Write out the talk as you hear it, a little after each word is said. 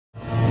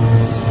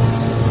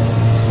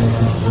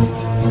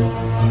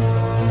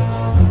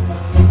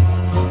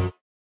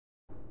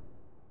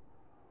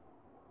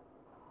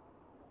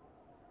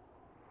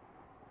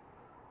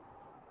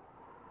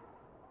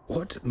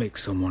What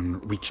makes someone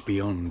reach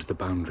beyond the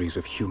boundaries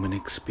of human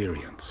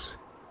experience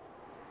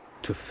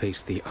to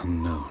face the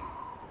unknown?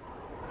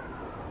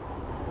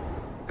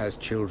 As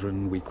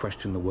children, we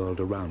question the world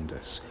around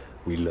us.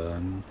 We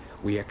learn,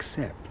 we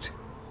accept,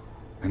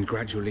 and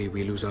gradually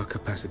we lose our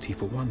capacity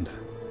for wonder.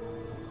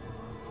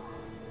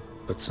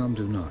 But some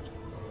do not.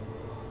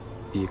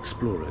 The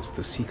explorers,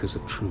 the seekers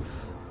of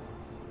truth.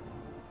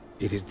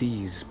 It is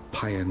these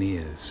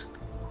pioneers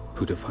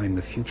who define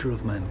the future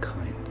of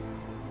mankind.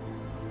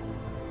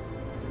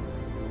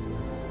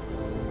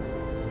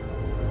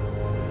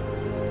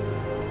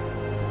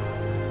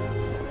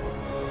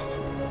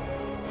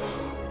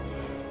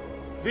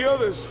 The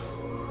others,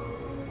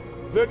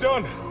 they're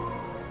done.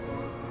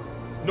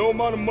 No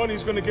amount of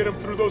money's gonna get them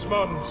through those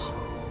mountains.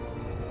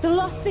 The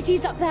lost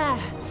city's up there,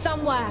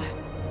 somewhere.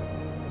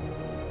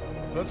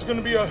 That's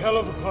gonna be a hell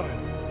of a climb.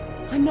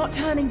 I'm not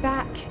turning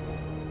back.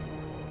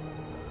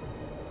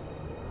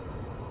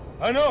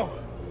 I know.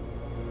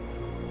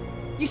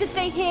 You should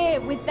stay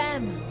here with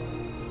them.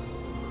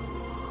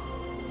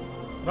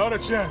 Not a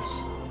chance.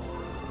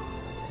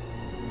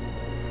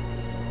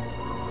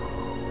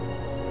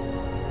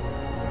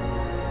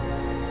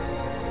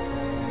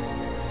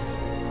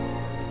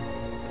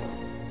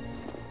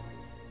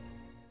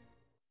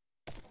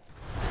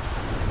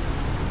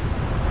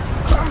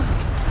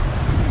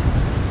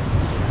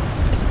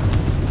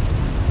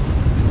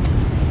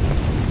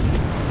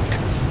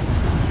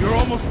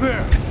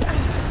 There.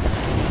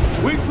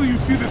 Wait till you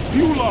see this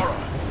view, Lara.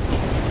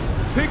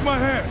 Take my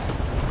hand.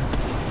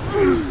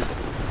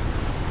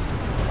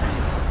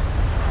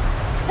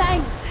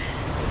 Thanks.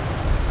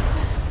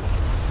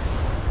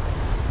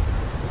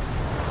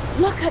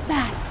 Look at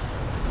that.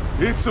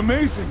 It's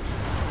amazing.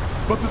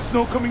 But the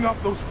snow coming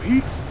off those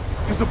peaks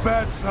is a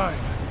bad sign.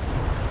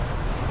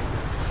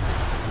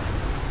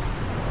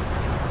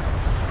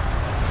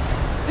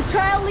 The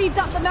trail leads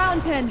up the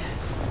mountain.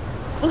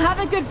 We'll have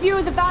a good view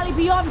of the valley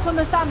beyond from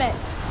the summit.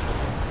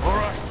 All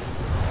right.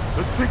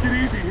 Let's take it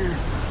easy here.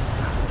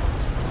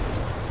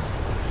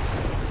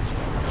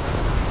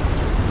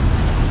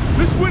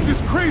 This wind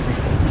is crazy.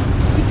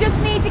 We just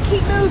need to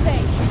keep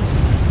moving.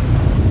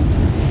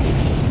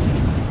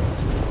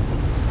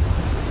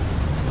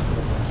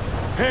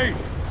 Hey,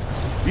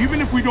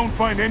 even if we don't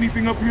find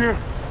anything up here,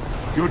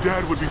 your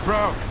dad would be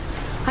proud.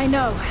 I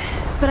know,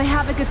 but I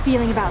have a good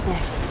feeling about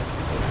this.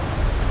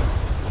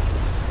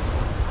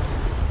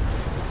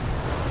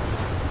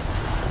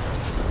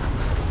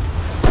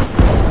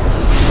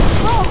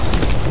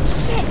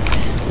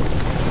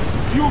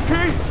 You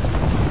okay?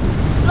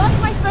 Lost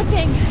my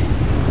footing.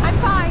 I'm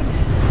fine.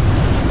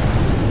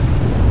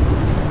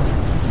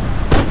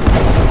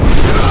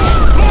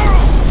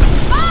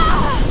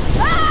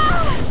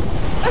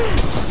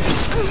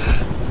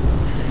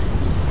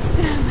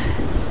 Damn,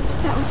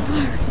 that was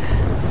close.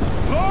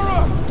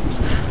 Lara!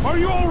 Are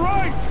you all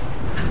right?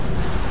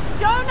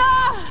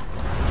 Jonah!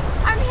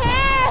 I'm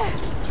here!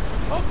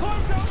 I'll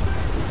climb down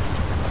there!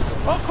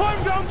 I'll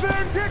climb down there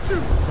and get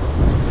you!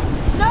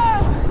 No!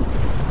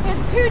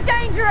 It's too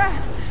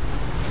dangerous!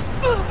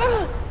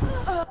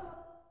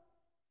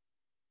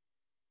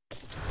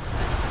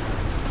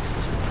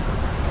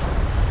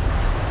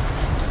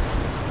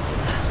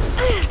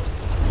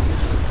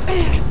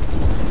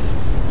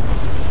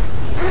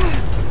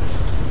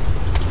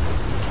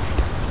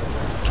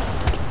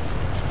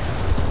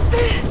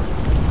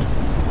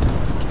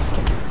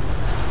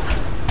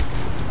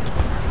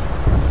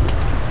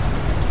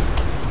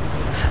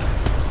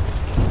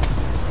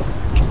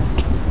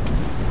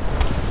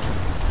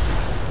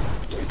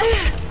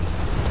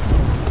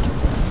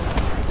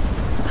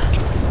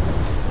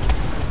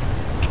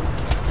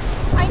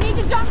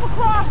 Jump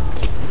across!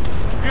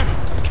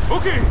 Yeah,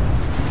 okay.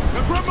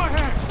 Now grab my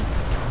hand.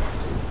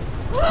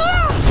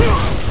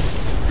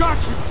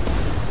 Gotcha!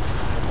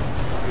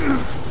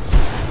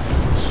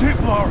 Shit,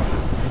 Lara.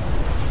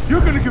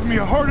 You're gonna give me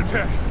a heart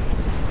attack.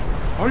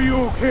 Are you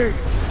okay?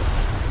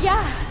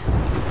 Yeah.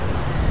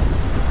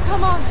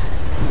 Come on.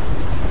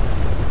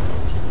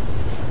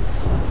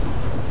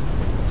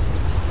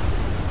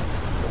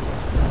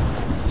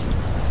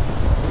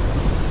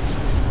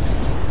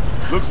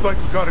 Looks like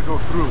we gotta go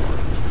through.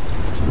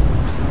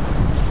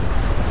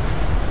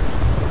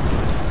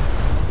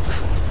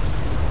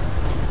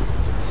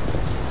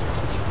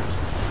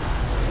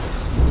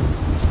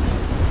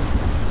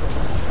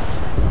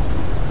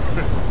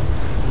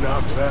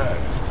 Not bad.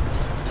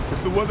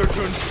 If the weather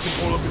turns, we can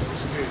pull up in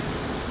this cave.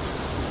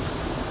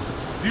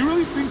 Do you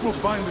really think we'll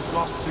find this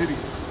lost city?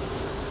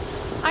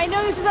 I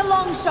know this is a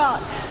long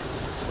shot,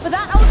 but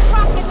that old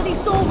tracker said he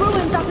saw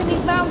ruins up in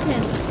these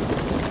mountains.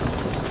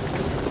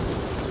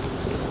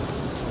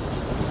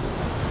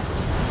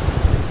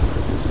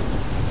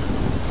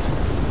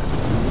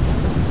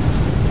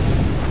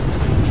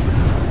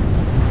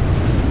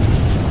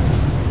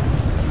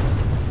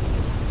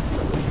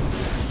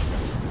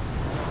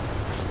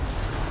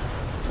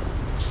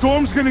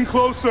 Storm's getting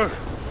closer.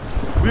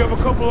 We have a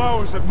couple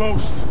hours at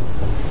most.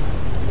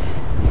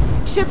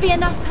 Should be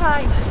enough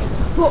time.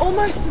 We're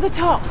almost to the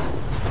top.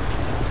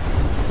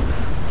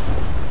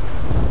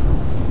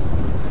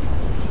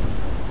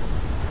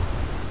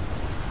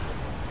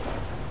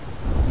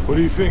 What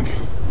do you think?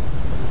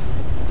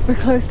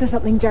 We're close to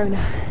something,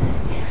 Jonah.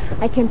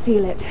 I can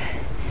feel it.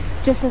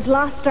 Just this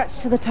last stretch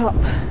to the top.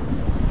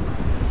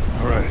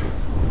 All right.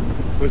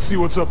 Let's see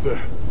what's up there.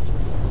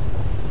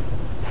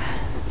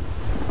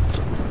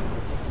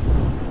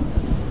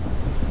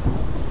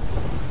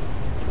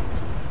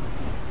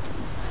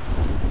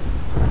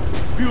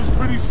 Feels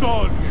pretty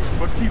solid here,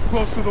 but keep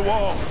close to the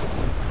wall.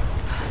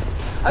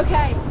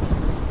 Okay.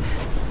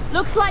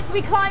 Looks like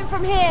we climb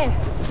from here.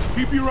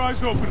 Keep your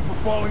eyes open for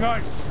falling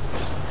ice.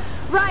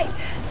 Right.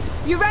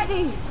 You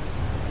ready?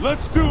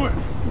 Let's do it!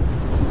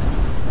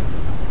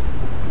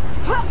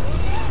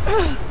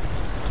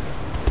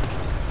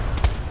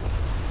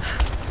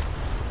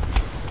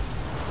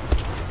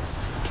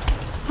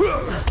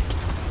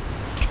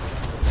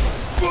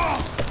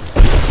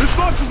 This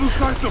launches loose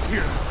nice up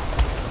here.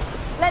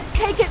 Let's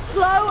take it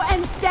slow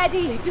and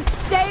steady. Just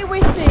stay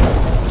with me.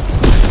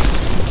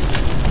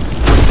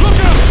 Look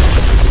out!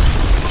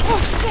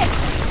 Oh, shit!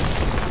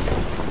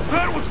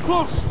 That was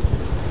close!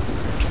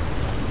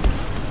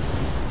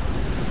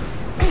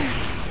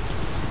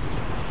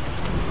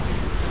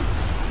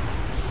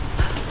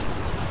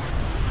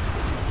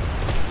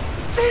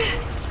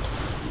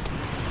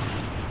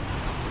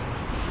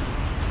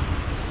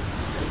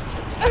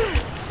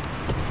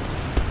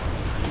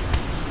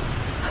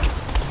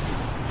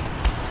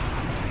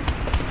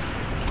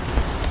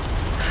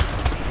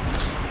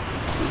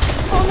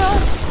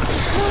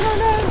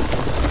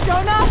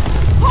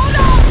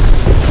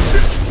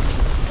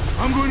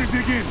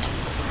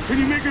 Can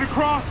you make it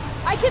across?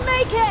 I can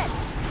make it!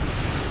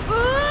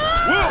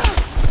 Whoa!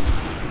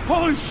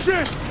 Holy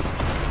shit!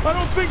 I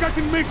don't think I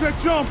can make that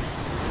jump!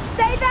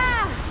 Stay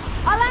there!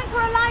 I'll anchor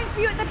a line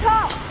for you at the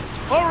top!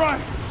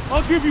 Alright,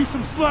 I'll give you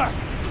some slack.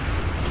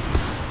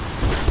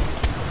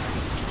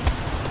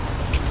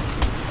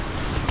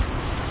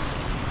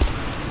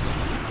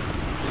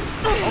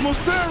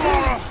 Almost there,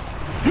 Lara!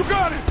 You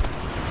got it!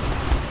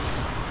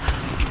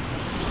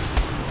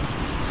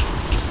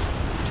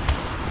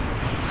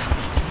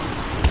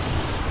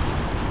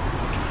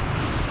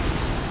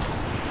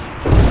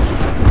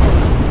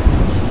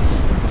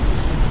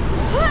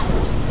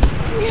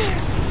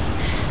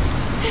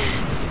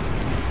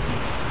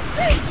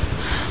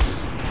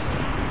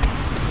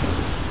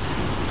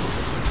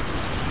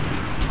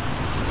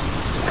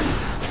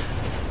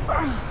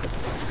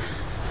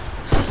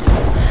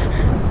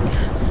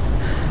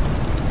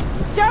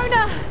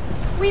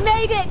 We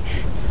made it!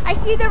 I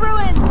see the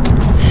ruins!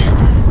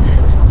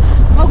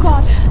 Oh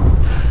god!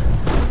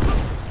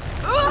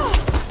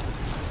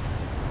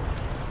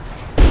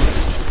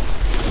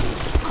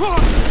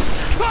 Climb!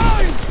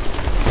 Climb!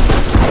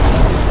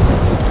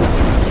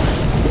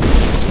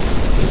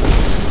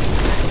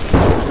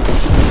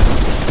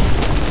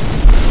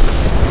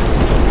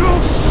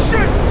 Oh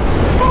shit!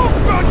 Move,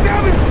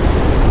 goddammit!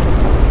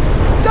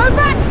 Go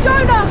back,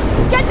 Jonah!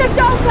 Get to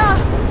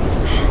shelter!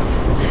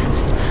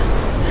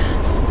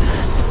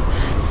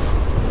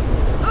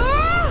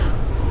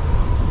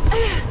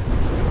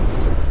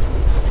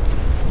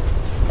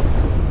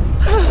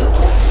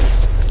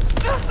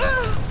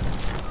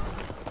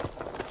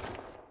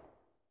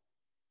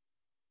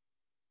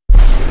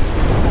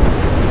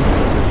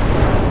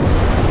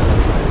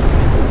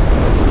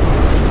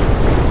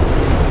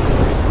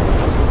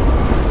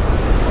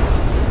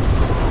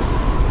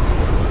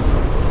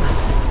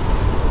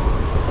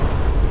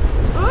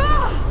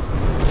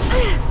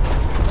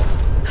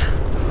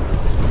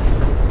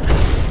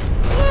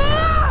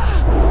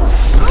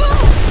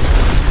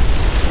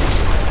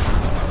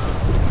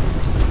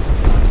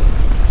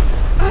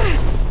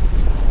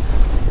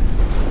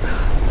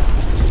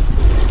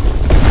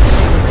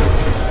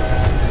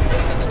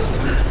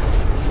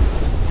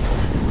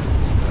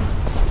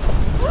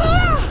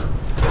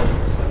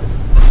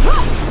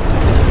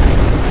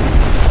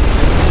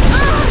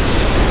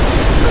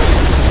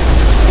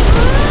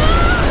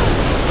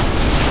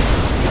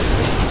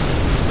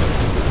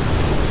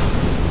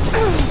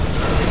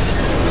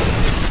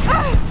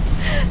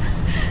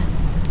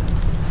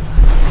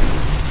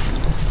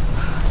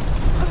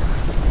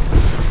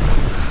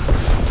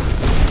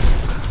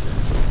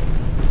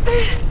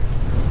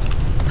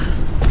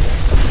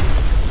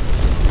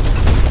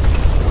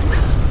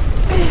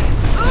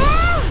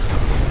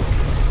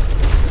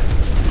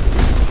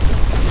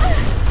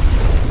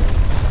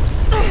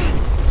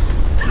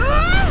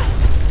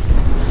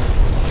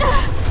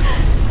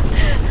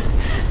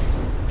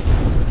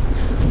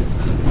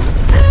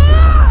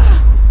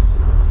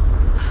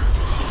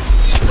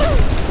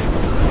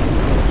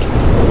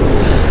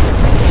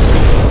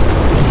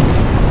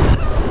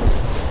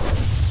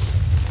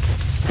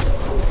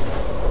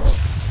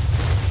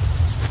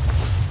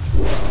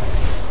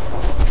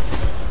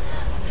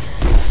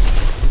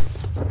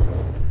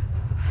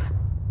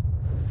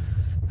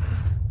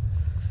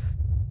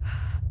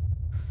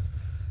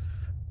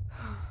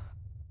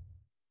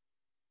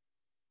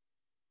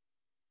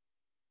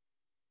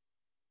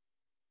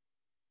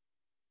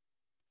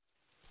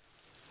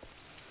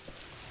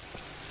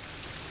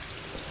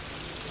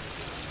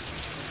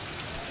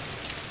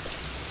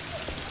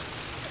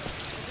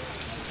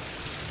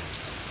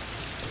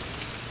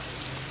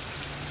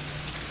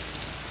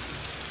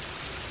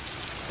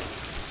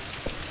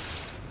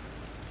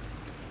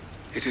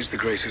 It is the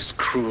greatest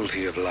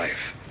cruelty of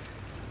life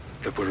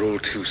that we're all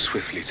too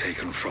swiftly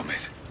taken from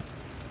it.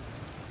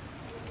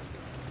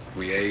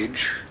 We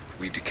age,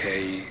 we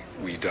decay,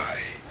 we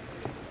die.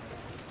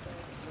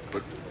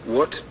 But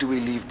what do we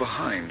leave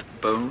behind?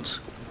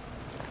 Bones?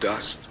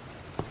 Dust?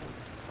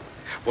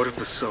 What of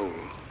the soul?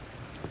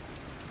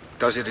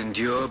 Does it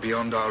endure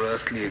beyond our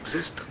earthly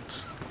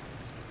existence?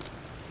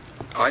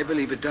 I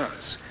believe it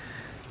does.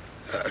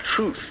 A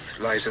truth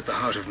lies at the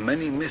heart of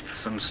many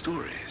myths and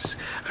stories.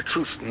 A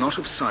truth not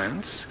of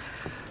science,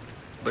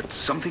 but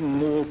something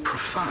more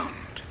profound.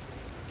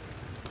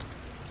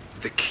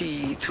 The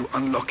key to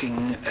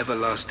unlocking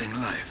everlasting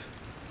life.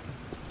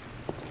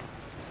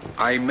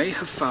 I may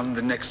have found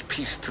the next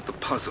piece to the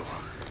puzzle,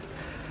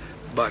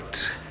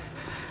 but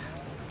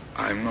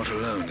I'm not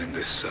alone in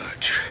this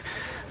search.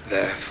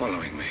 They're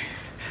following me,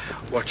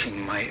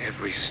 watching my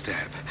every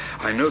step.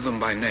 I know them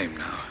by name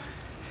now.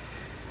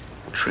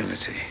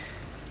 Trinity.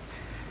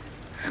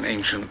 An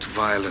ancient,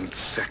 violent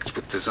sect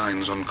with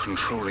designs on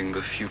controlling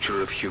the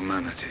future of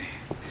humanity.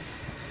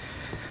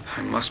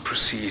 I must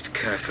proceed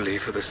carefully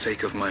for the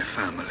sake of my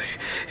family.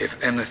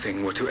 If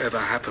anything were to ever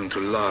happen to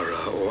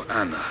Lara or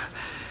Anna,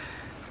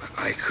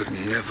 I could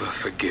never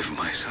forgive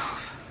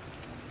myself.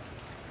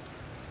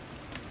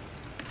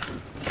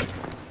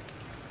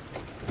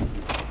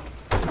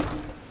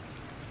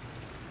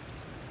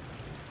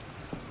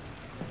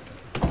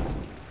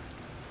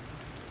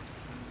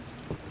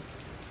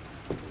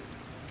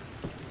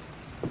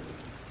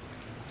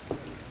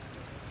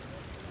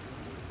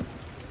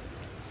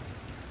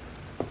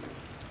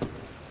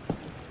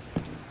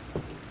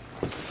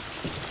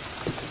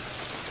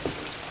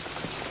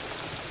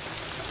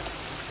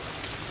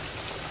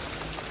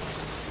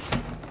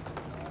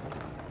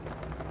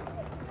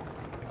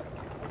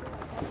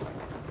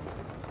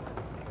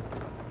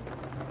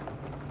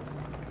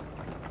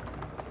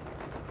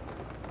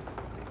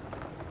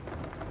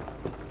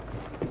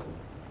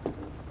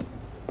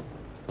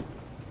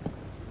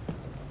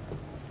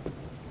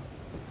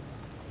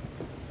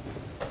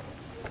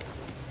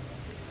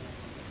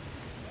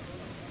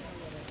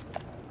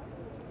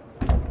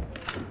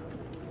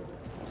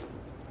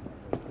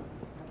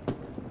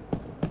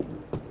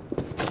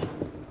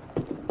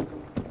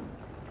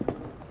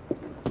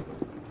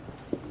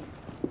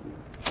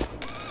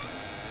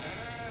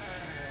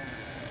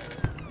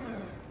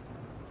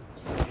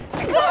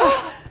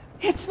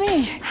 It's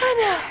me.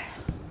 Hannah!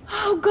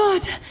 Oh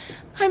God,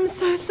 I'm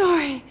so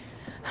sorry.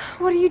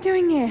 What are you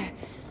doing here?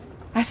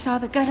 I saw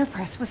the gutter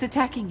press was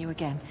attacking you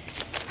again.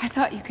 I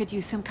thought you could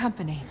use some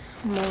company.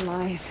 No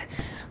lies.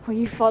 Were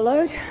you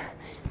followed?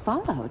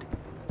 Followed?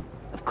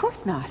 Of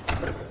course not.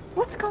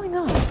 What's going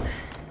on?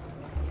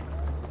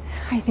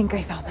 I think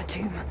I found the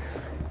tomb.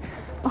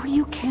 Oh,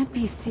 you can't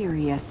be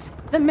serious.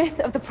 The myth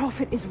of the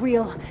prophet is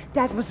real.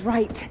 Dad was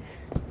right.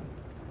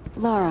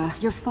 Lara,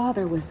 your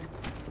father was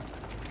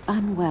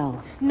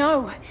unwell.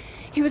 No,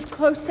 he was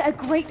close to a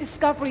great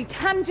discovery,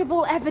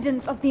 tangible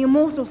evidence of the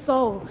immortal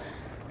soul.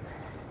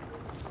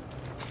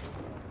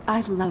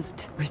 I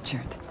loved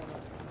Richard.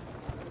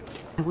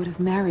 I would have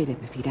married him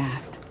if he'd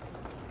asked.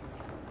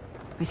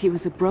 But he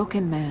was a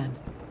broken man.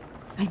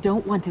 I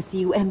don't want to see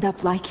you end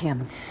up like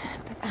him.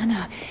 But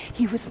Anna,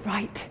 he was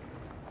right.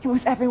 It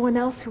was everyone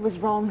else who was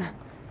wrong.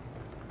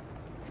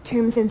 The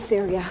tomb's in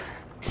Syria.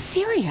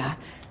 Syria?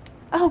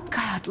 Oh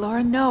God,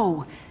 Laura,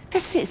 no.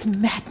 This is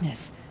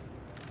madness.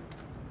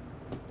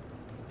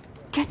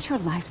 Get your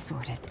life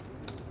sorted.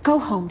 Go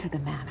home to the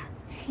manor.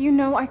 You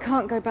know I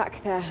can't go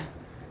back there.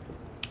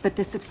 But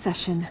this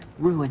obsession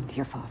ruined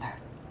your father.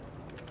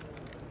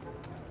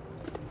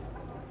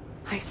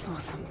 I saw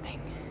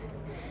something.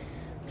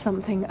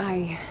 Something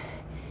I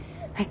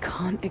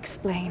can't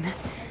explain.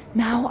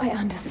 Now I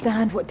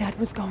understand what Dad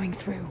was going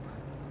through.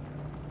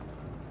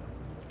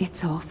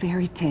 It's all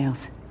fairy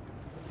tales.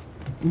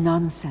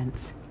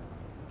 Nonsense.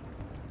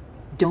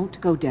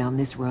 Don't go down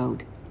this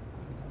road.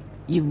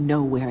 You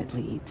know where it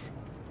leads.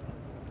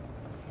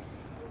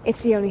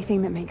 It's the only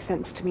thing that makes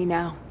sense to me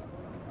now.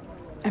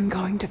 I'm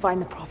going to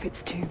find the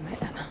prophet's tomb,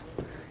 Anna.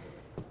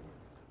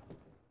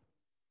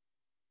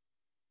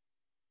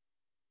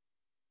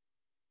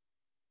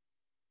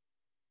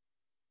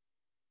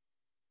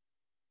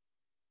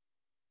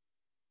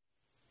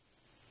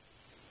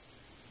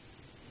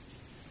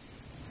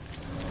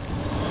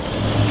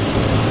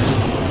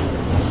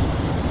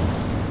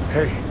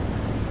 Hey,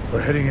 we're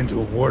heading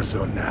into a war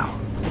zone now.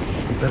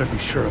 We better be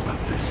sure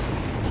about this.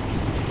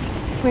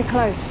 We're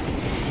close.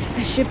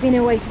 There should be an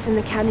oasis in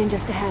the canyon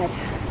just ahead.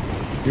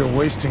 You're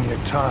wasting your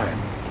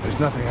time. There's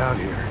nothing out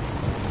here.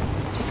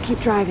 Just keep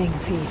driving,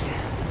 please.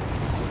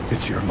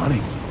 It's your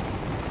money.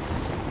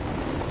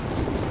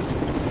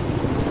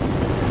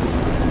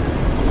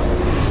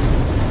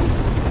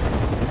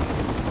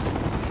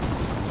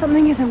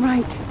 Something isn't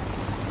right.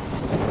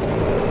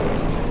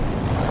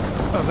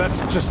 Oh, that's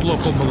just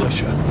local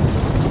militia.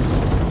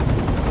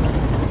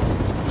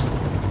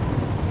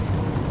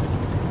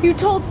 You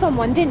told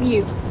someone, didn't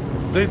you?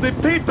 They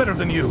paid better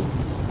than you.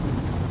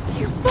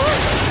 You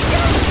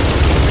bastard!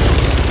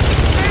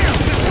 Damn,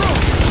 this road!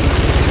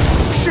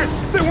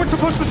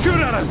 supposed to shoot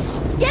at us!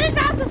 Get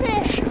us out of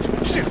here!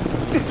 Shit!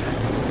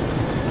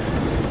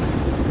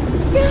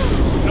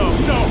 No,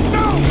 no,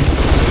 no!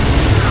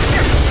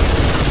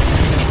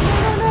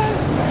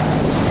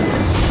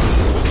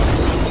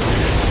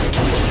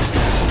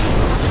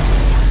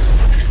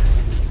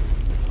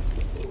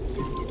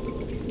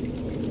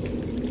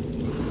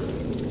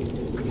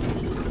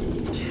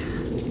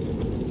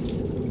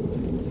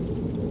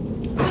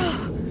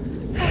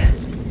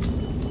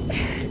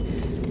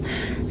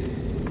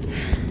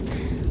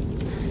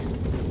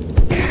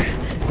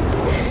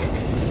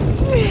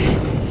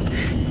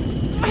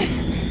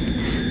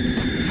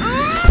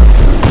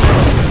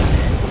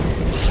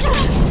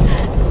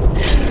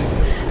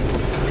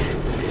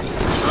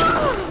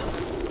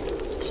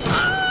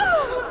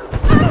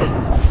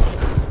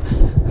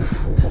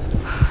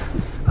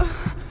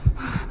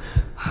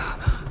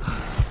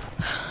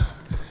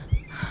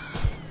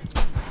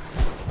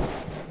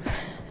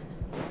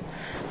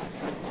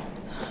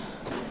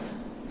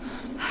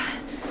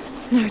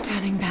 No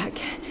turning back.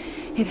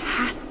 It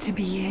has to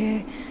be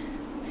here.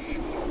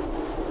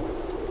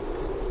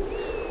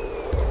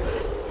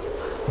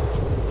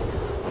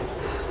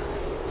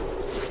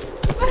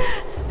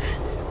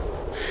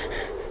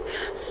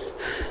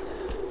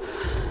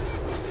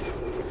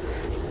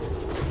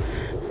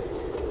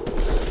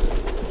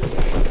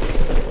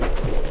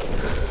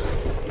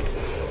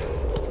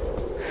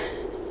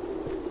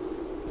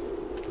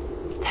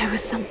 There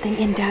was something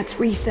in Dad's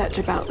research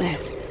about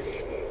this.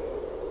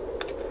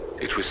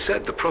 It was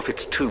said the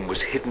Prophet's tomb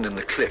was hidden in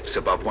the cliffs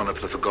above one of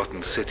the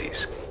forgotten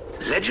cities.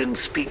 Legend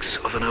speaks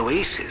of an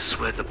oasis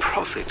where the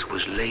Prophet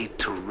was laid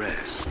to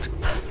rest.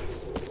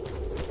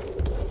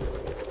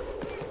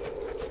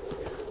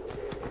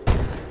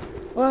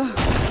 Whoa.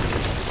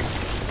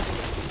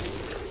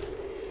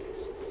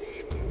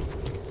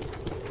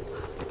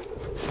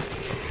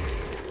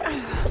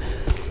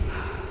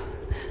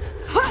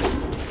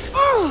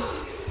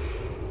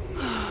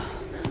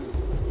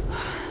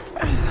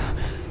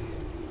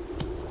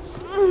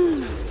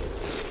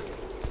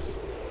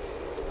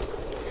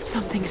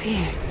 Something's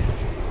here.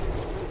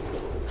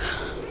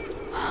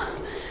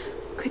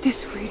 Could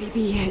this really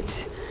be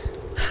it?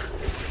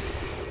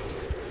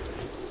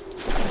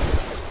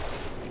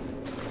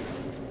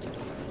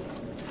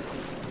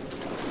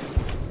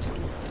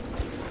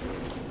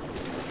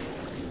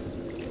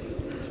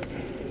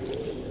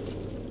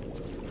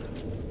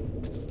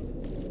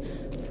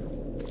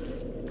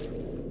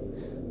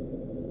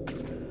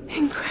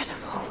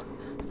 Incredible.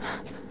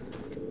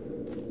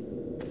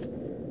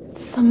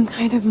 Some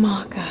kind of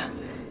marker.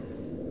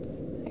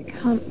 I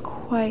can't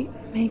quite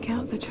make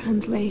out the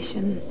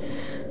translation,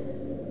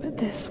 but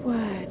this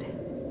word...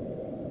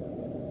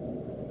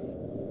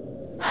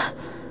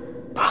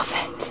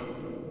 Prophet!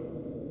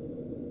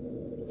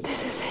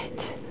 This is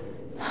it.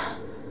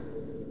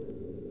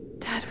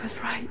 Dad was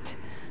right.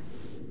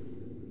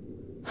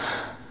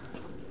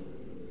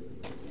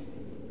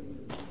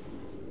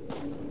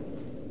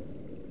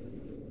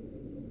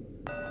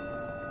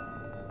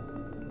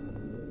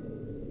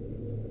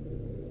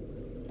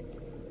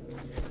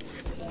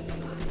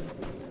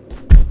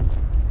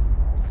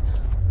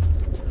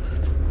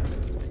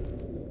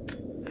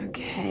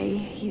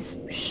 He's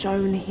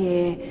shown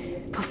here,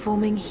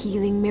 performing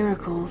healing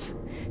miracles.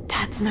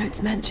 Dad's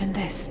notes mentioned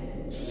this.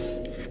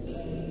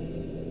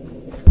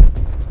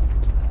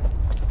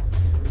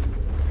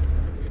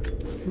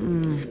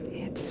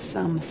 It's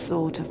some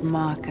sort of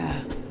marker.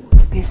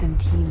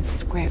 Byzantine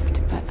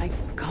script, but I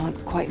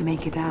can't quite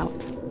make it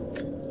out.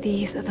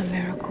 These are the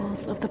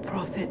miracles of the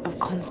Prophet of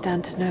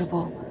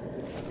Constantinople,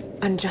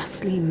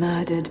 unjustly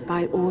murdered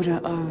by order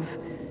of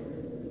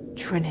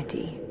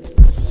Trinity.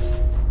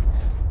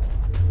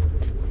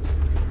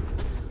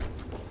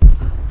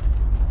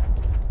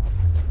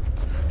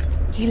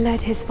 He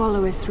led his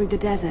followers through the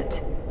desert,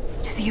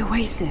 to the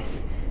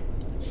oasis.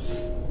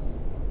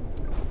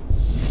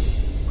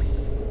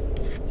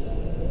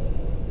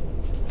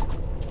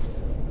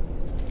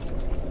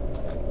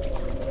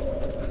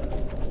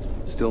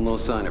 Still no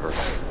sign of her.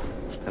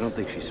 I don't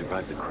think she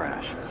survived the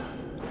crash.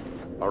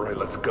 All right,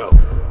 let's go.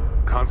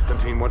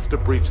 Constantine wants to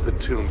breach the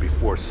tomb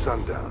before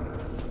sundown.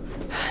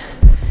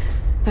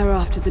 They're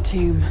after the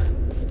tomb.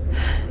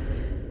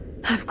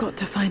 I've got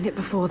to find it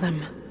before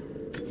them.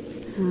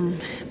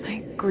 My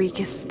Greek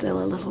is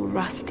still a little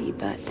rusty,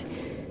 but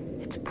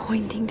it's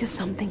pointing to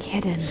something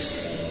hidden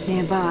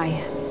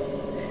nearby.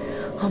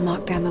 I'll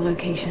mark down the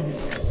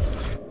locations.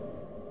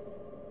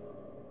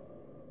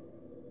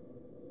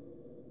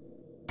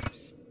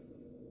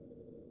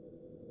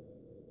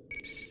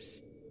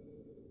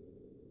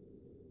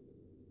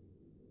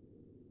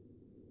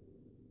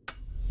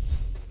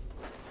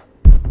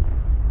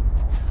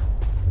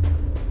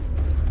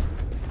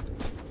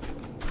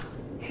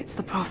 It's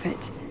the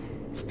Prophet.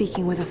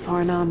 Speaking with a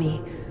foreign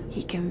army,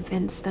 he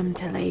convinced them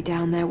to lay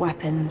down their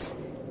weapons.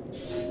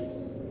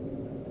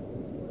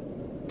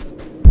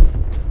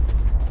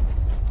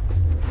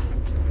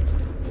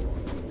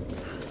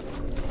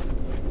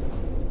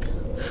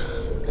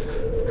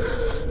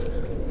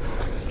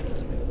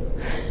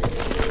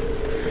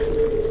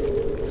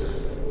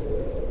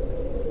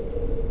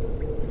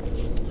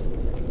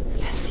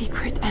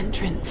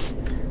 entrance.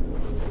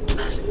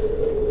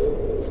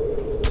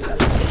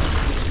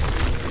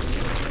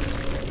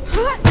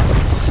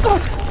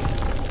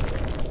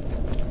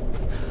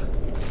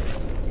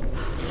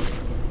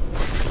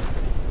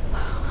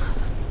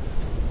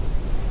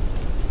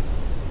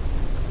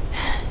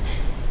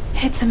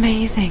 It's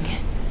amazing.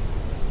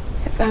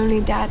 If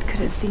only Dad could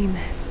have seen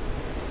this.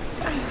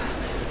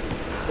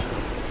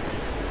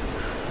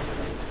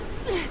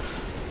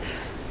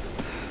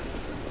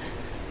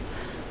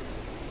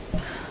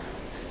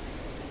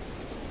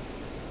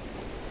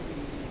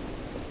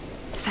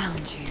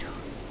 Found you.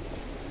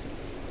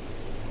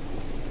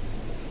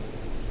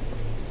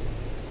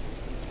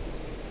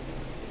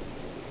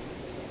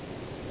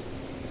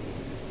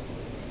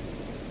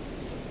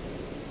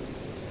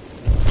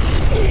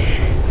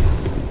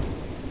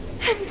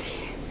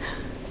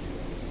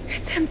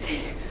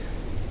 Empty.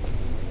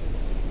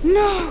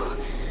 No!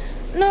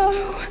 No!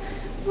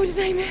 What did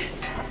I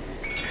miss?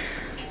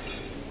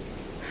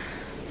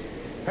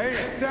 Hey,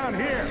 it's down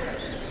here!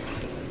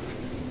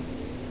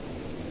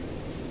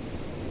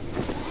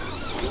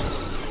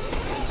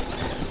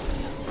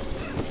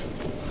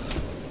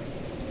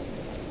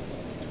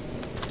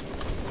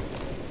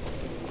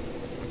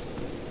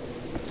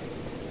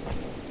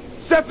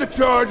 Set the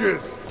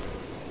charges!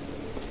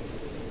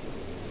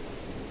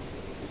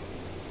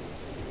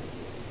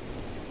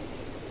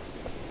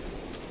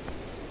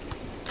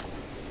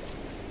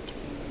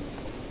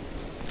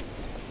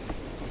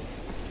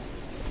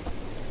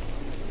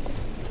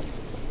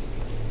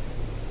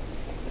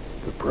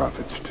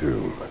 Prophet's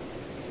tomb.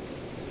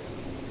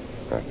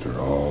 After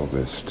all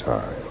this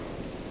time.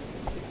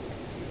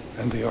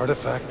 And the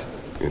artifact?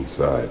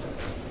 Inside,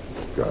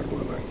 God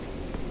willing.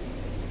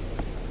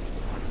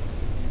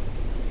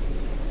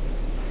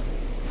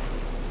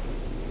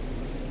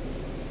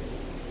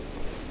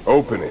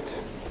 Open it.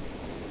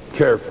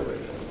 Carefully.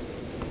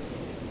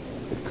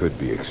 It could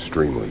be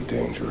extremely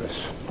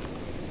dangerous.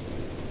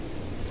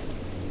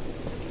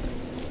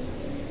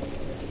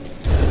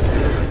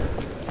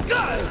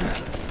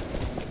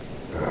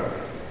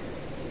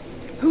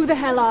 Who the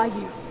hell are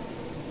you?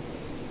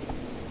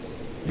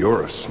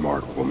 You're a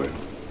smart woman.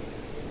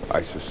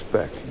 I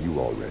suspect you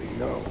already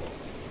know.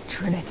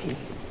 Trinity.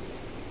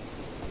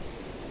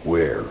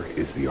 Where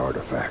is the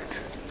artifact?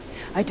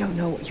 I don't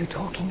know what you're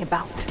talking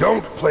about.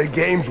 Don't play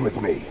games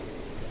with me!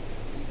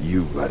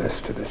 You led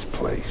us to this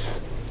place.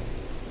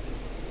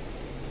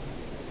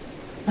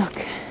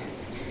 Look.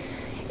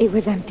 It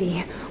was empty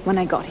when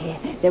I got here.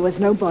 There was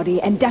no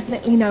body and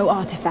definitely no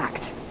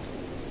artifact.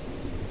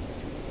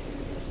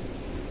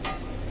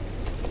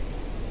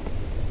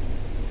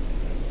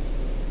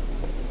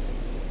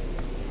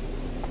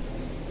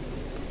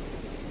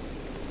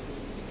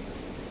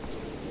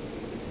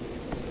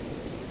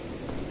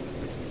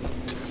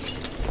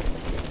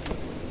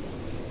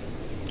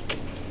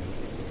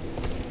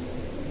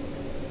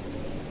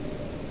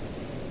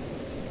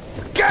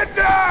 Get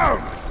down!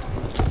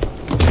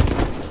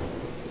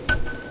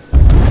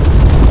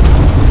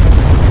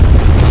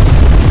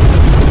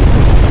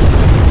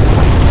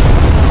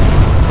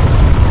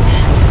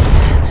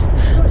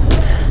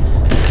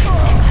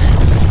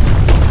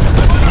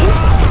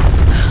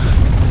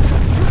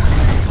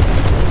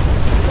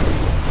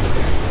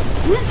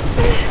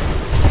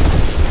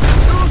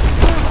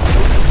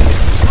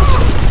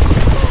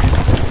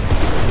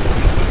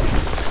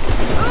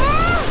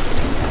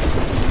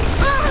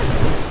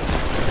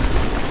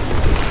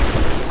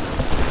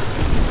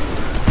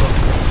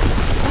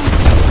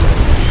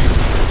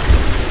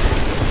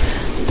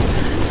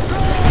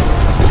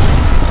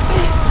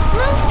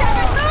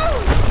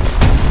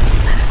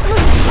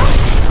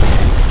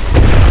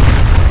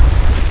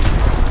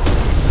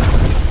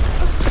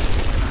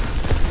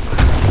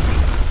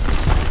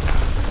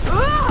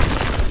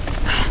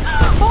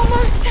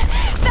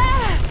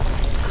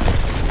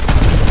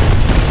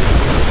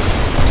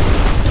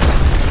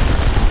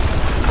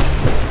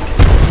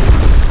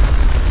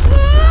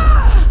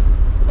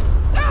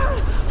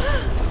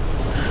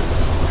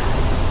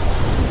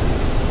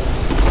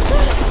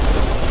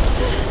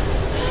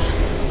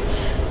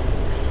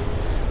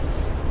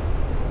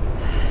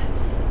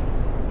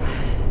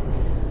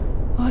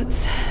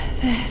 What's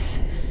this?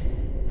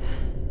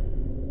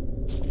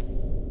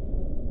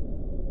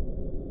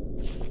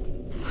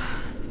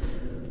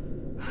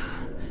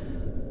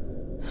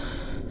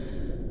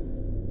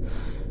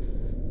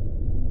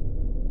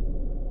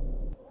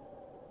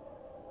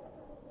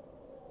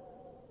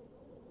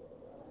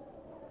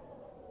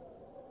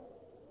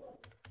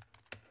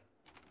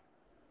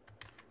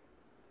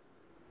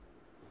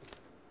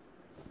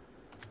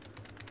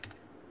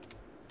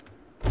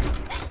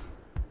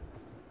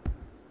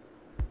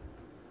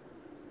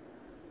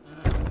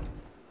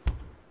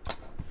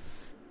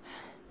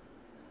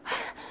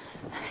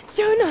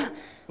 Jonah!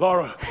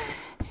 Lara,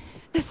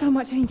 There's so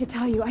much I need to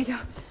tell you. I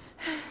don't...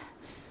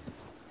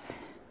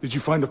 did you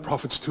find the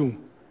Prophet's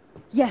tomb?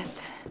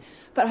 Yes,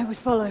 but I was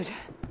followed.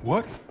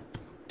 What?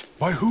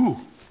 By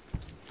who?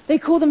 They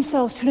call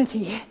themselves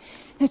Trinity.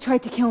 They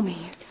tried to kill me.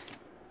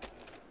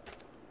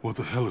 What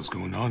the hell is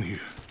going on here?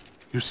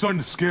 You're starting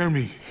to scare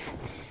me.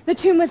 The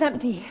tomb was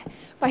empty,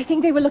 but I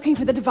think they were looking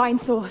for the divine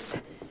source.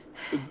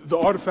 The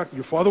artifact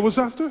your father was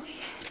after?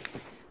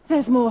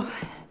 There's more.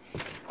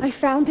 I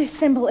found this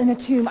symbol in the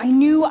tomb. I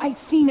knew I'd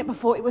seen it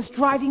before. It was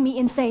driving me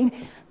insane.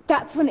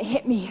 That's when it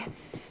hit me.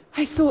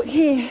 I saw it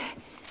here,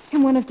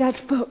 in one of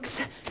Dad's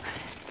books.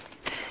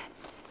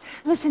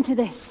 Listen to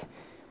this.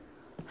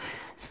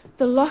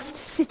 The lost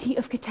city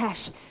of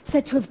Kitesh,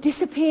 said to have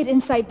disappeared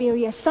in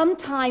Siberia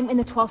sometime in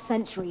the 12th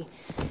century.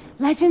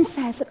 Legend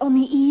says that on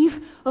the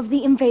eve of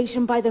the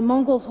invasion by the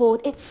Mongol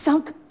horde, it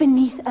sunk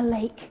beneath a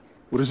lake.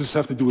 What does this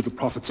have to do with the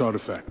Prophet's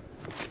artifact?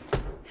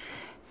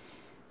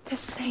 The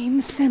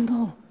same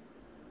symbol.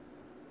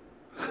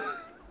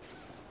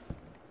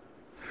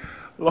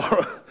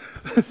 Lara...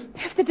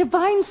 If the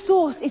divine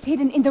source is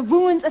hidden in the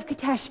ruins of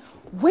Kitesh,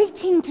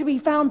 waiting to be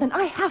found, then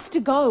I have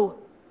to go.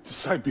 To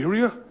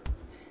Siberia?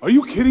 Are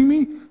you kidding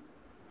me?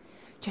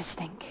 Just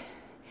think.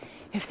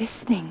 If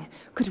this thing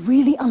could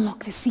really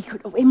unlock the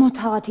secret of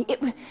immortality,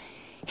 it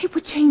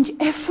would change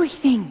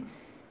everything.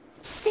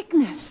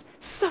 Sickness,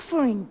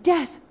 suffering,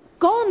 death,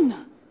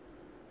 gone.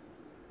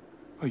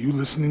 Are you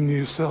listening to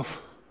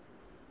yourself?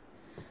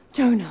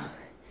 Jonah,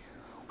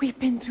 we've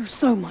been through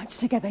so much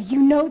together.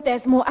 You know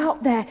there's more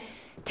out there.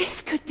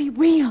 This could be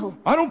real.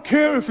 I don't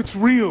care if it's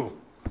real.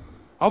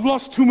 I've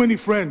lost too many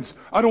friends.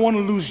 I don't want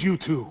to lose you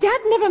too.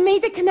 Dad never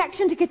made the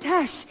connection to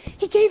Kitesh.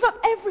 He gave up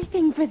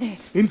everything for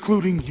this.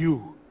 Including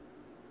you.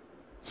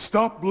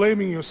 Stop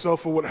blaming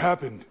yourself for what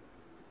happened.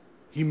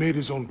 He made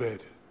his own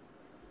bed.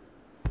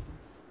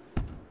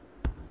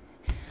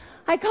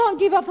 I can't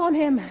give up on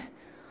him.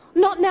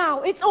 Not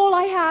now. It's all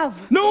I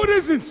have. No, it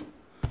isn't!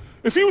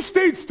 If you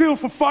stayed still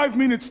for 5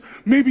 minutes,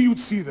 maybe you'd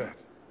see that.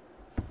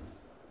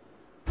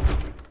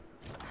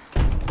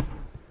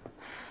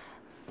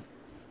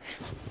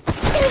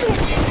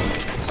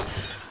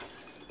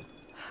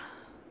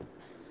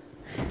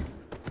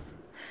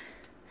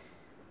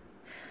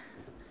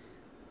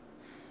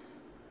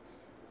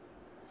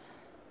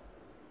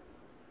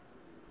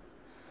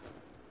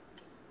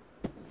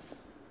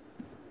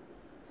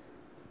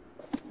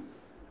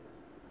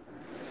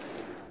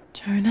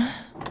 Jonah?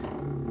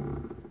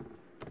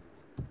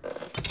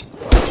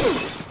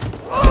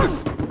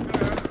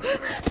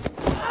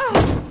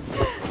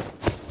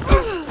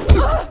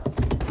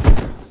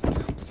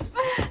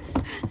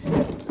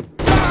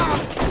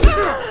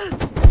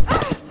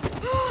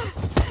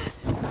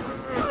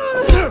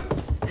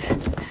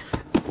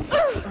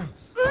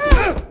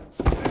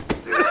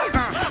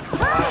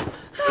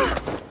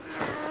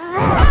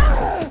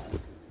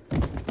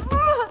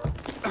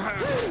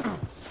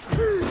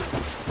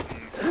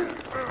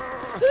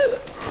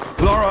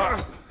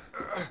 Lara!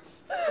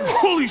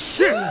 Holy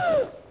shit!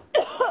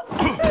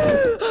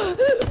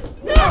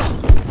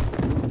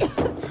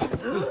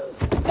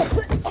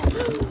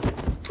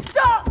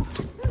 Stop!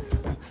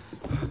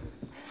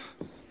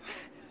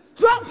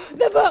 Drop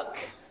the book!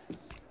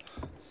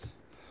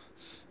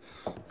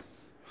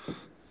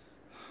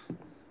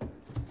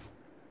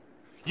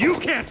 You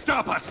can't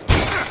stop us!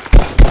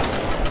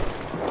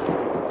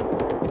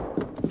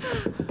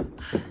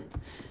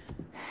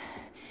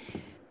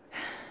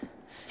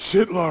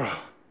 Shit, Lara.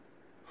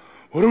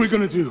 What are we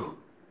gonna do?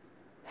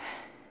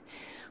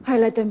 I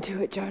led them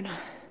to it, Jonah.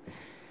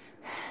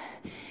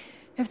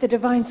 If the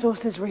divine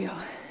source is real,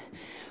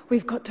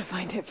 we've got to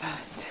find it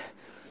first.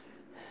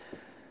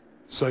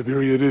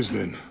 Siberia it is,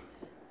 then.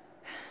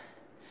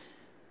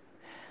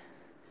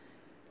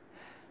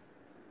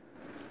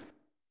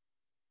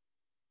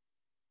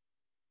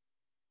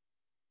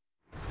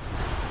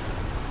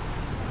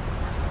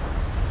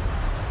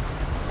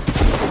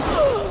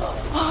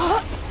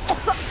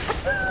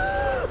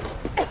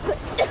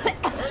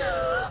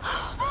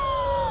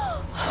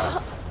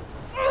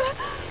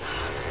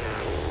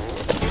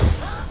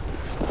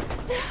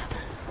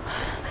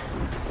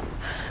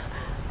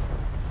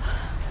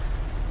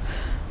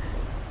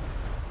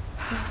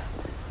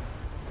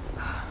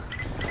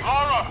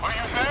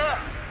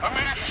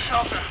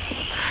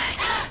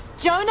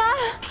 Jonah?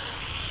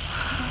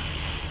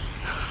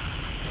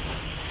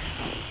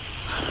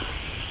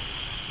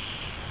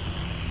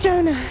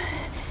 Jonah,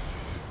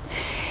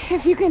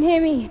 if you can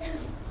hear me,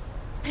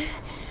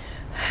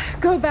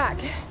 go back.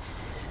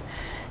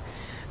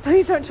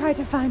 Please don't try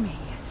to find me.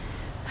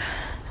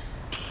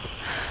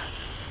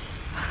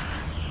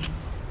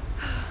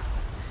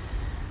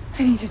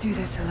 I need to do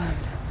this alone.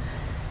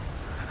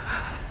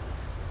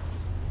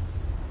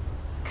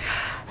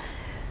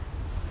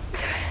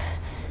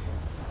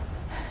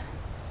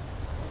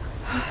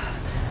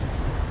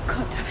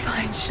 Got to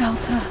find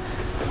shelter.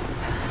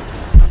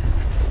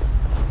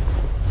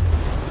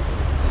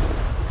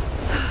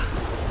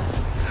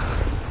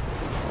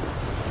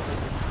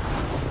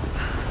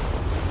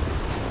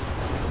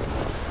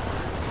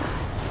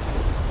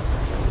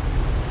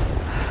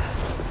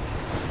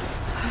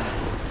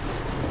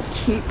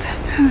 Keep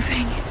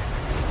moving.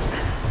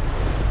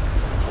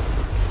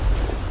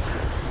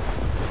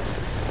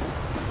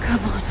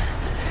 Come on,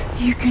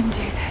 you can do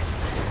this.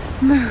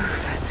 Move.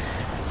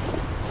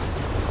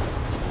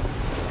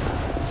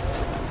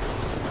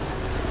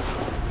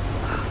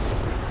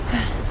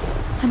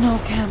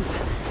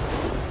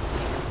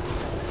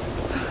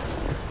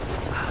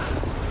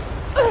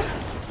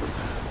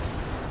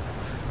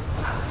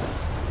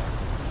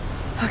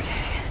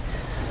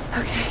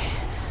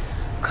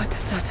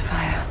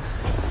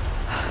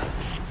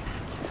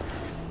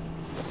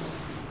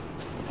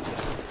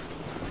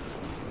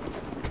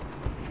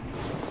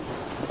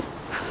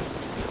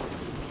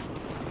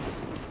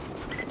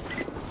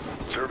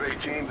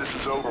 team, this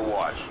is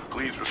Overwatch.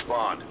 Please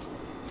respond.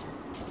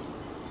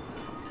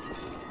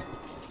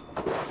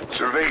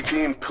 Survey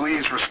team,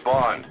 please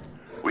respond.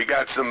 We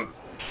got some...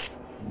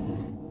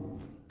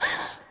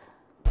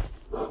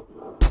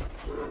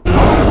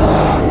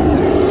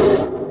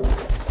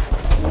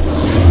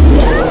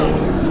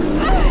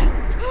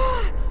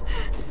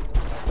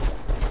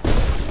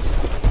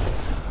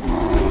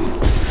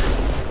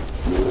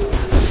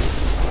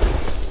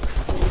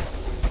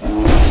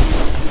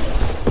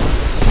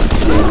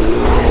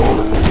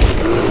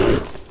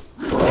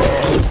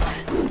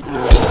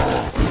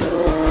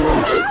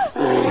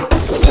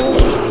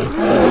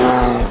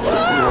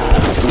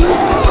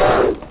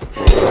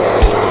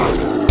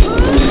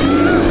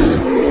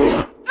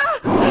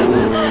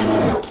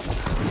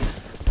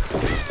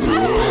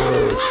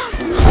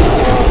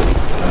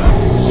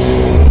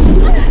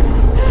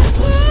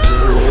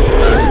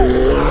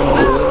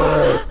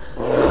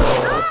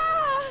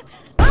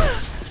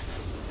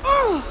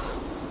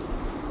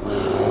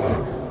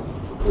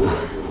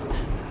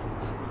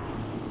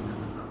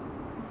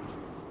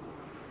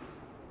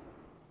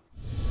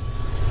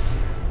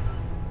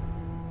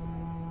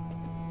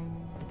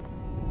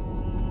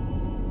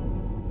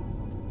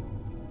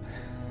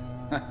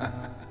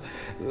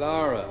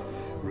 Lara,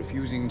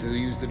 refusing to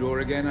use the door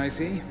again, I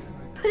see?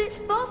 But it's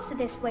faster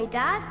this way,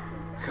 Dad.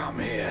 Come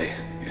here,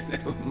 you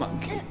little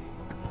monkey.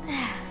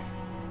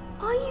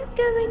 Are you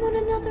going on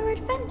another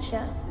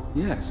adventure?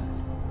 Yes.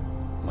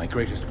 My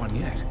greatest one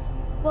yet.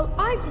 Well,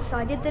 I've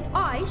decided that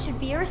I should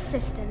be your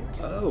assistant.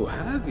 Oh,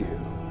 have you?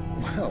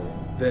 Well,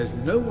 there's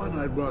no one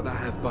I'd rather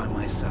have by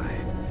my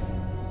side.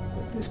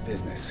 But this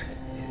business,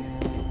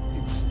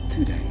 it's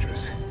too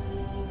dangerous.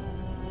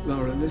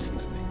 Lara, listen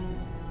to me.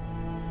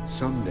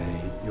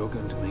 Someday, you're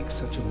going to make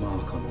such a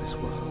mark on this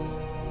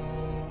world.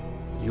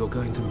 You're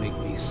going to make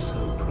me so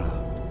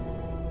proud.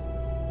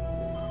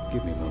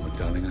 Give me a moment,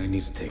 darling. I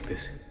need to take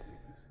this.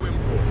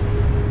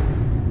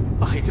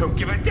 I don't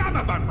give a damn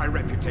about my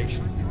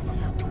reputation.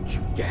 Don't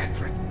you dare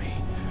threaten me.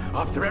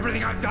 After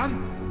everything I've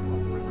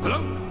done.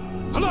 Hello?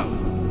 Hello?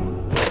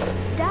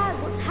 Dad,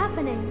 what's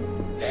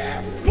happening?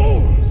 They're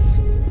fools!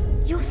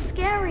 You're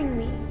scaring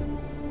me.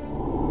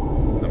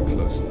 I'm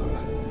close, Lara.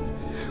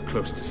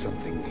 Close to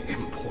something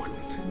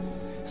important.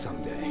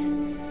 Someday,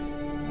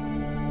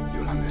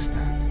 you'll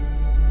understand.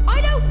 I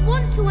don't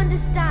want to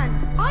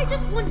understand. I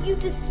just want you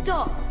to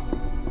stop.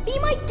 Be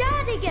my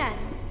dad again.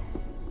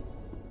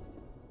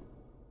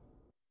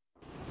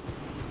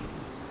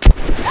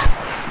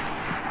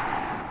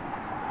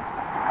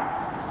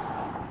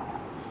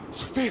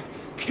 Sophia,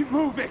 keep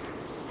moving.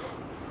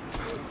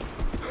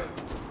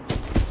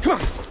 Come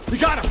on, we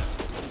got him.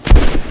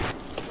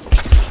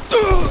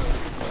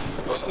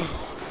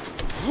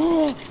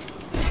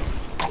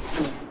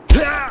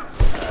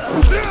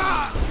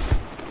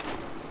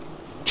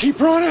 Keep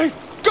running!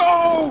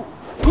 Go!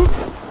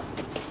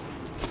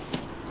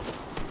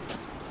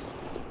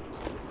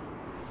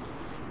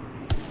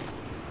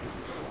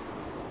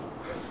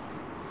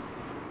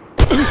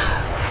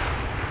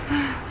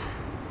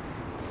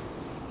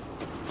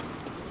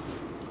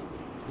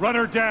 Run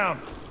her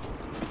down!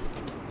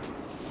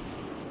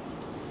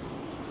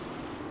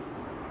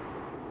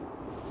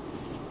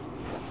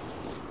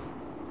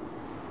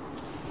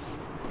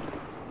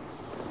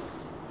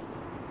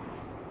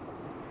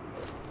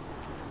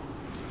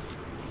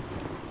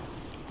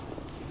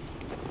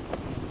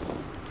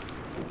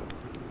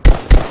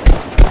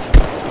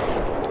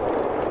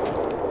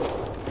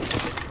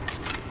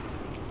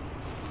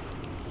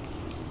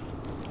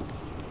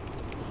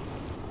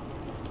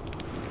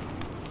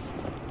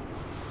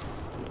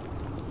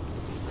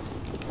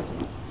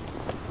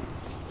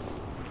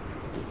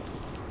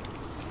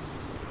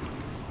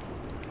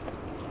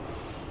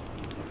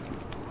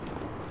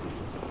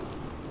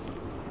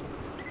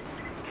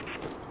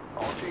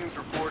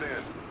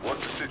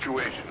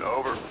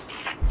 Over.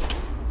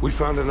 We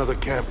found another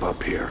camp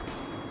up here.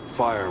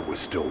 Fire was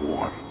still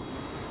warm.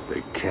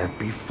 They can't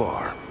be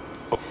far.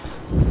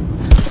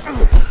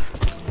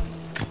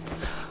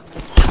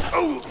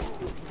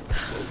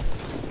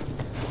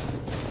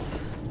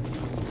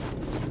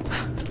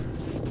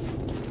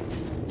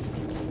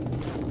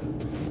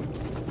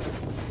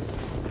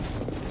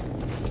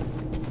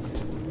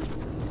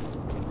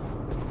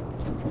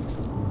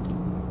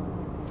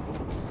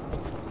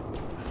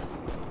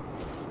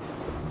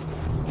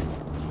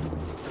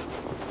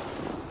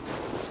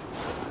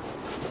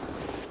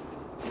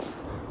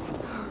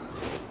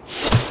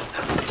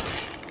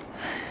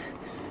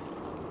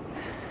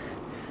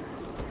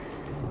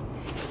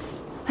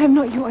 I'm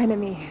not your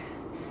enemy.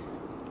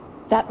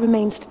 That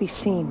remains to be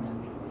seen.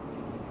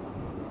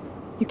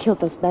 You killed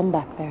those men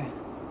back there.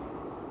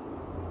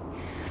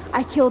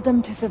 I killed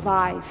them to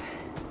survive.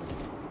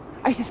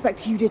 I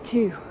suspect you did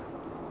too.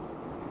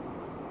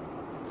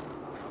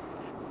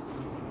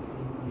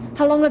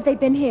 How long have they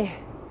been here?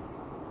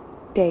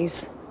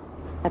 Days,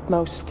 at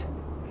most.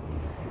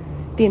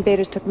 The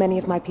invaders took many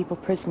of my people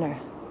prisoner.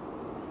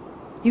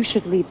 You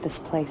should leave this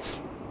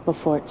place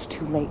before it's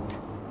too late.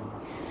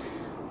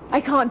 I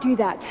can't do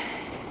that.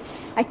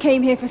 I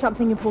came here for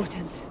something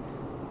important.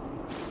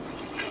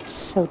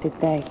 So did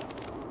they.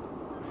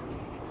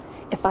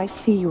 If I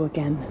see you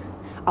again,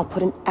 I'll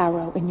put an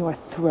arrow in your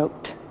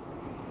throat.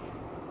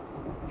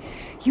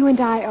 You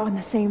and I are on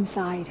the same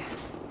side.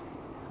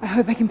 I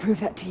hope I can prove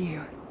that to you.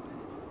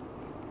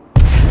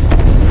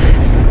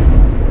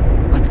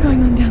 What's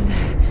going on down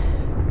there?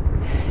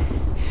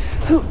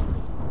 Who...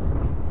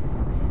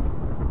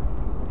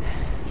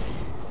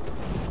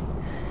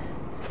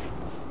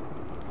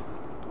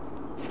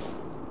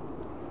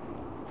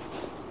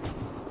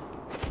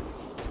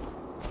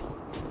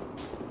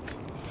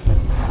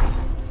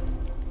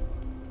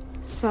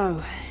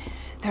 So,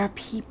 there are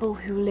people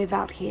who live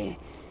out here,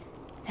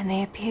 and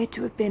they appear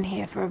to have been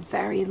here for a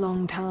very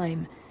long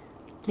time,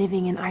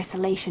 living in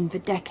isolation for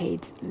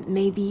decades,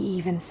 maybe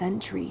even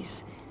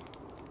centuries.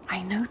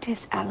 I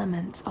notice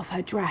elements of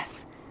her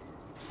dress,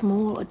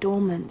 small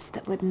adornments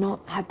that would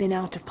not have been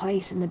out of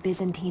place in the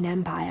Byzantine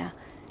Empire.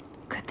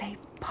 Could they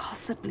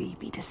possibly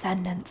be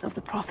descendants of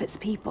the Prophet's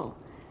people?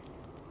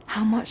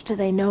 How much do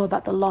they know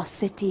about the lost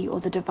city or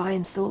the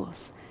divine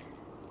source?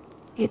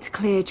 It's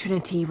clear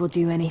Trinity will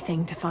do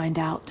anything to find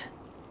out.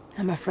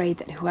 I'm afraid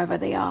that whoever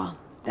they are,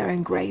 they're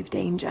in grave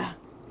danger.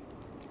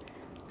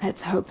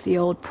 Let's hope the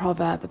old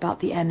proverb about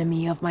the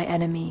enemy of my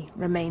enemy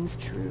remains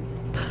true.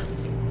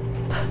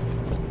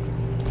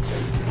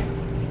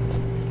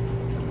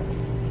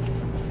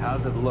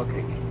 How's it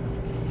looking?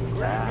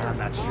 I'm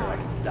not sure I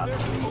can stop the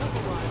bleeding.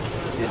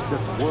 It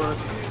doesn't work.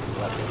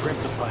 We'll have to crimp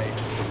the pipe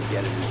and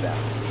get it in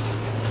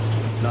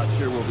balance. Not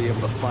sure we'll be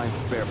able to find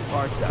spare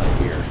parts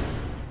out here.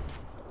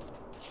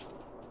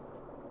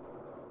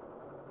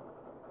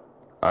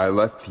 I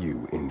left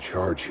you in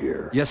charge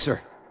here. Yes,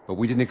 sir. But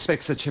we didn't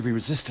expect such heavy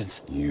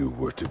resistance. You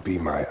were to be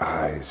my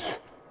eyes.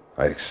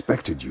 I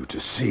expected you to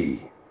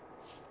see.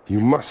 You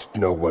must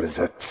know what is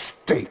at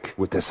stake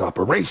with this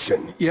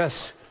operation.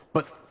 Yes,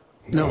 but...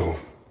 No.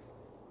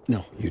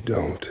 No. You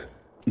don't.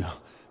 No.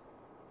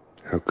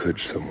 How could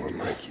someone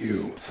like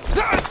you?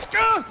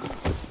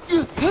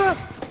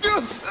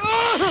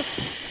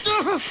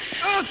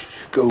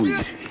 Go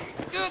easy.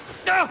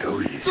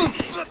 Go easy.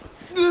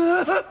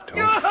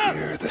 Don't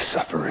fear the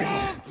suffering.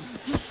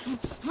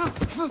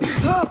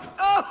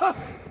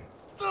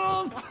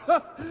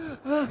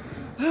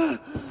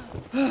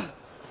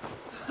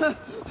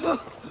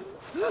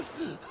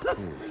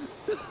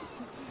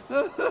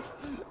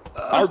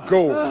 Our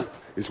goal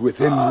is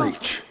within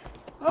reach,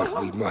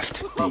 but we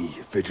must be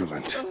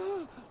vigilant.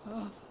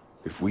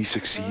 If we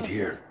succeed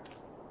here,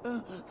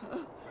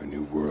 a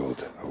new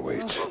world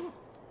awaits.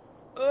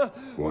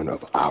 One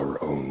of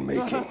our own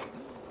making.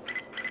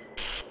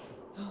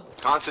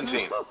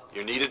 Constantine,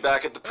 you're needed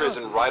back at the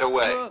prison right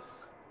away.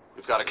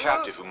 We've got a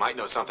captive who might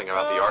know something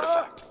about the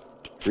artifact.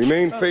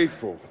 Remain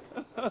faithful,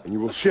 and you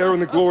will share in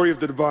the glory of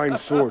the divine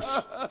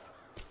source.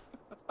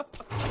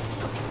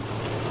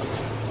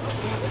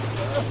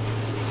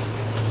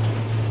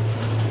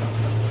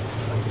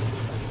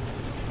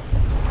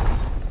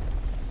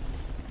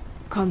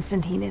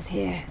 Constantine is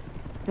here.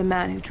 The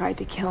man who tried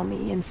to kill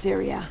me in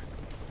Syria.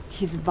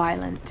 He's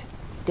violent,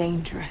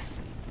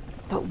 dangerous,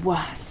 but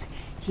worse,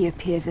 he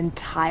appears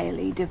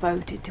entirely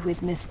devoted to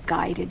his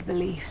misguided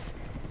beliefs.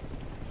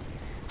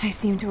 I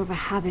seem to have a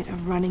habit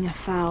of running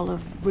afoul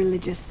of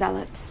religious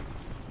zealots.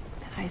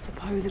 But I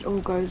suppose it all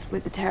goes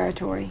with the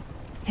territory.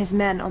 His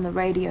men on the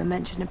radio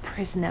mentioned a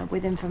prisoner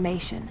with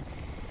information.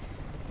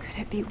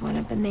 Could it be one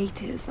of the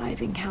natives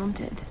I've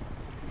encountered?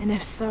 And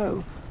if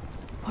so,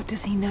 what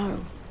does he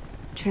know?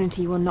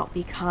 Trinity will not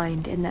be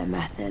kind in their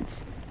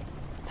methods.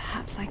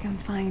 Perhaps I can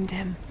find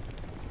him.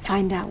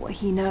 Find out what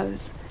he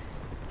knows.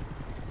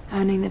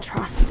 Earning the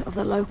trust of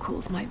the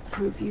locals might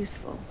prove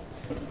useful.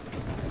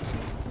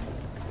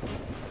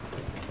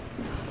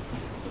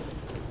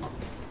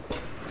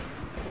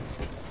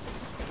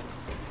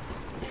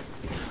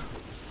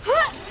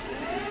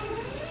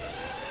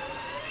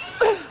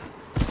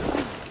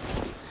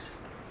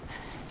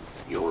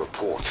 Your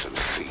reports have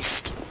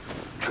ceased.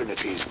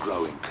 Trinity's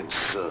growing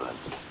concerned.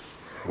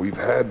 We've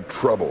had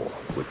trouble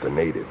with the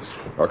natives.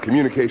 Our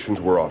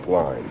communications were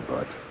offline,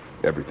 but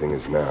everything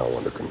is now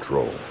under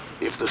control.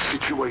 If the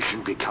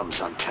situation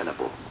becomes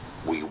untenable,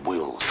 we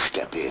will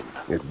step in.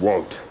 It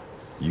won't.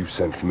 You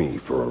sent me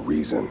for a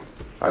reason.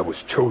 I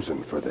was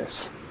chosen for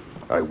this.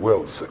 I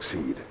will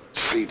succeed.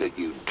 See that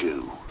you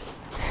do.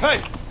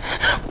 Hey!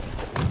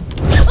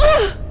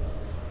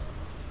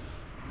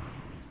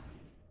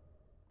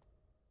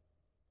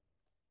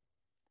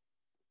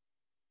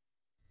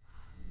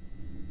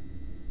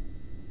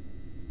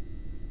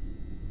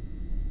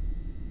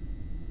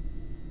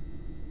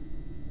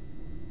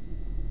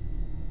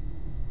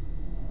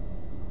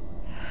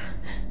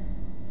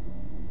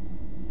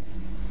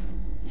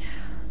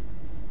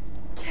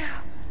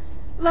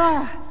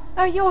 Lara,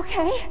 are you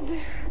okay?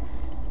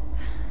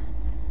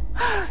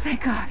 Oh,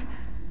 thank God.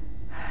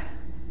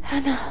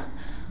 Hannah,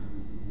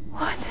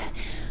 what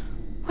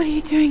are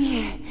you doing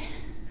here?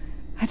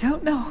 I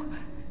don't know.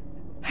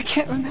 I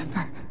can't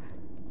remember.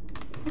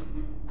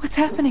 What's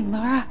happening,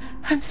 Lara?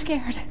 I'm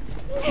scared.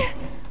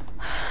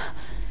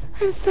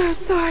 I'm so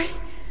sorry.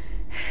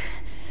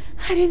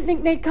 I didn't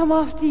think they'd come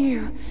after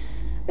you.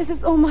 This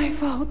is all my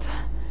fault.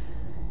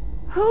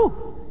 Who?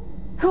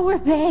 Who are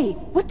they?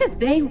 What did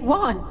they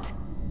want?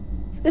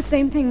 The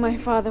same thing my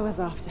father was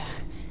after.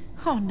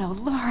 Oh no,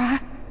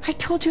 Lara. I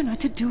told you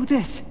not to do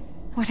this.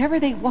 Whatever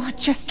they want,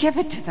 just give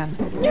it to them.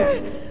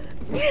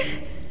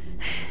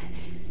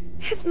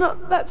 It's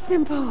not that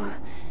simple.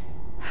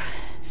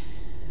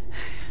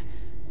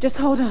 Just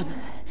hold on.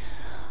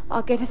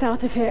 I'll get us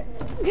out of here.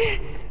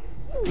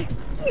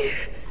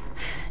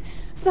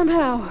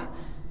 Somehow.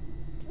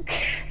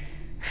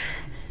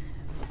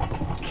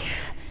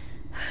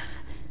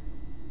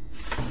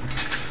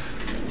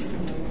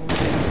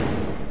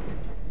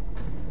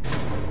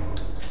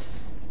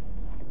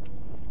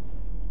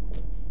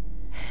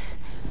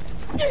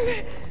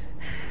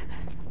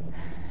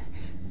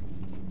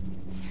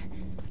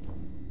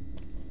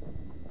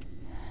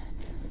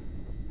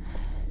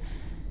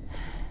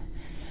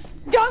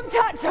 Don't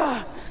touch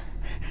her!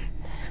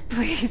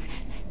 Please.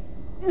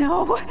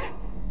 No.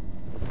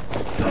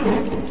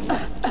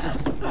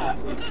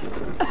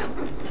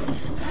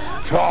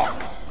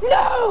 Talk!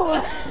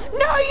 No!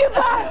 No, you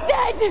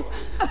bastard!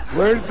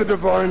 Where's the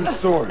divine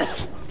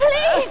source?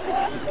 Please!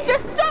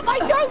 Just stop! I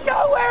don't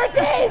know where it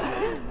is!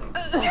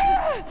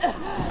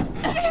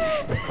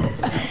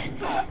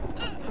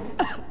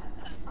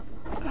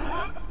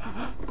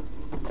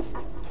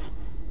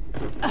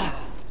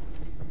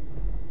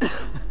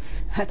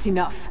 That's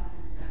enough.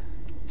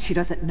 She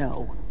doesn't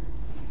know.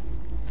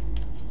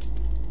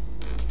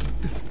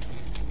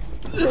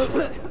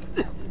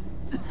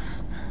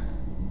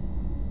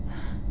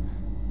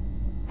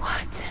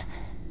 What?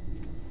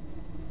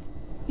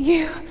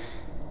 You...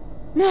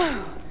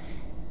 No.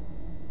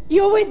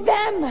 You're with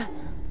them!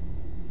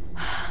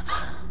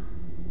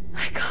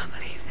 I can't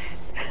believe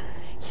this.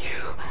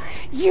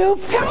 You...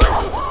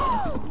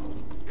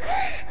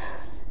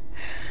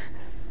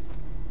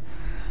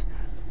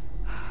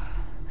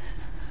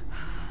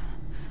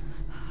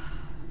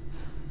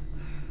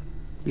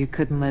 You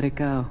couldn't let it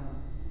go,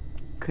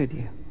 could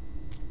you?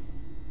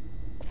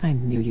 I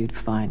knew you'd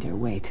find your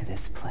way to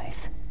this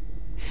place.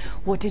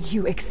 What did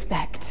you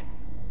expect?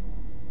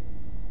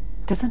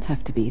 It doesn't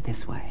have to be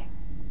this way.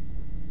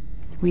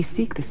 We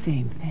seek the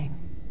same thing.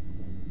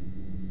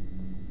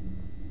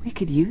 We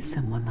could use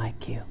someone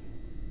like you.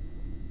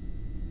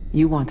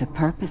 You want a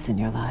purpose in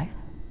your life?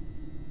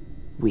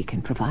 We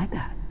can provide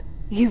that.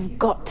 You've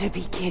got to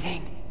be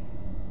kidding.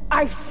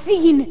 I've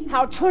seen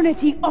how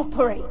Trinity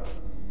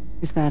operates.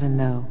 Is that a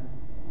no?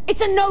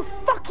 It's a no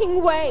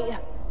fucking way!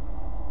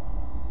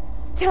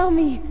 Tell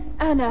me,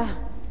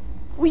 Anna,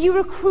 were you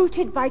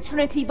recruited by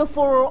Trinity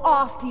before or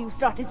after you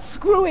started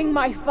screwing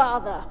my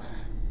father?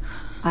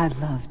 I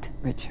loved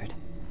Richard.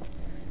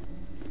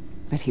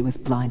 But he was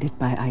blinded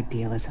by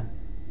idealism,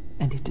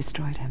 and it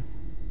destroyed him.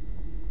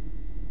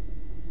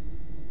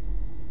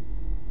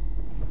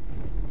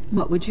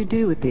 What would you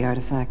do with the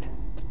artifact?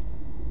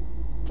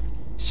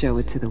 Show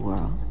it to the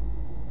world?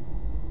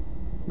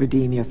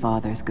 Redeem your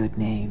father's good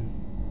name?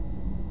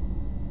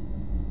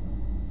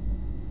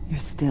 You're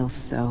still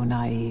so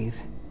naive.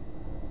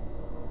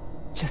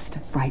 Just a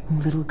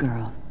frightened little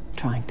girl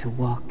trying to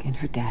walk in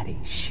her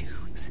daddy's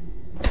shoes.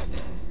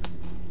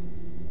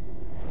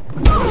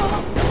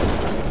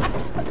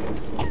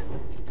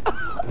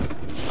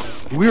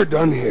 We're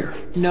done here.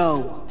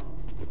 No.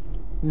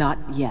 Not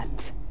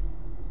yet.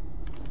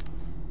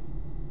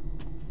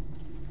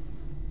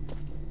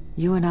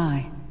 You and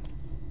I,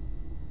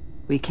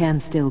 we can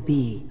still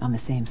be on the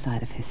same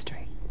side of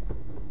history.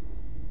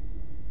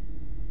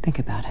 Think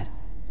about it,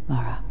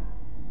 Lara.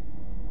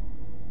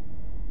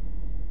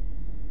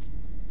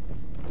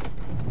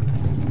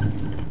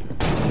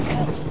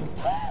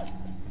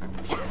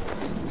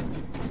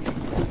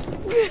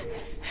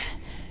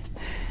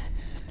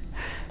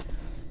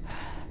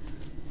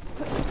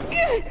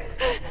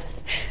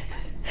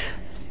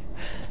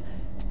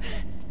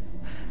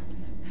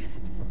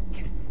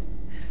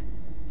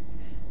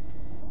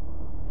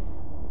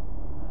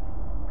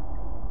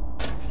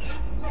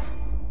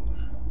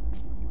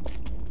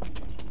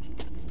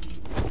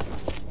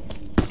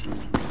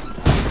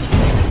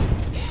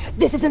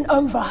 This isn't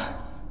over!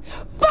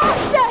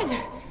 Bastard!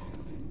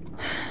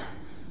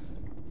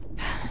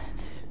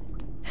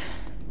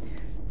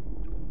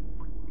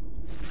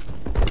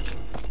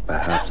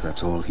 Perhaps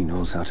that's all he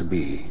knows how to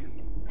be.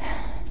 I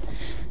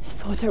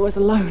thought I was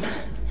alone.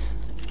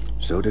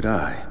 So did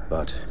I,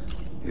 but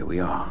here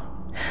we are.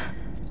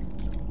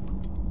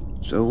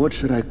 So what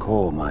should I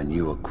call my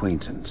new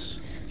acquaintance?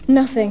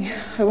 Nothing.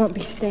 I won't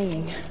be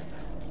staying.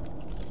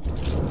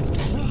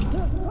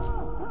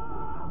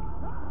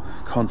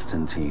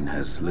 Constantine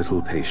has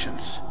little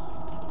patience.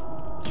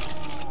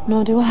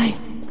 Nor do I.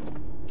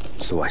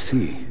 So I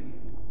see.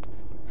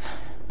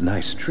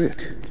 Nice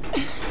trick.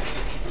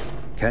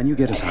 Can you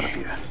get us out of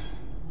here?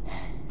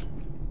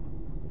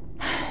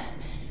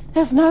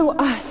 There's no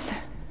us.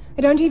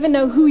 I don't even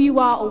know who you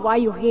are or why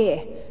you're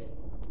here.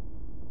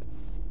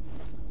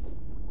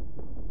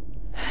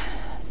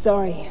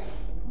 Sorry.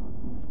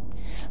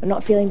 I'm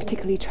not feeling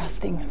particularly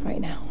trusting right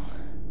now.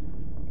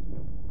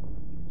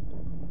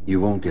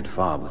 You won't get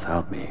far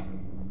without me.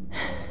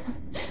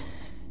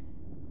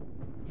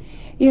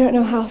 You don't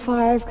know how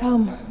far I've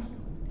come.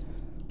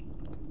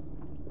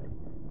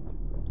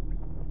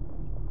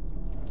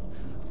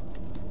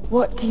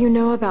 What do you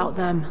know about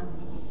them?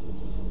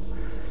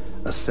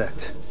 A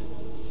sect.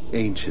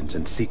 Ancient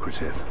and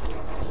secretive.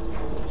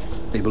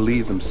 They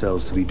believe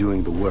themselves to be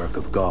doing the work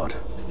of God.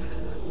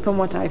 From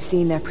what I've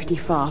seen, they're pretty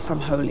far from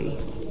holy.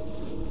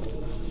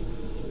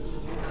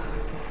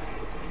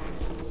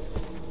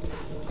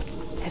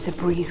 There's a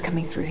breeze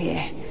coming through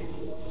here.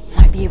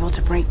 Might be able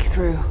to break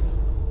through.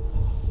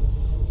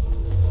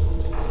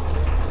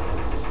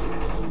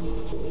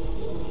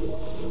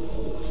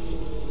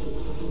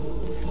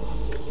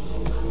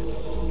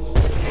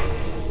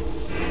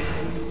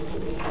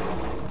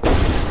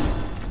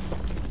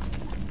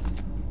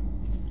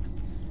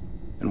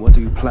 And what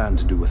do you plan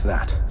to do with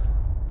that?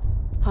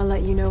 I'll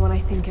let you know when I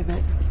think of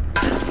it.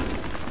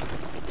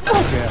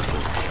 Careful.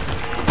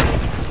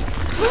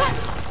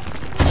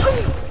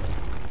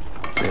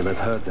 They'll have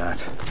heard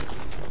that.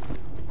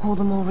 All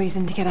the more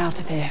reason to get out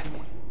of here.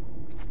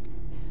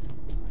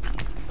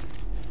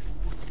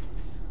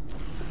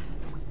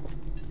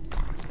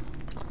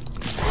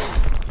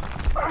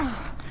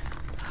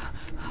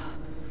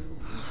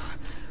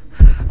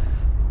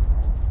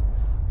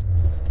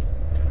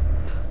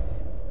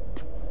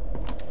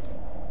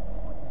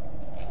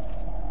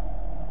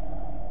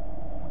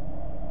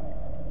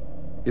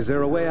 Is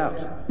there a way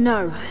out?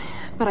 No,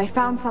 but I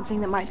found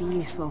something that might be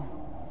useful.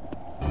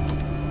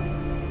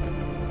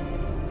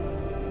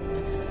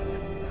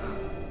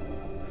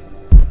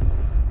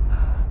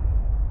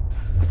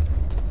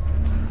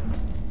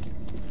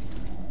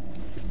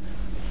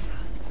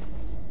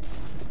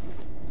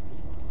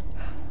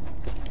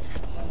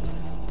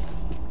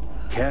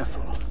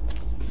 Careful.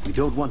 We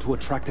don't want to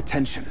attract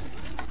attention.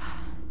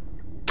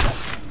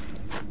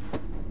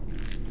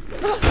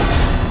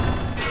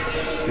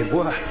 It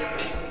worked.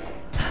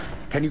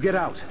 Can you get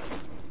out?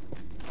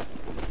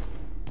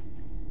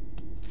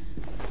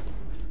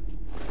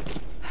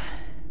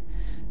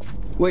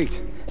 Wait.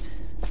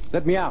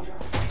 Let me out.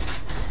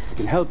 I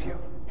can help you.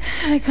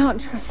 I can't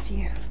trust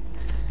you.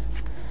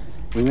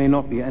 We may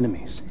not be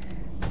enemies.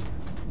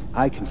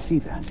 I can see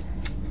that.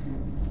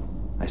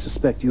 I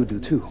suspect you do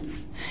too.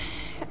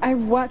 I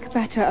work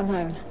better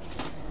alone.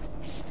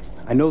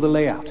 I know the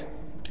layout.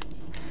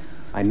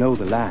 I know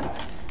the land.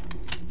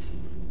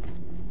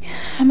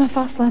 I'm a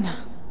fast learner.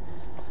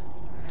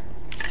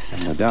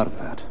 I've no doubt of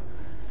that.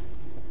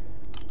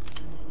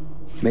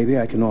 Maybe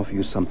I can offer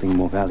you something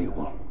more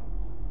valuable.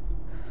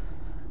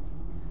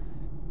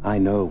 I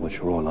know what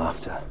you're all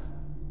after.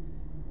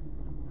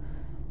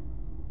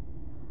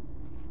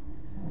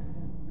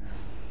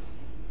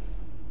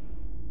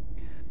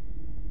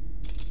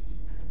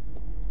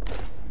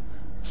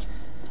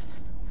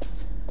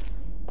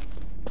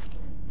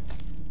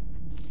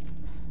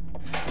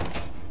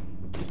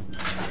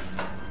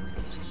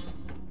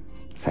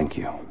 Thank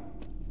you.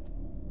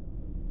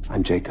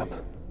 I'm Jacob.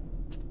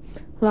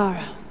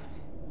 Lara.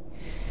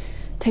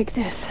 Take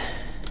this.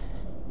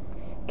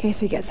 In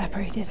case we get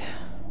separated.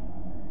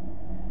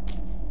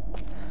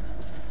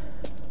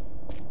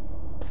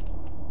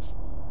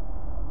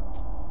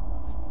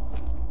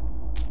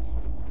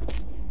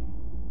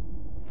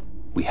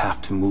 We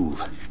have to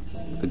move.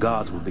 The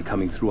guards will be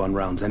coming through on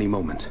rounds any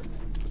moment.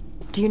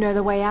 Do you know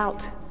the way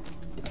out?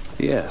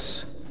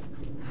 Yes.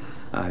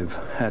 I've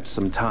had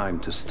some time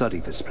to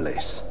study this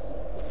place.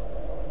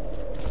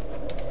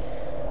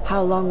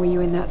 How long were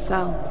you in that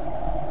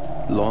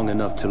cell? Long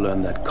enough to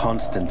learn that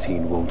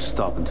Constantine won't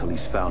stop until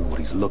he's found what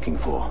he's looking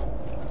for.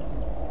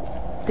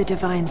 The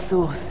divine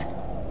source.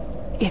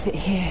 Is it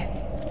here?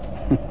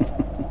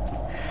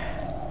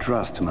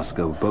 Trust must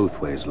go both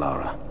ways,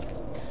 Lara.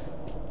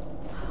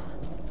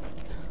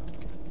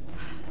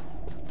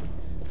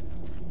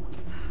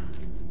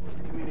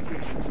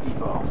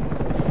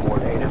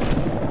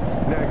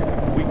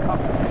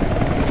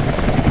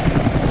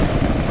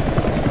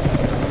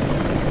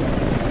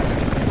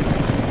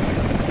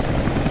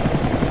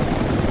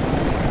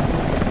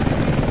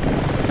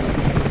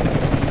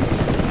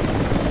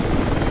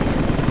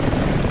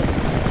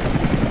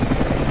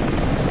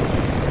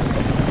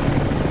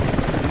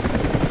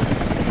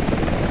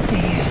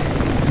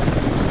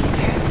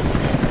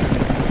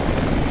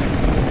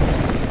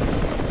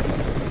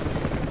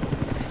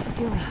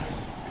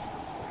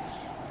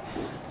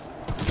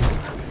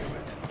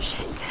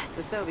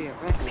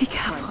 Be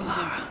careful,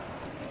 Lara.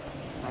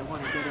 I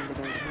want to get into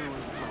those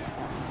ruins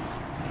myself.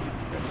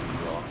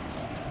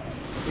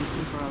 Keep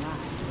me for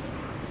alive.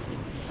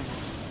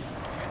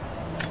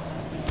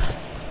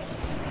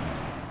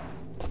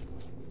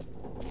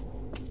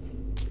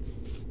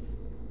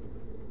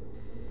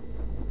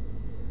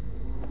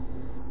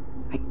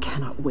 I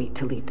cannot wait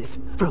to leave this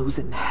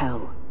frozen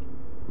hell.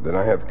 Then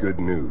I have good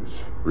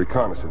news.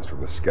 Reconnaissance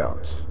from the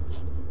scouts.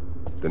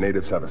 The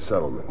natives have a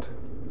settlement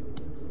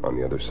on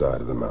the other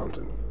side of the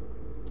mountain.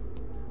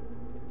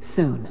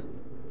 Soon.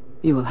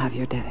 You will have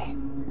your day.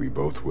 We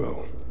both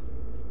will.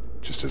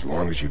 Just as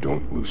long as you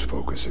don't lose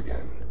focus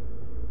again.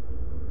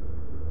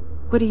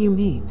 What do you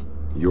mean?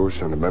 You're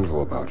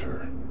sentimental about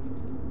her.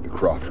 The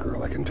Croft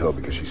girl, I can tell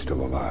because she's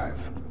still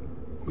alive.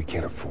 We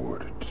can't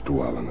afford to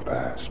dwell in the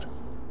past.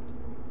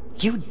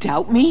 You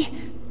doubt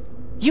me?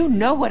 You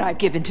know what I've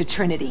given to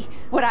Trinity,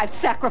 what I've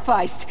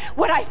sacrificed,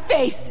 what I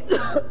face!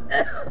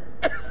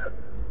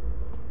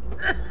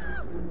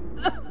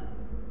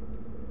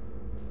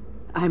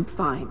 I'm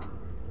fine.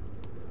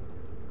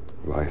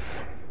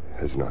 Life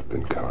has not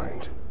been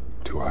kind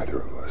to either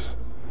of us,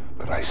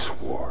 but I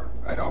swore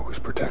I'd always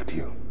protect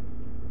you.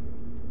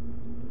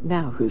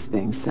 Now who's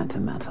being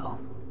sentimental?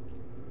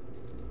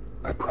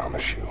 I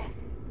promise you.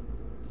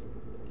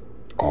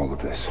 All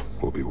of this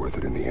will be worth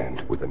it in the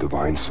end. With the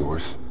divine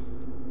source,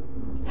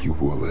 you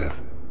will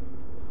live.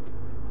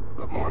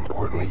 But more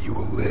importantly, you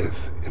will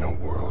live in a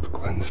world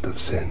cleansed of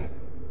sin.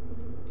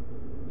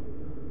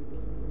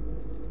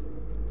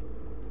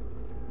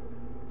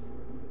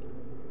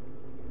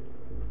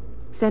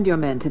 Send your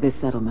men to this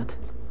settlement.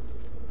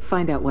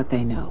 Find out what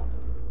they know.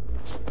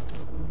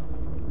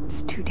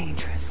 It's too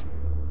dangerous.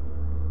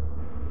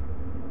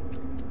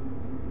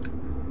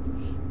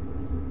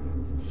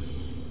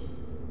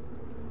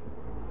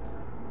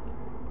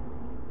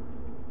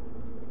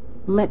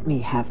 Let me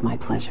have my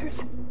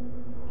pleasures.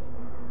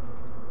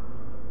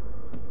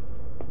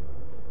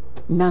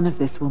 None of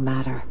this will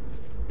matter.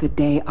 The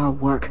day our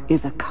work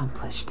is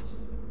accomplished.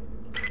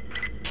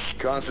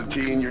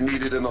 Constantine, you're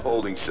needed in the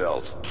holding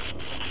cells.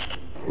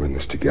 We're in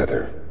this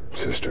together,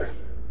 sister.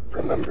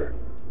 Remember.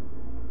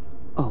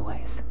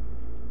 Always.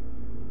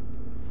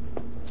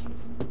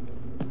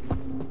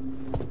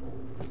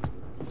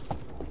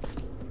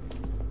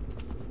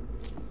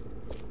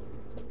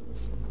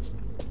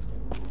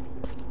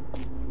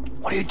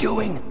 What are you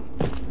doing?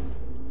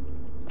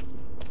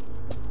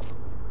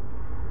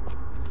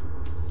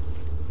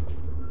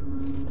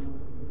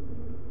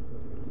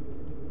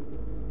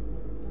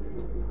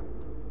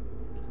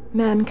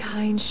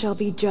 Mankind shall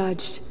be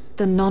judged.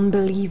 The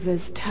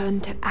non-believers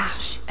turned to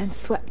ash and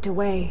swept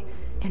away,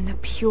 and the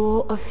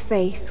pure of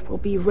faith will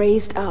be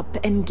raised up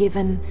and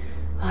given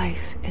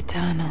life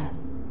eternal.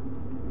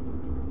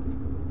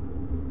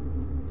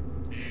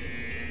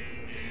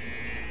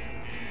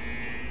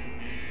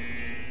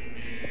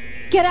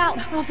 Get out!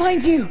 I'll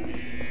find you!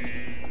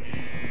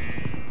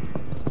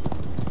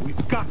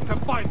 We've got to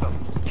find them!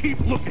 Keep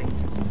looking!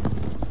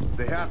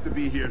 They have to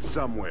be here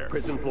somewhere.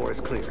 Prison floor is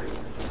clear.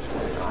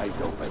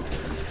 Eyes open.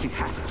 She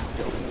has to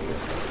be here.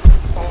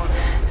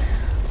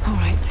 All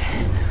right.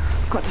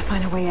 Got to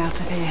find a way out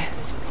of here.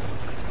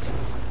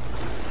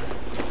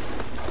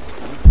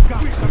 We've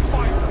got to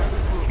find them!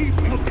 Keep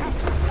looking!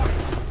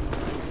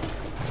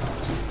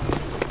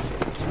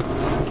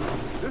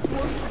 This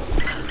one?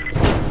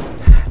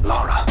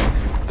 Lara,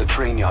 the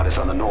train yard is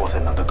on the north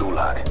end of the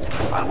Gulag.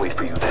 I'll wait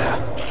for you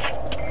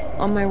there.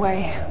 On my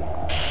way.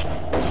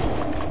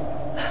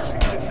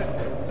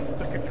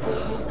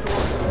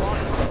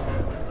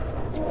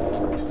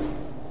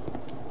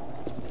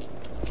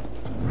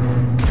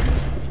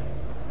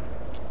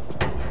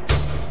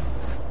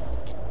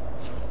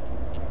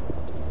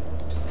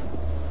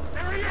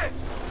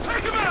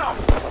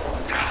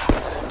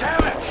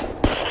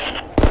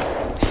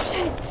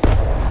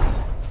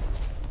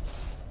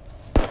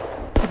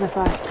 For the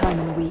first time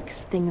in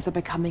weeks, things are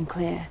becoming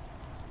clear.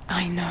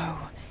 I know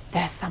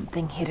there's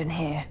something hidden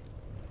here.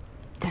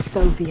 The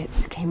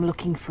Soviets came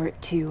looking for it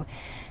too,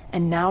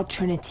 and now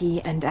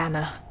Trinity and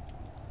Anna.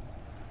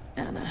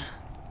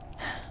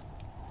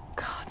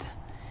 God,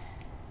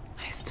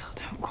 I still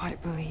don't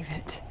quite believe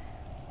it.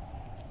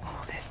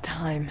 All this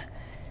time,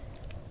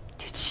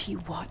 did she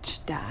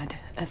watch Dad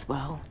as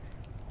well?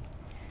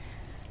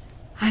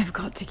 I've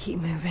got to keep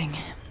moving.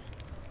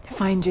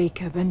 Find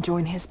Jacob and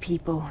join his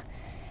people.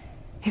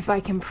 If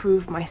I can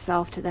prove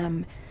myself to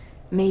them,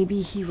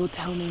 maybe he will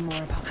tell me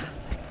more about this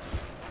place.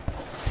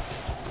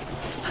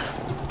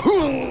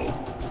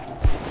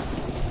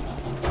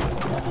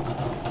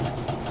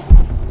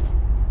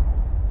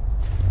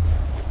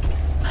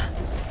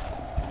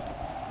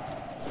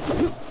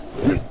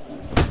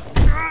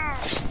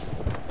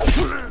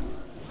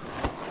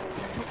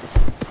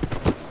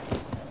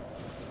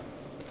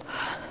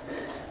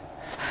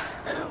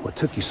 What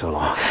took you so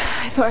long?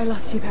 I thought I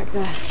lost you back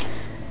there.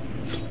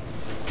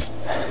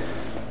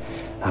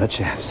 Not a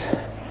chance.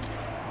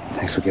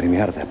 Thanks for getting me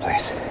out of that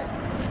place.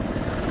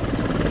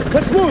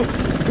 Let's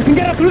move! We can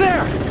get up through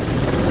there!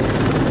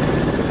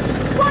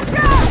 Watch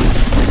out!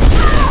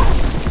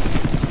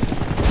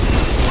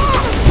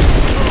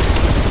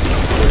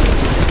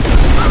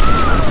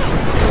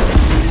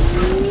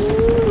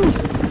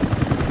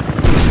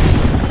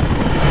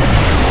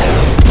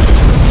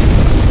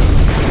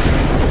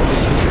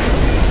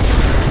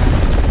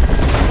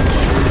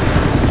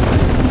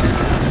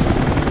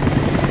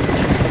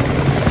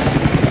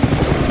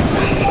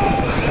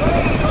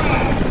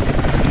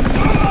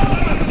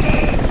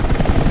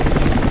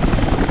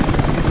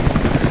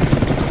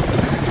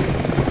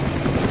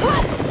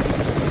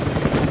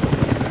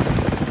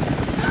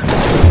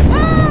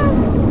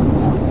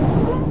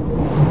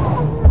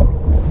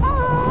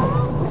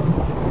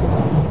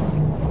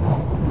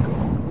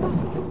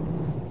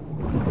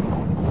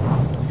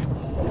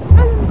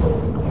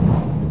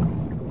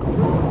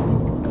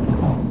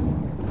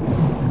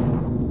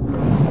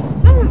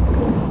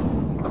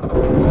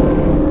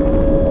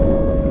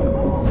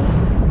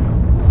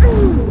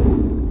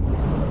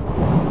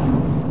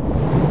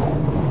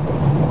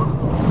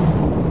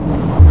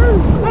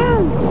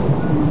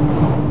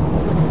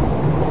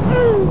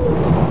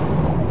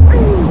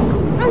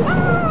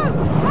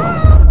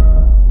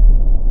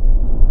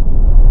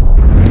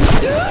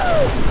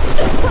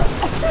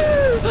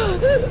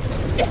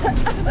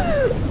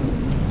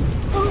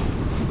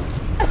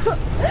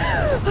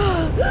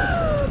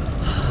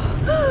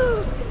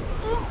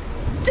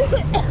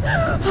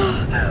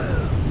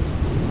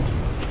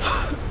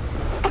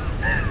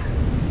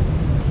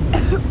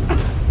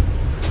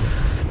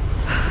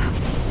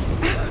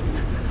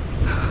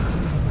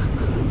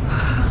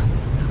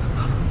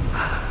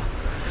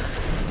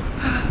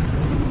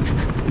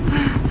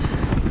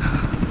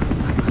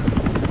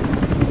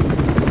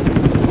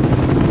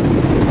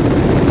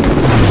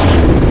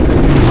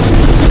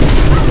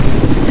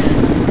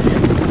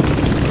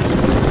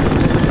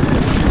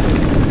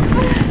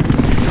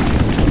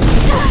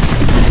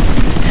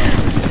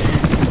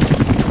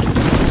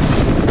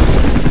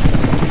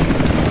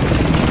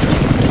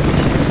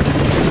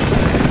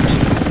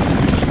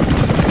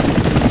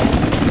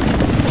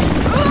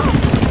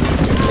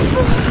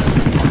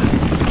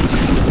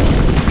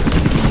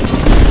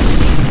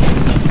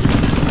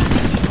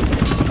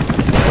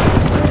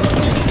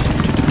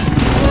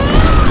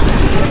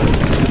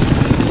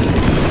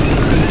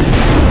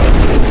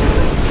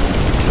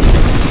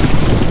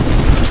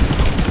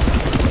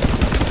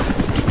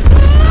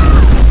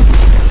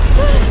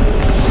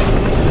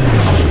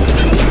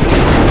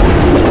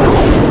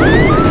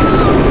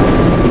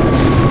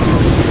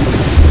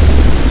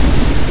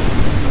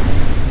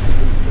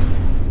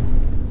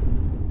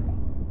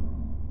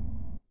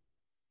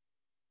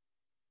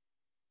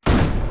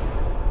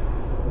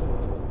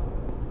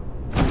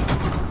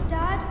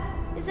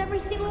 Is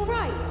everything all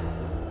right?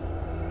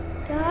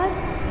 Dad?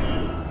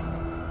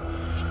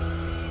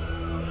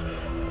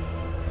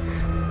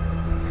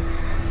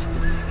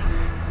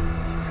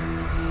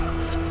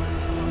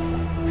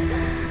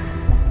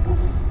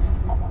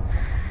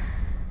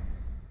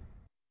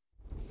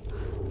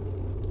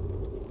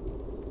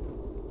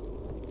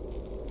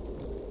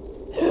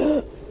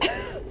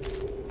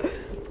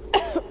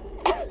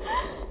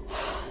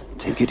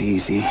 Take it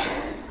easy.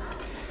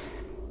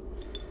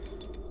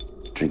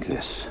 Drink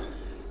this.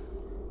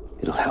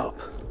 It'll help.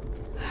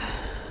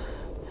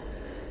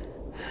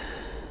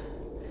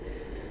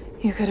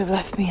 You could have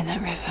left me in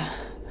that river.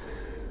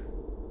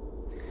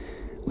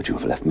 Would you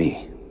have left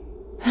me?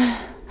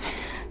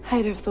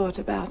 I'd have thought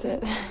about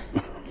it.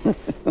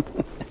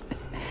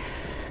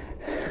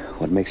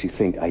 What makes you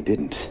think I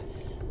didn't?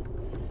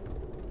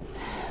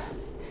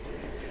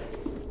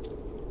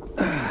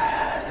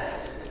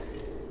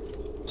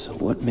 So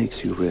what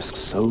makes you risk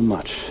so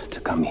much to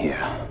come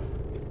here?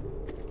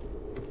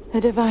 The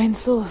divine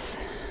source.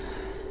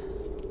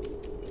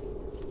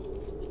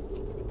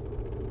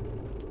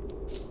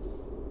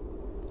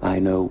 I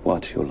know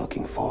what you're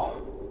looking for.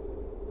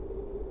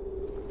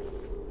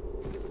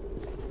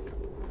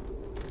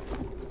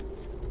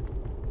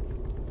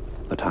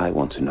 But I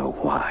want to know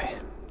why.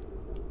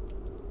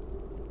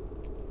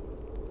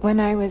 When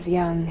I was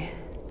young,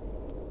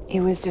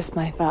 it was just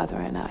my father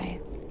and I.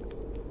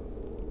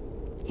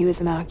 He was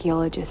an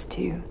archaeologist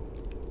too.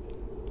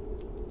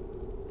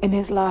 In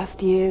his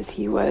last years,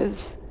 he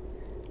was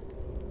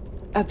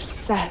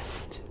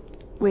obsessed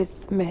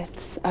with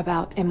myths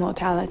about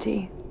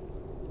immortality.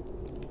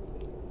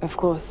 Of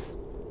course,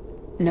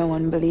 no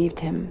one believed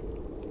him,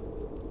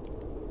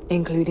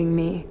 including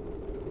me.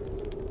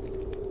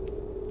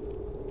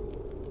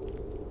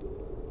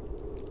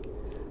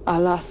 Our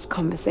last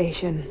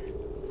conversation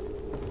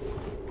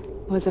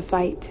was a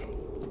fight.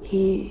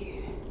 He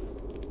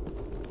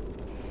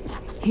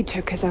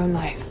took his own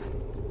life.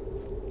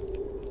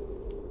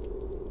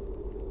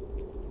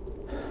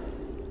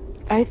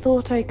 I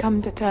thought I'd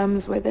come to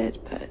terms with it,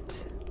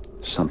 but...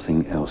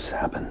 Something else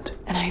happened.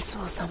 And I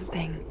saw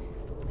something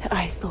that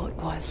I thought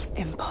was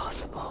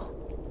impossible.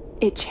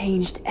 It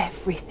changed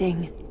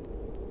everything.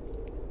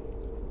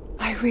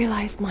 I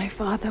realized my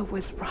father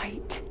was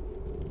right.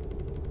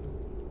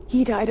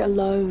 He died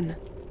alone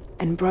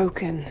and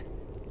broken.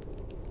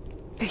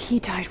 But he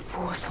died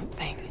for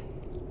something.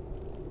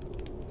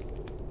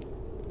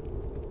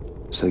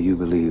 So you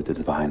believe the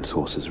divine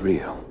source is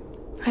real?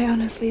 I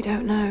honestly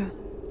don't know.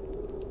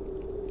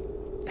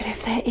 But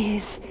if there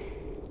is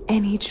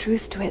any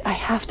truth to it, I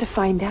have to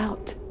find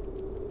out.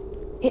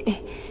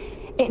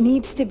 It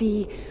needs to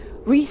be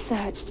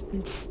researched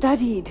and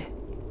studied.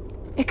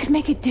 It could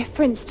make a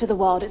difference to the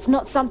world. It's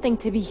not something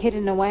to be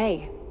hidden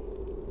away.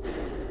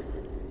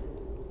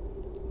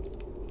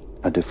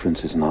 A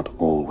difference is not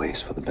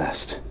always for the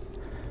best.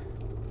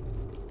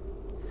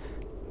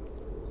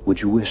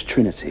 Would you wish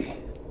Trinity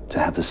to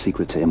have the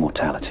secret to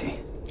immortality?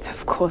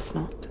 Of course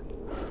not.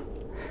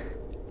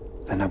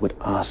 Then I would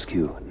ask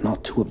you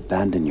not to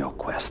abandon your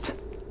quest,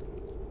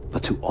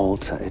 but to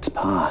alter its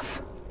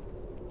path.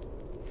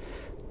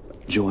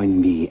 Join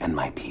me and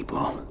my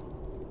people.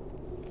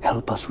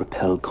 Help us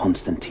repel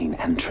Constantine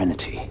and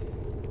Trinity.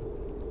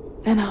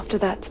 And after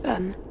that's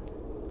done?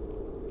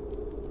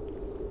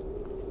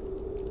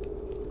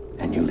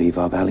 And you leave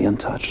our valley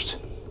untouched.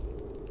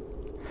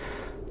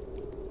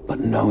 But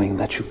knowing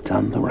that you've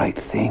done the right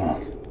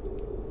thing.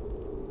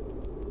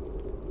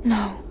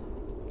 No.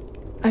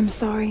 I'm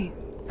sorry.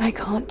 I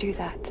can't do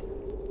that.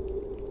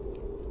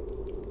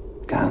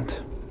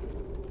 Can't?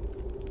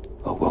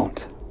 Or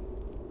won't?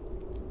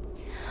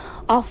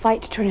 I'll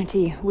fight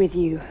Trinity with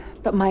you,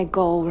 but my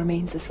goal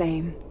remains the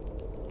same.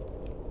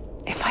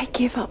 If I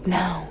give up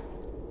now...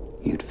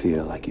 You'd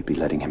feel like you'd be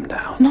letting him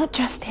down. Not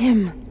just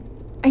him.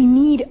 I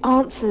need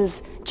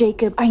answers,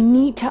 Jacob. I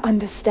need to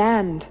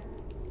understand.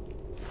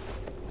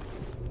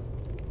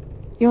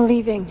 You're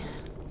leaving.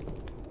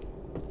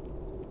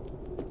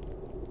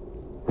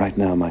 Right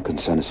now, my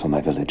concern is for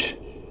my village.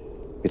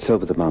 It's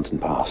over the mountain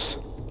pass.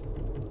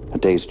 A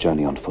day's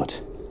journey on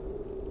foot.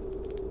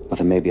 But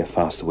there may be a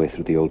faster way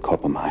through the old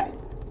copper mine.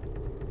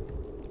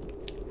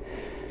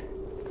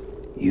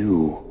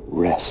 You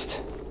rest.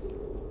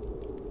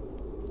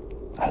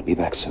 I'll be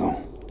back soon.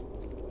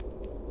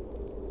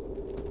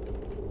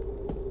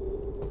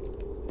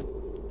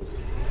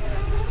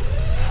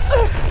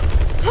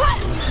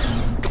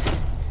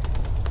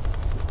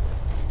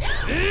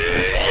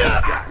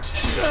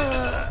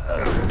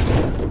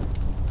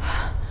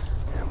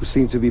 We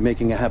seem to be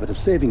making a habit of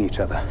saving each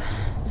other.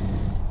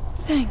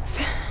 Thanks.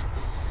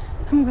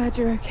 I'm glad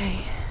you're okay.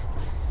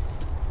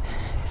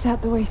 Is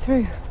that the way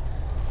through?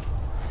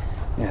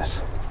 Yes.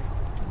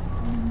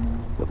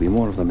 There'll be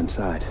more of them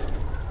inside.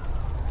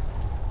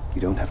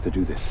 You don't have to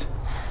do this.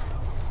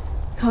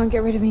 Can't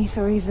get rid of me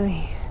so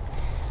easily.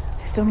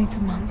 I still need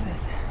some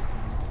answers.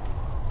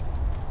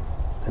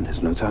 And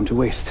there's no time to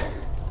waste.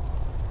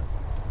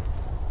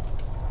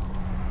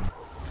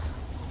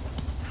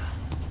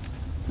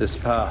 This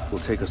path will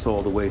take us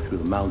all the way through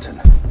the mountain.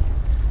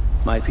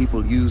 My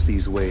people used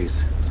these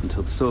ways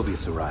until the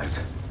Soviets arrived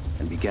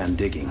and began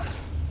digging.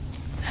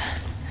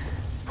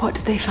 What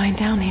did they find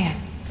down here?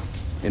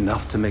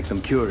 Enough to make them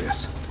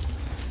curious.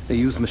 They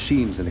used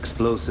machines and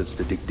explosives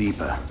to dig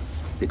deeper.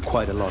 Did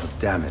quite a lot of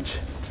damage.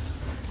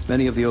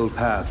 Many of the old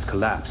paths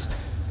collapsed,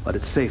 but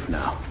it's safe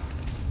now.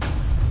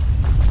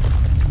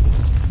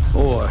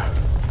 Or,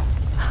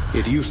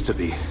 it used to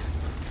be.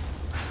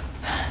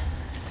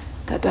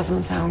 That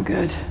doesn't sound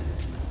good.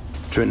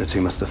 Trinity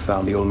must have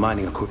found the old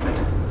mining equipment.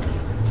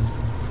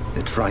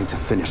 They're trying to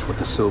finish what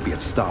the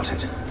Soviets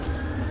started.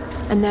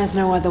 And there's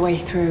no other way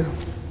through?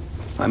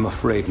 I'm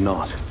afraid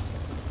not.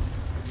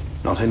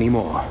 Not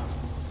anymore.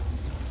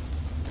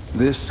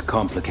 This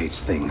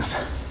complicates things.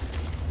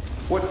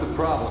 What's the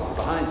problem? We're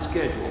behind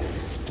schedule.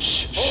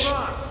 Shh. Hold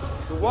on!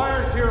 The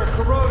wires here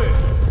are corroded,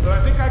 but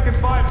I think I can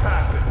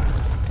bypass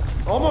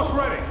it. Almost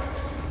ready.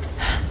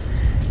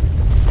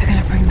 They're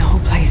gonna bring the whole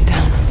place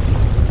down.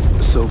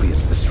 The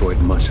Soviets destroyed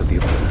much of the...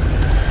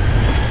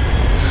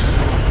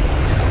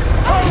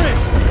 Hurry!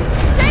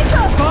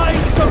 Jacob!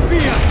 Find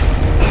Sophia!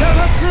 Tell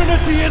her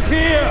Trinity is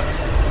here!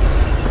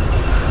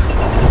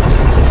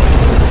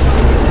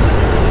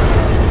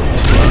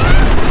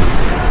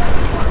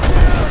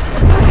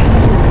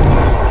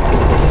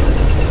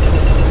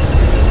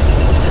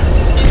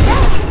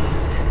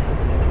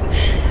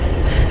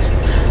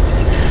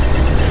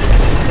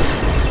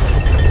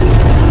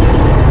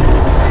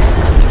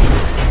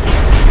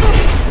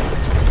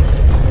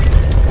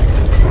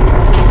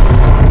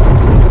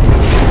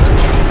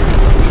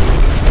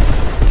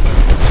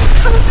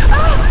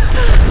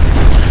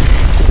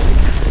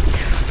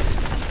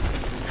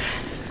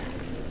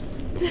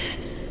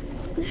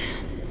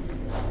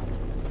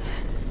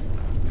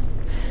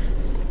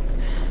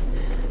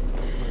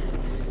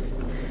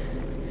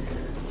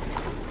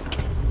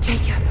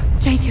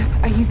 Jacob,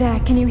 are you there?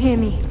 Can you hear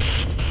me?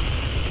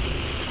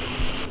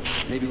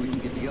 Maybe we can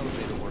get the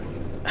elevator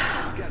working.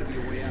 There's gotta be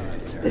a way out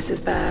of there. This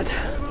is bad.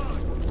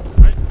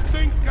 I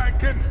think I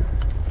can...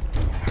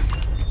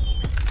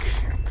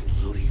 Can't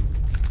believe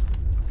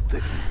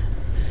that...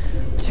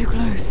 Too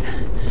close.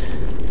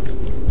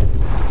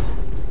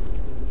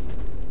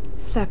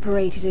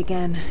 Separated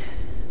again.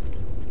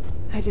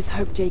 I just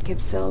hope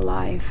Jacob's still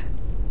alive.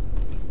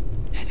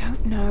 I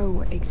don't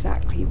know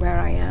exactly where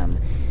I am.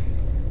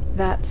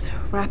 That's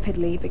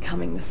rapidly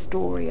becoming the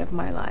story of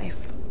my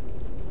life.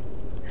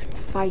 I'm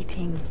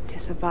fighting to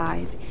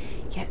survive,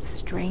 yet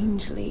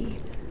strangely,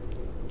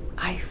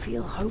 I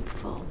feel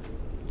hopeful.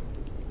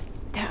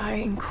 There are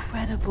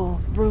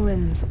incredible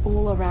ruins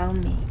all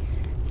around me.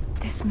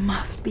 This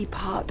must be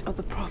part of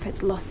the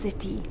Prophet's lost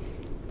city.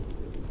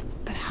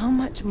 But how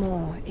much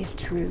more is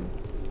true?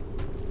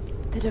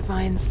 The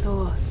divine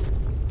source.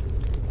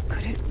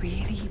 Could it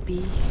really be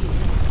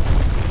here?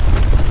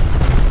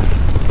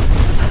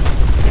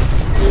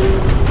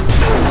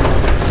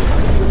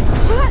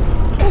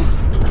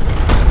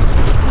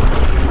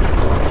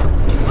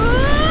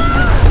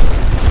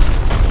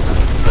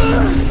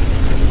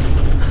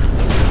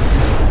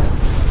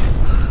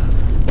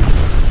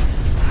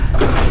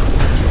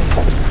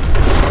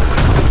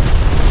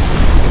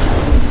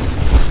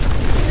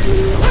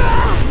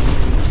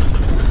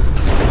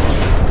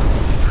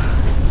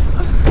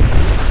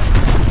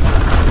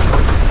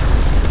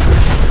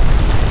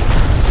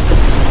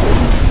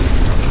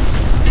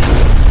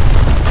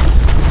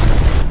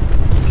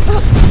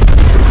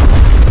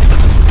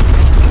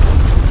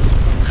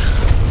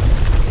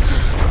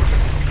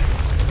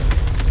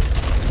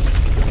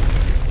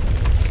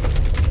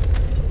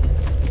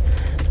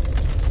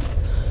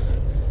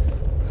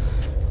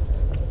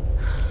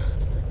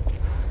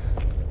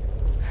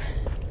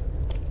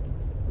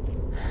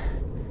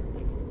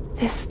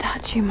 This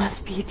statue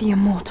must be the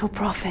immortal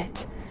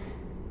prophet.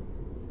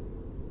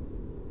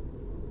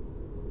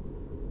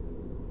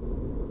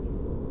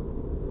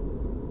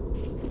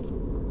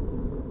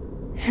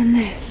 And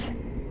this,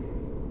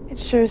 it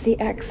shows the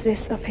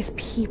exodus of his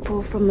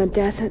people from the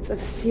deserts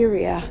of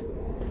Syria.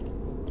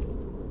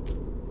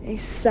 They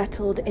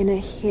settled in a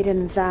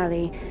hidden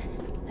valley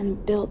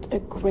and built a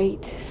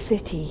great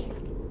city.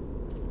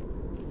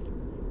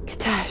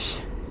 Katash.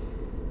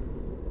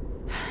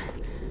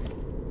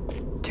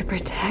 To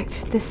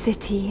protect the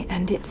city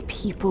and its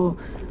people,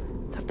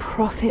 the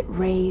Prophet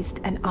raised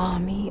an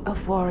army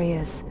of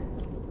warriors.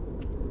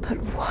 But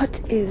what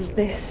is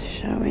this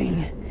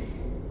showing?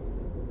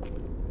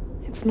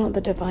 It's not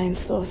the divine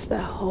source they're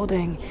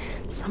holding.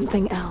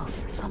 Something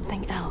else,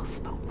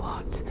 but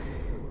what?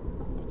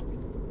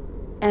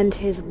 And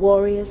his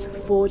warriors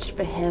forged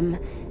for him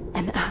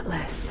an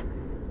atlas,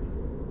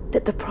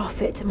 that the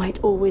Prophet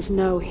might always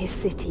know his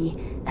city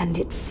and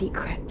its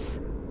secrets.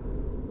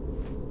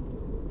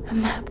 A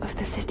map of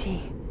the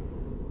city.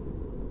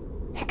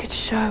 It could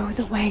show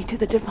the way to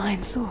the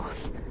divine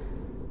source.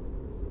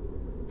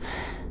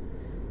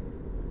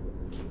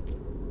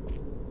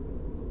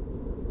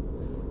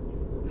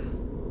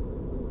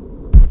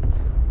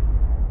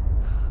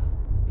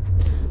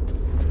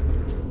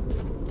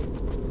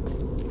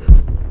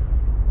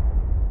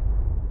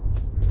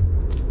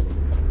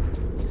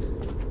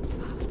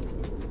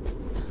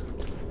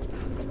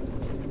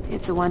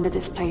 It's a wonder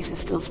this place is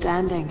still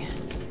standing.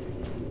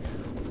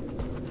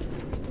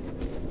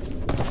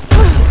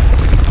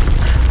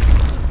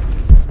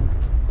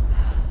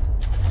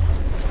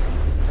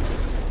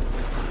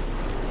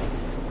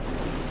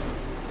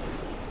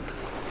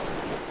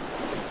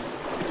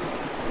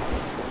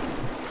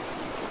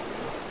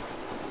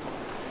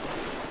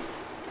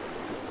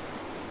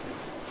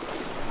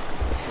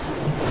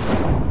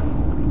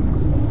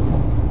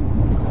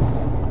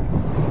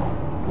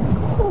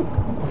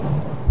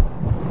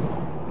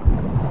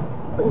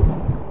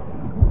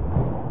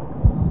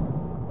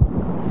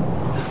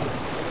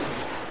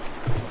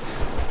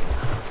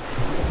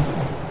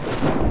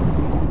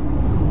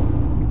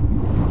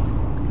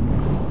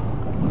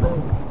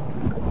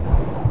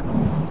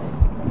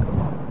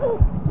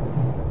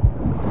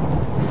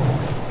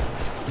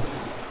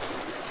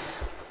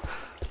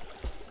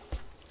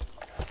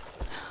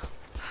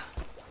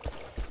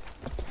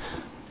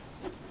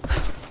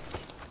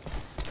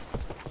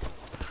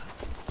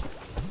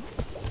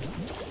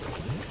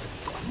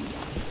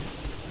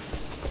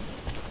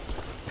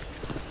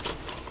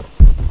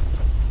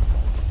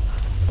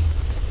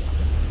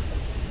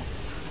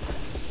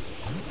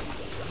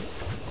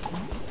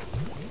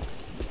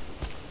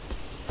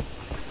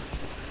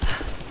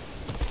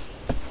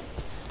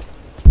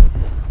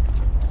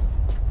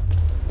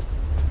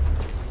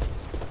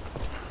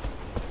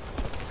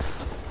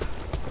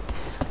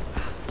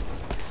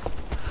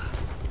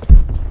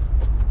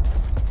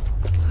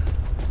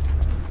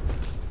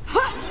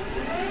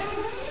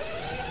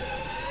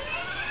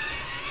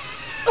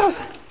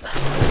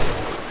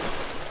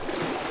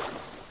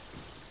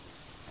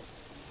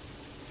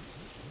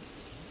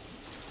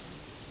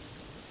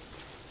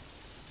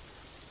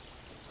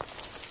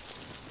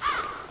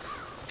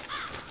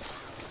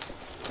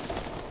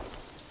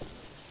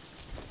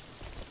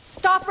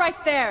 Stop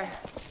right there!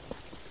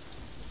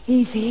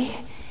 Easy.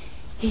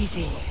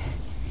 Easy.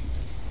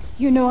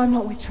 You know I'm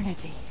not with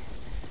Trinity.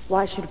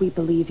 Why should we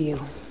believe you?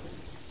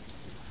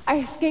 I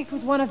escaped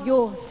with one of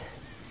yours.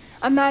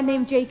 A man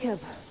named Jacob.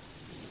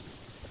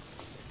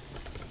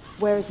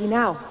 Where is he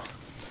now?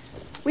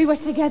 We were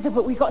together,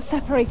 but we got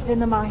separated in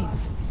the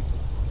mines.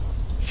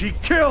 She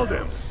killed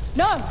him!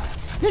 No!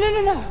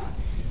 No!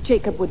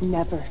 Jacob would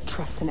never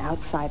trust an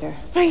outsider.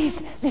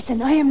 Please,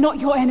 listen, I am not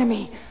your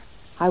enemy.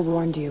 I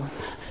warned you.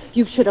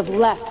 You should have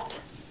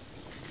left.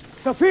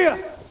 Sophia!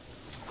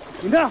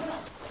 Enough!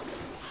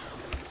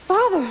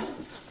 Father!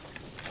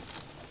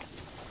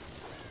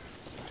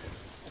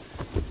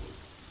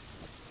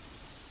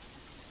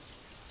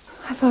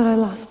 I thought I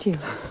lost you.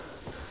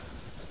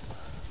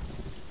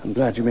 I'm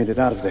glad you made it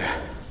out of there.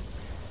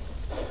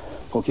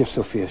 Forgive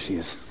Sophia, she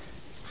is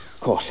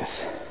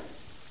cautious.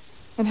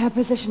 In her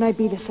position, I'd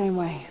be the same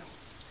way.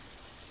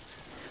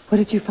 What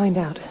did you find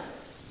out?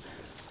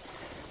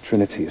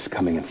 Trinity is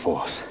coming in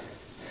force.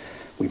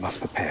 We must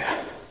prepare.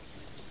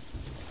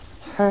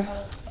 Her?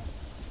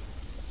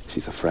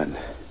 She's a friend.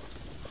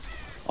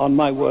 On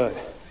my word,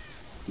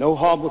 no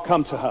harm will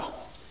come to her.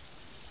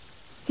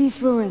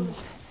 These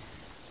ruins.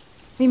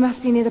 We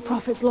must be near the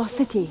Prophet's lost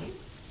city.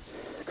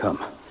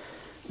 Come.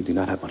 We do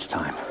not have much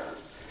time.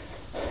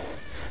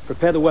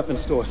 Prepare the weapon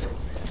stores.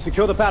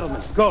 Secure the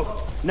battlements.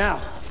 Go! Now!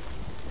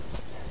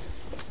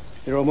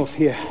 They're almost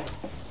here.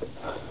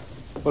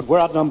 But we're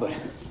outnumbered.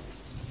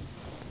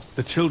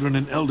 The children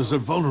and elders are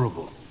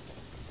vulnerable.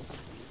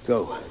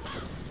 Go.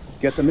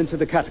 Get them into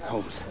the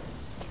catacombs.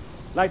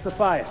 Light the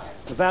fires.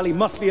 The valley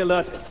must be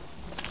alerted.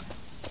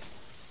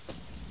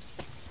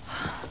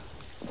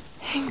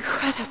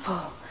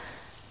 Incredible.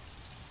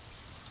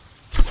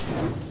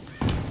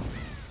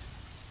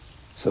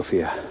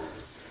 Sophia,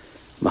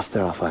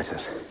 muster our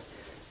fighters.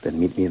 Then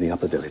meet me in the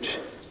upper village.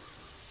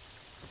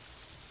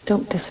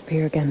 Don't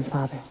disappear again,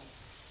 Father.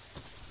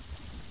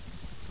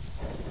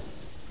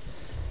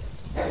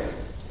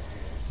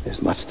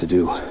 There's much to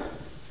do.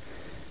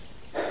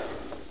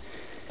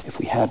 If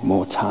we had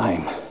more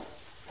time.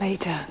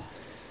 Later.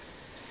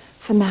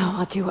 For now,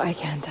 I'll do what I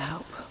can to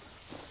help.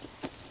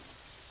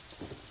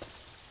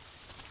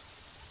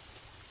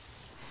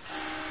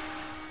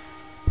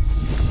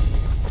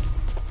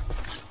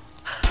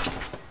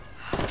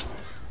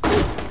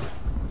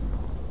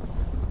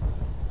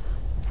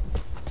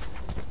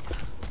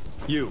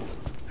 You,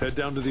 head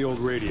down to the old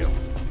radio.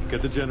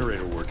 Get the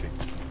generator working.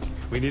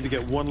 We need to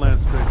get one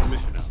last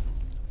transmission out.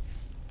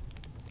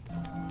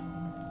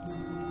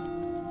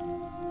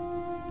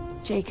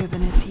 Jacob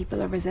and his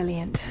people are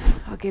resilient.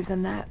 I'll give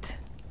them that.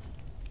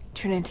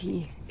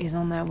 Trinity is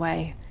on their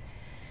way.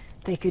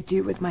 They could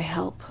do with my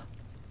help.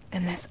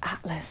 And this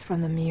atlas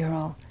from the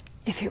mural.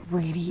 If it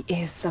really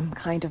is some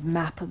kind of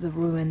map of the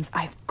ruins,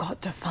 I've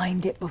got to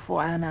find it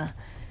before Anna.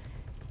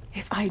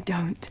 If I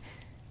don't,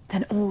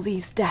 then all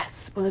these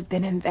deaths will have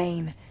been in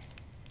vain.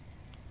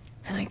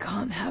 And I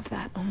can't have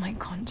that on my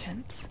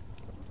conscience.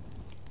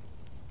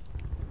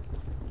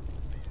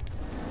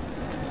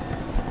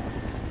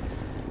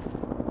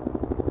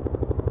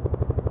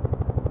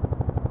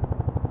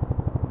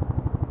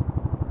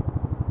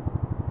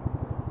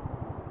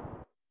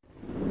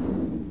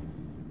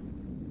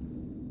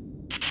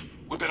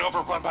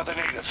 on by the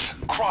natives.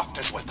 Croft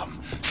is with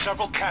them.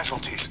 Several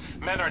casualties.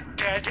 Men are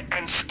dead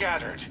and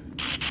scattered.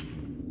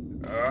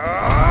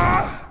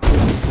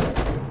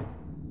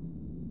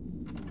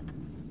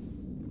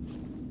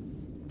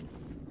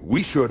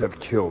 We should have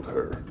killed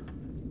her.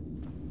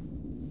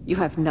 You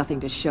have nothing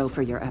to show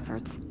for your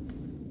efforts.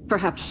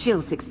 Perhaps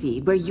she'll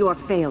succeed where you're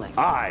failing.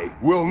 I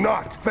will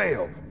not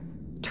fail!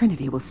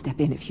 Trinity will step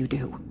in if you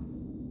do.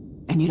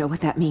 And you know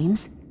what that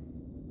means?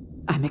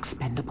 I'm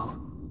expendable.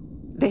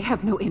 They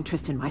have no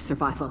interest in my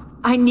survival.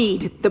 I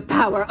need the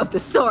power of the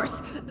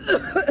Source!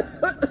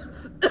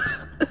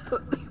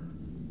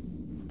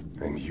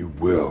 And you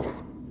will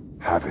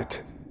have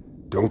it.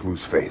 Don't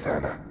lose faith,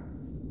 Anna.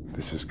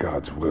 This is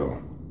God's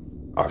will.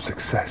 Our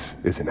success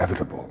is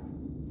inevitable.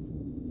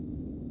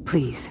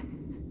 Please,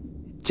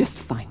 just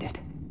find it.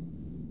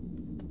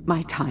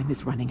 My time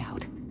is running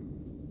out.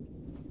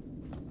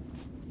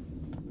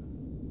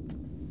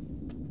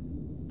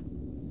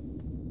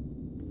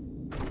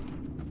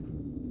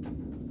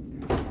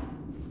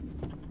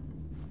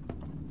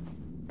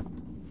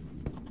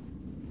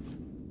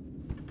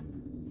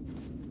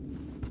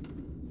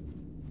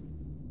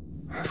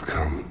 I've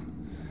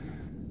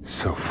come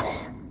so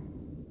far.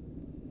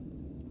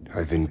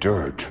 I've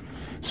endured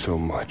so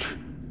much.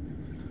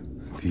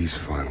 These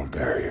final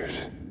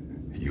barriers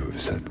you have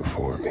set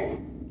before me.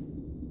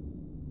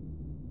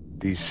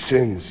 These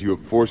sins you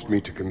have forced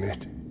me to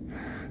commit,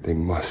 they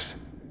must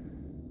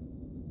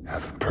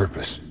have a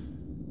purpose.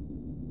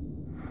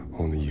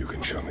 Only you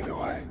can show me the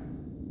way.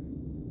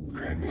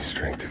 Grant me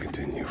strength to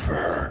continue for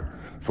her,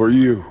 for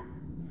you,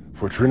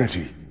 for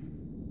Trinity.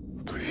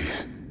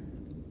 Please.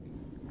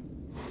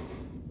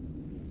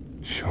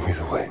 Show me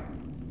the way.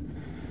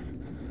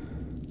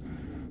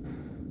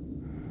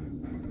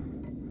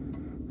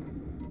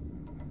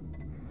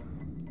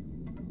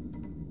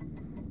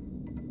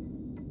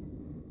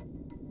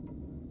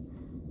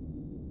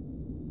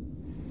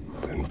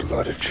 Then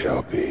blood it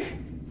shall be.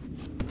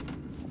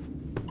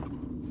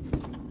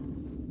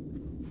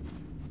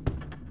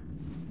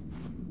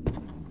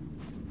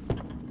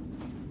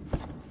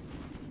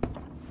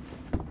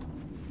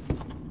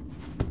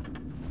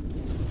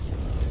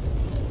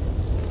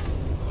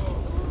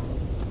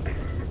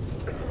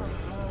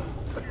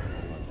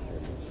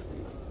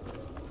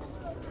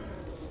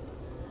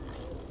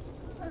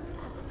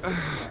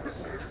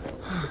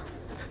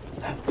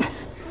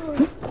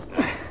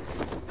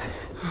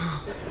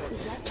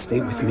 Stay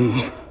with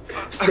me.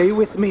 Stay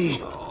with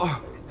me.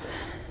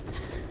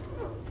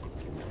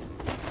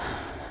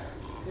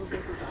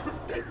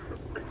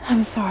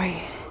 I'm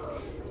sorry.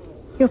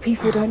 Your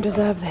people don't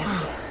deserve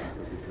this.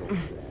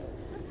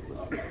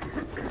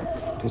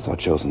 It is our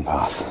chosen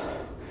path.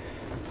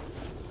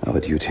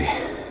 Our duty.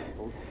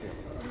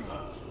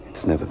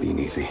 It's never been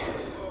easy.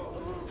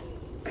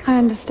 I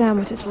understand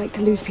what it's like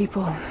to lose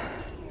people.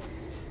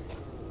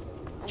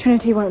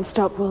 Trinity won't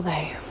stop, will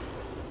they?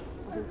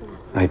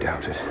 I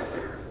doubt it.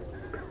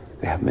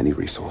 They have many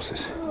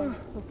resources.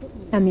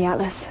 And the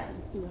Atlas?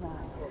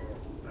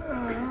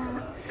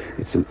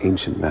 It's an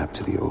ancient map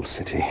to the old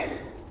city.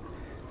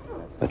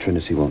 But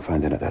Trinity won't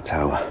find it at that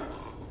tower.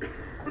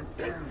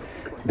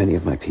 Many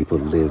of my people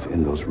live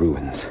in those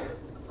ruins.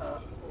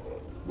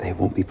 They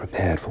won't be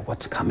prepared for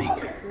what's coming.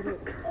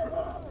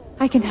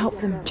 I can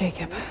help them,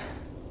 Jacob.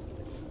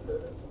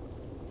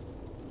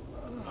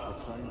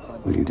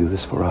 Will you do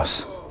this for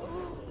us?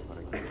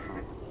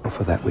 Or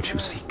for that which you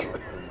seek?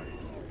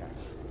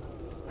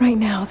 Right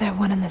now, they're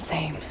one and the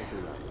same.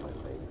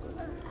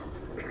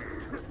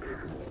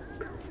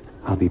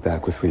 I'll be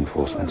back with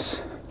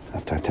reinforcements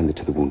after I've tended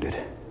to the wounded.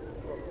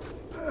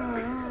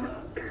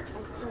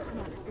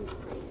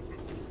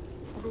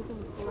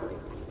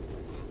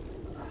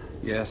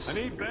 Yes?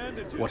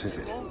 What is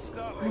it?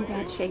 We're in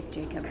bad shape,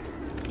 Jacob.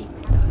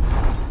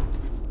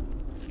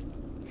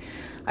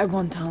 I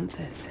want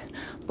answers,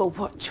 but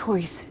what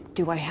choice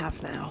do I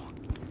have now?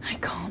 I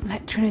can't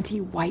let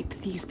Trinity wipe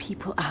these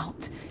people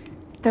out.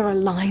 There are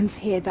lines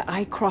here that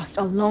I crossed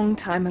a long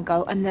time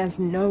ago, and there's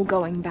no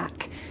going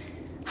back.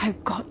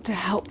 I've got to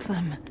help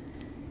them.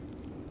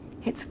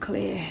 It's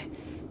clear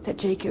that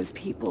Jacob's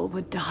people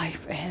would die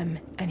for him,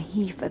 and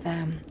he for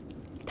them.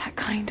 That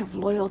kind of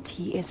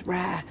loyalty is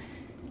rare,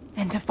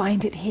 and to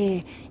find it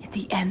here at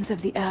the ends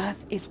of the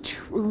earth is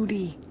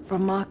truly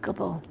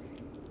remarkable.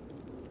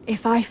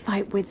 If I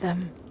fight with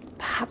them,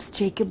 perhaps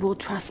Jacob will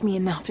trust me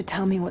enough to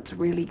tell me what's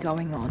really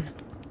going on.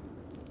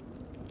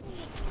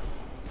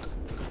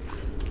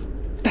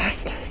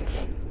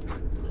 Bastards.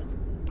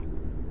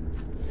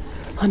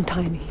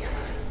 Untie me.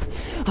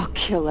 I'll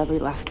kill every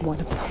last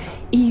one of them.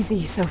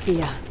 Easy,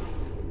 Sophia.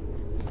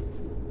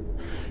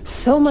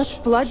 So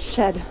much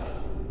bloodshed.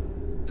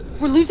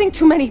 We're losing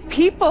too many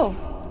people.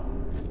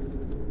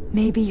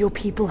 Maybe your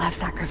people have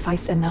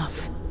sacrificed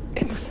enough.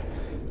 It's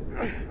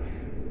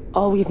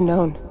all we've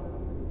known.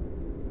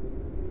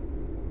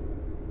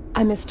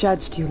 I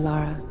misjudged you,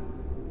 Lara.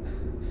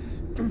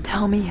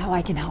 Tell me how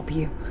I can help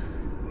you.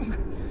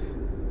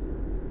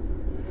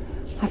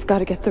 I've got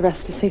to get the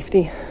rest to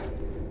safety.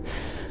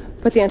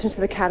 But the entrance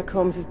to the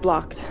catacombs is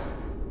blocked.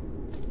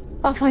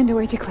 I'll find a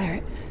way to clear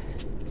it.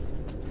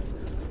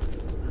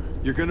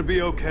 You're gonna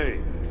be okay.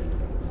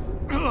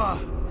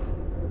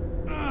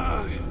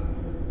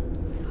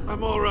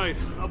 I'm all right.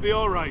 I'll be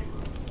all right.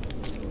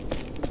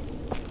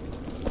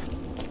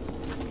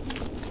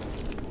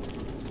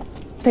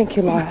 Thank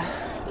you, Lara.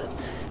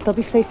 They'll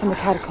be safe in the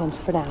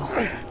catacombs for now.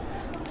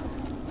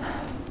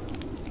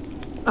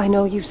 I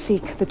know you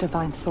seek the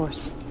divine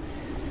source,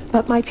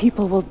 but my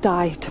people will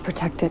die to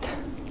protect it.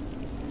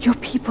 Your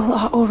people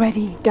are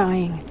already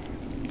dying.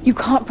 You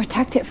can't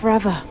protect it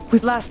forever.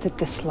 We've lasted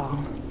this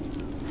long.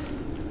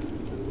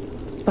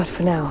 But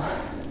for now,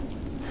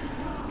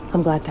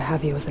 I'm glad to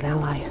have you as an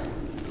ally.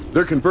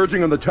 They're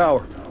converging on the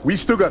tower. We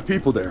still got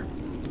people there.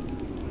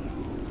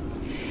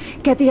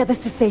 Get the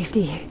others to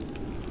safety.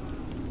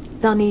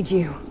 They'll need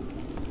you.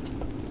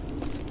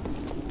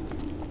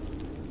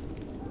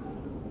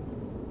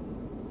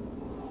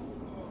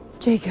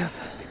 Jacob.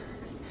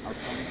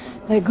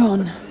 They're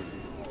gone.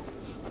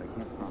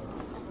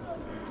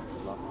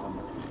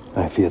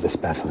 I fear this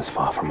battle is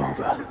far from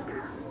over.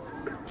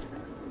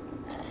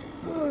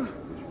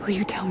 Will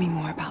you tell me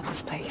more about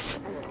this place?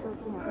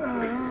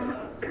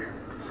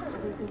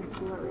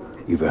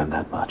 You've earned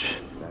that much.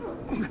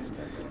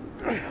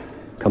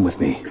 Come with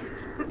me.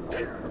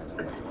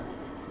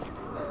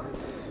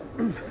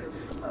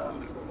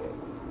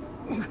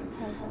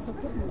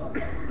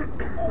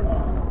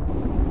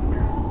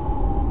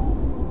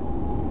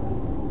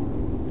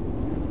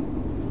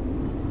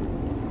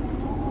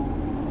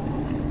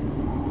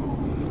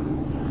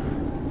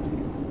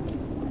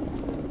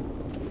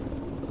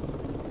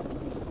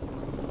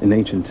 In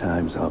ancient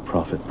times, our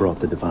prophet brought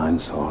the divine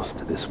source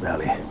to this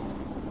valley.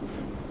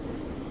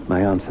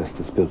 My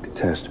ancestors built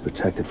Kitezh to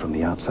protect it from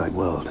the outside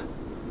world.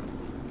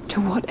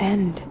 To what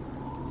end?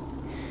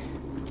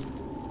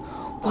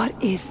 What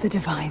is the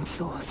divine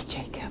source,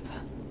 Jacob?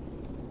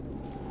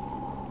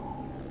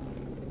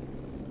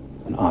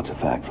 An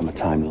artifact from a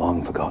time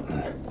long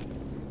forgotten.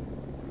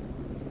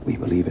 We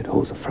believe it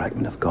holds a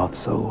fragment of God's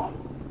soul.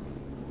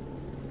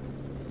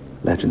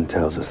 Legend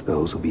tells us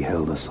those who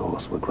beheld the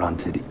source were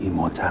granted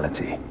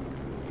immortality.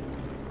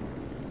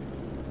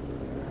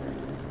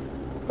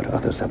 But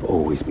others have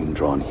always been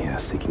drawn here,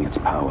 seeking its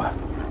power.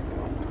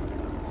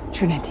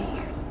 Trinity.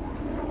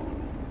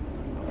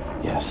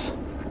 Yes.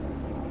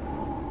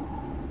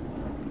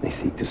 They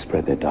seek to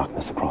spread their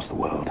darkness across the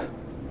world.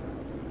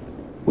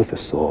 With the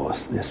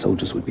source, their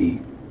soldiers would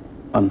be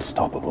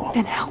unstoppable.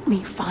 Then help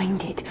me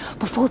find it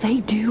before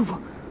they do.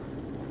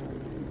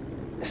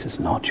 This is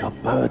not your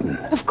burden.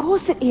 Of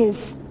course it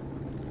is.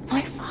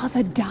 My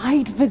father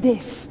died for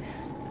this.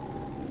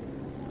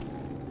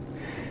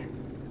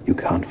 You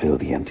can't fill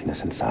the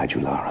emptiness inside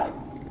you, Lara.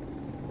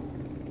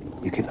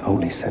 You can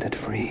only set it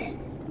free.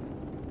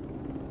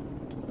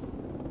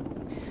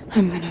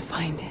 I'm gonna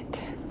find it.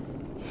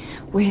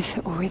 With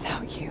or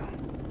without you.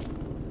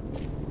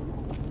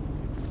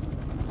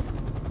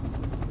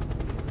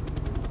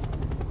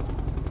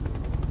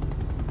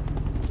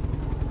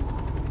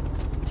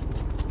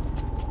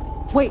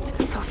 Wait,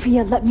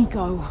 Sophia, let me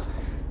go.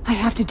 I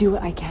have to do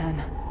what I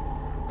can.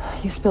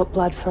 You spilt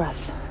blood for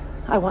us.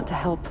 I want to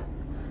help.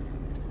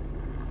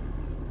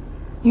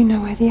 You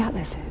know where the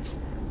Atlas is?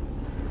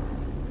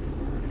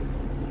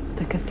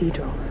 The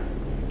cathedral.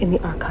 In the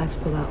archives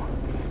below.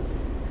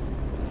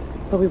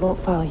 But we won't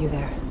follow you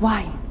there.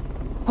 Why?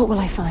 What will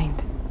I find?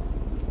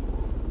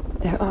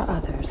 There are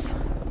others.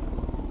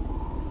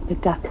 The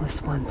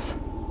deathless ones.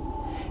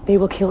 They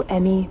will kill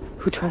any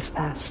who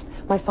trespass.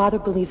 My father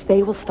believes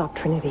they will stop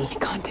Trinity. I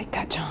can't take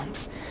that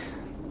chance.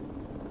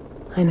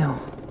 I know.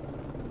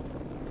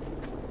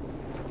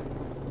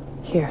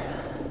 Here.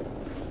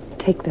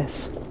 Take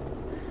this.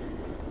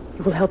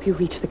 It will help you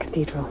reach the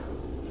cathedral.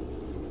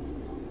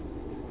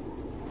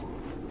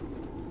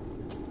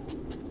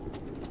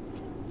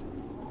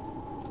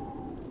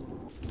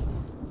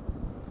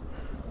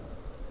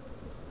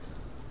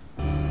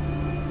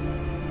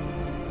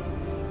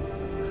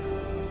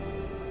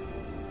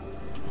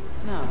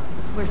 No,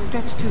 we're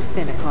stretched too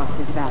thin across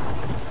this valley.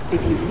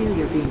 If you feel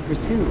you're being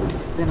pursued,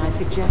 then I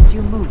suggest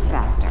you move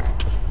faster.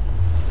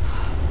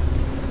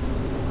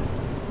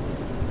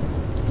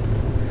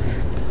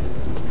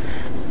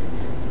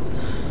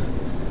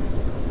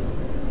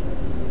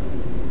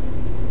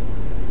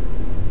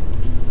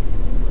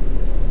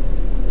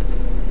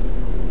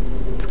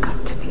 It's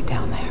got to be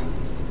down there.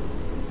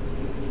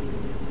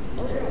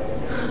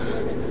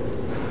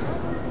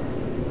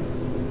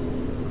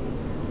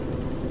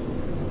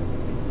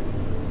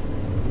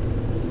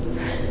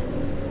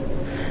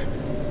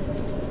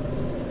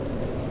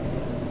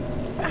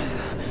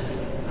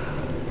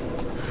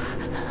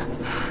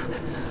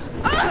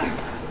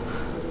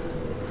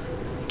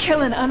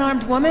 Kill an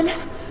unarmed woman?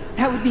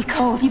 That would be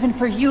cold even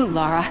for you,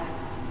 Lara.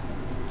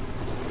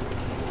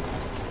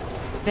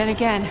 Then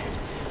again,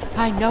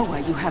 I know why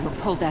you haven't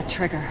pulled that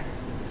trigger.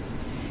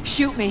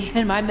 Shoot me,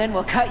 and my men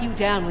will cut you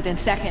down within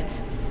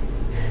seconds.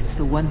 It's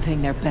the one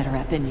thing they're better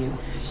at than you.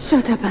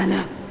 Shut up,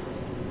 Anna.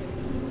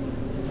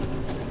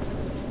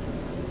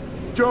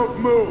 Don't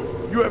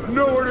move! You have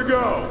nowhere to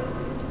go!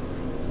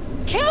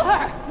 Kill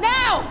her!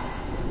 Now!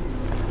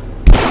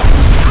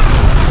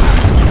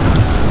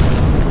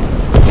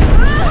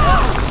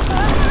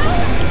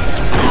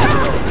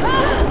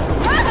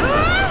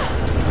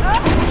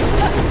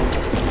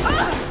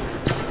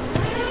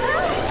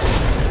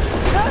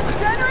 Those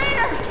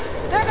generators!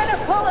 They're gonna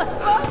pull us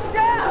both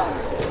down!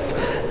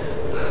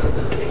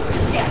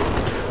 Shit!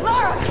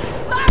 Lara!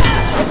 Lara!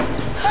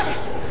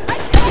 I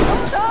can't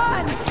hold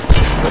on!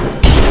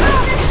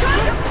 They're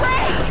trying to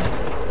break!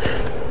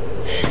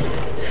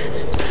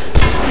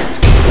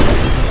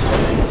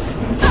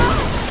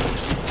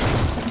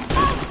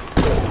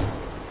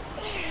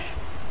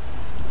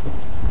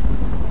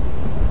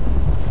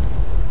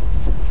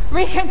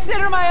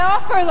 Reconsider my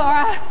offer,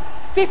 Lara!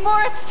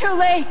 Before it's too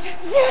late!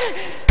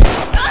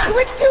 It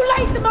was too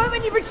late the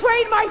moment you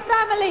betrayed my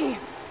family!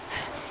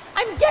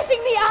 I'm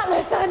getting the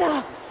Atlas,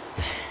 Anna!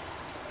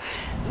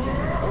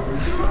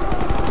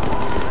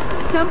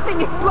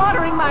 Something is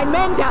slaughtering my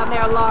men down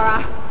there,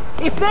 Lara.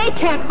 If they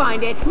can't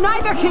find it,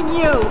 neither can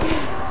you!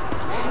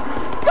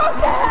 Go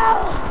to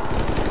hell!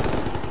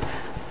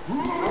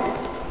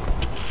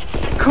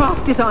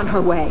 Croft is on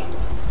her way.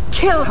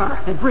 Kill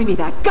her and bring me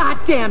that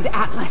goddamned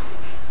Atlas!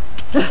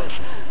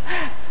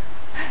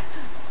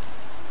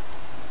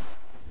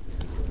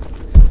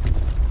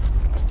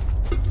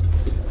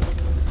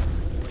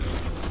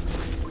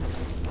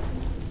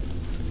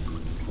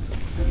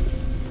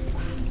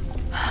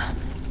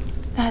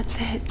 That's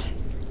it.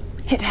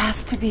 It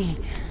has to be.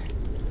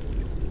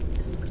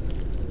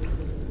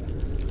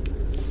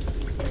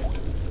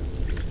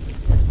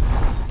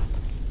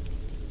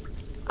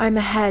 I'm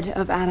ahead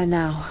of Anna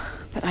now,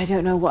 but I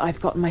don't know what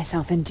I've gotten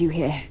myself into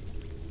here.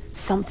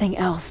 Something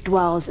else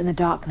dwells in the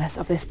darkness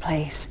of this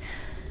place.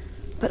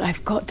 But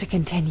I've got to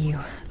continue.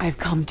 I've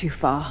come too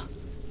far.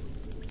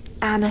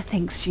 Anna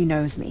thinks she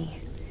knows me.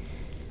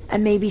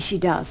 And maybe she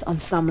does on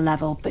some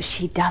level, but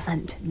she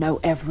doesn't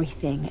know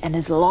everything. And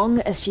as long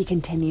as she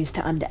continues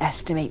to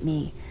underestimate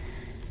me,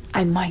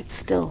 I might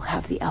still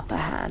have the upper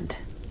hand.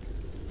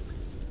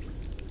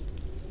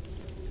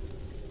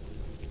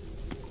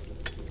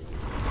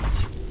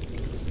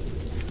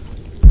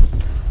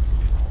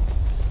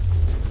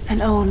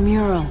 An old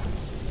mural.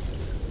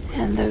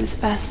 And those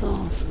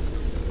vessels.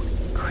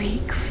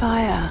 Greek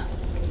fire.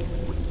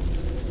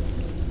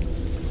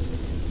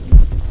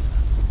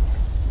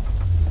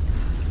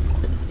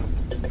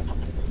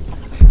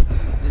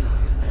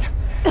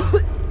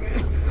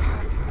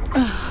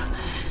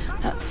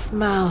 That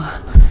smell.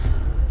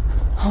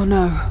 Oh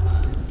no.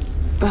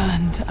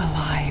 Burned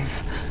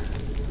alive.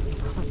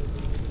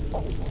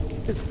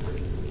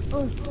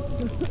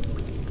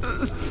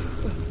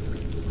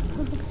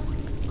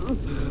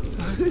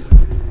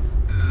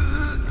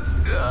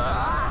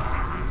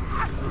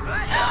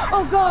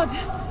 Oh God!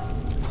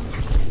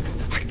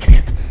 I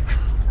can't.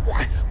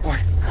 Why?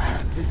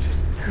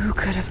 Who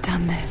could have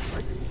done this?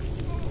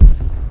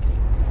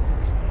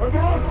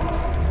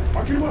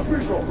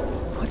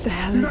 What the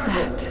hell is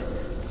that?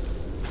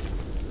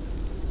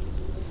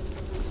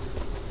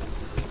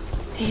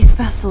 These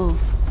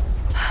vessels.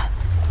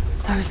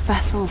 Those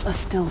vessels are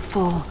still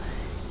full.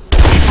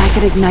 If I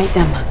could ignite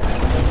them.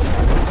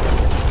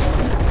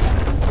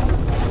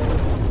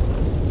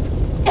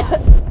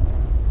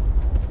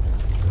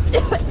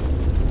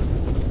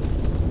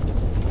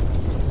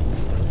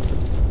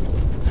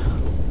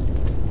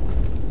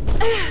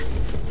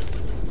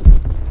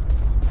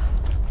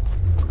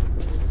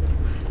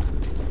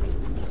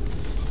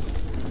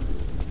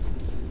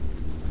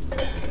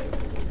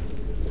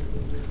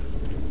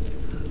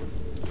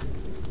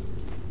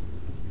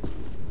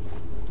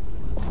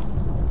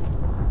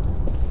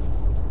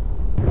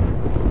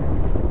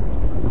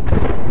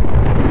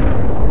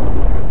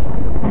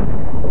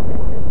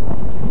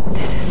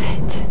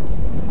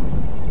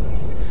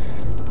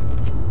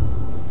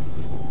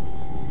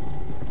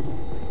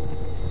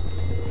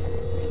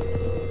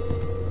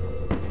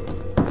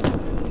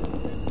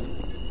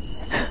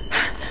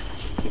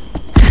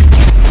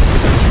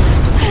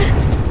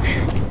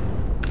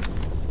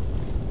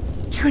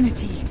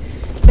 Trinity,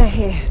 they're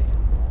here.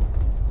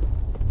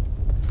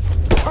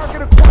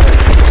 Target acquired!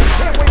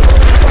 Can't wait for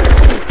the fire!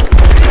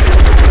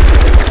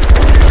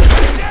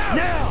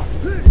 Now!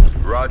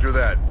 Roger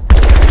that.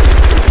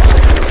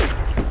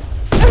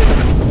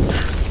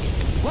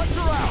 Let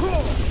her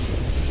out!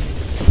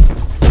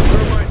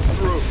 Thermite's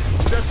through.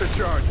 Set the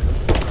charges.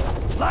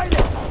 Light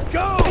it!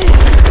 Go!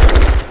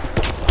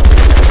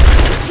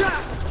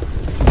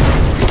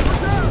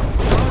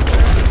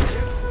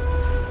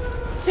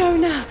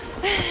 Jonah!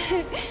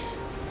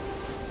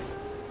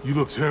 You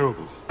look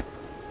terrible.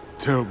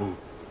 Terrible,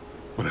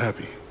 but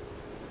happy.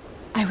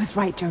 I was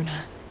right,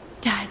 Jonah.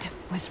 Dad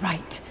was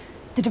right.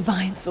 The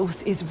divine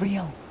source is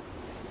real.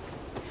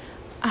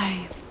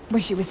 I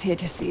wish he was here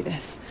to see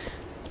this.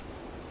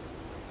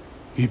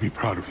 He'd be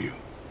proud of you.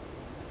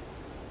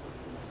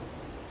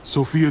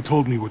 Sophia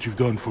told me what you've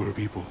done for her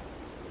people.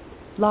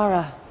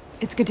 Lara,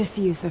 It's good to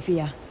see you,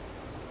 Sophia.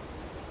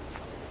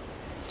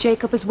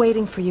 Jacob is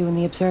waiting for you in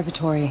the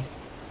observatory.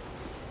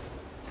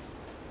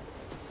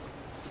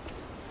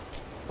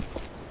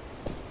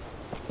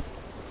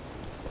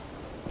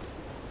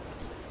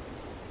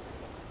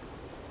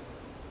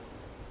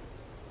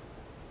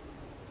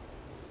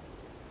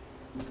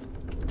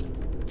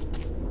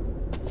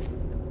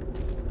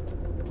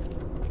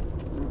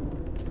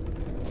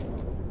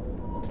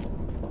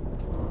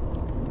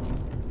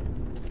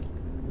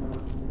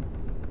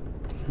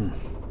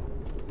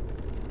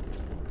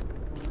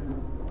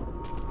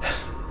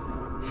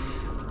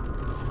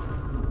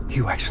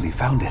 You actually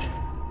found it.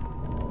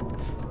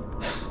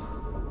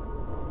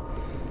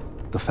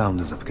 The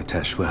founders of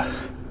Kitezh were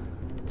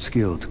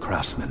skilled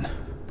craftsmen.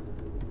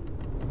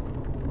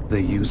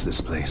 They used this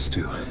place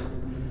to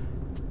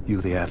view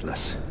the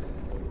Atlas.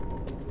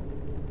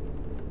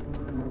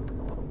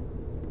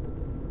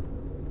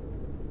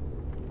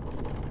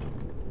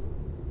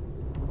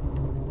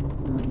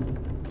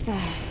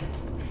 There.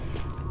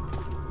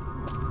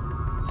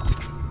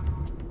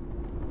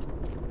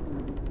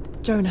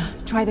 Jonah,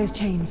 try those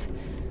chains.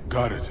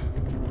 Got it.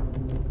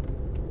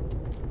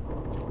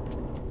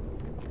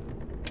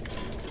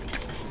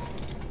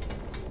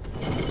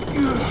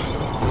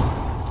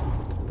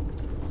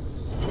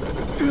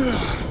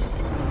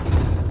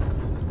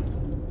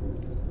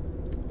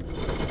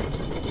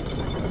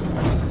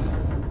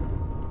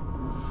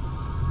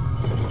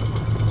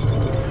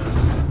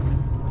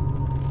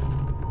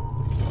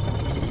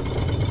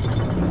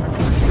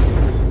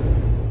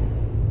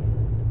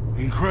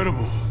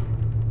 Incredible.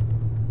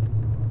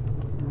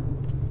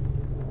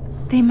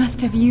 They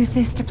must have used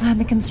this to plan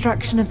the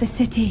construction of the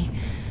city.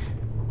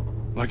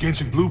 Like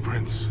ancient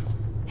blueprints.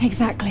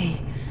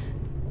 Exactly.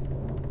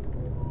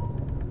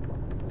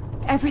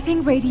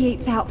 Everything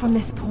radiates out from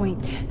this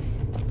point.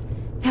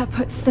 That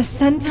puts the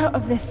center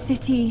of the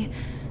city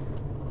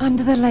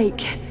under the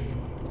lake.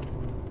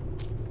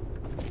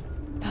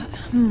 But,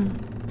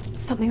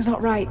 something's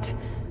not right.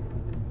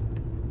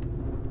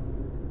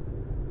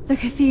 The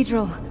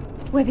cathedral,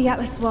 where the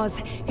Atlas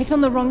was, it's on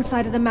the wrong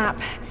side of the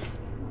map.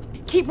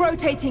 Keep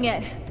rotating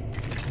it.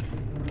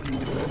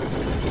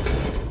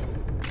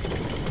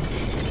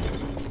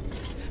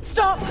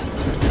 Stop!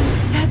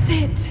 That's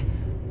it.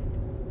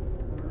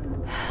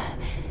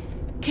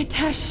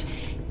 Kitezh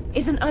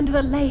isn't under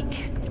the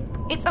lake.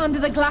 It's under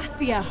the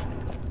glacier.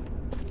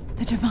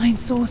 The divine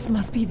source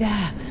must be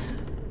there.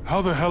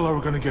 How the hell are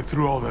we gonna get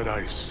through all that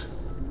ice?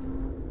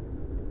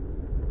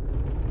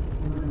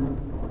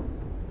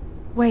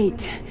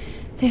 Wait.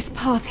 This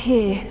path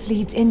here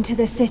leads into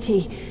the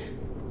city.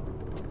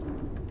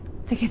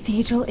 The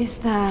cathedral is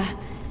there,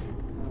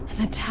 and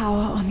the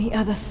tower on the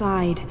other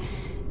side.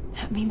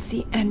 That means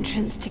the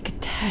entrance to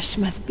Kitezh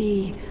must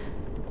be...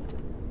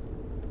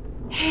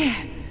 here.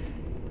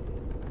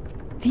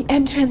 The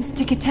entrance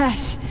to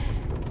Kitezh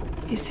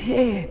is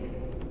here.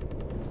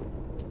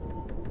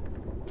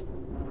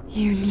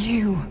 You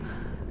knew.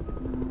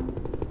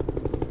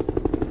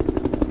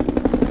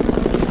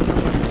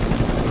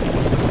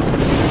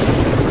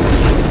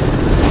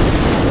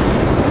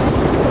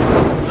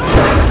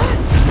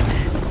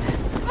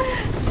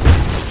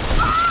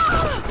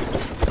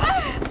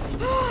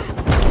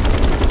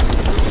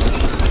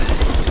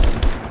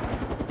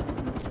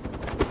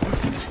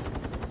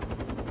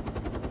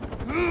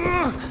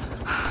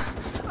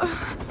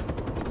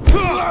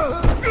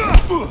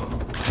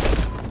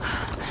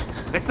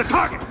 It's the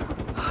target!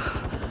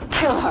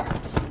 Kill her!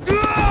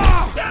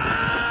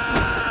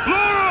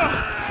 Lara!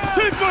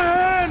 Take my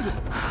hand!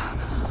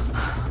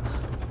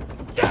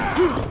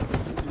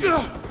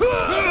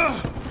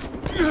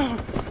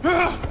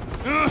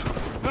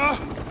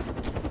 Lara!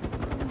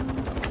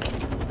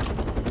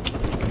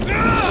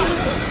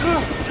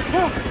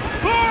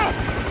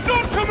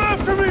 Don't come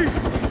after me!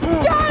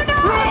 Jonah!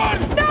 Run!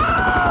 No!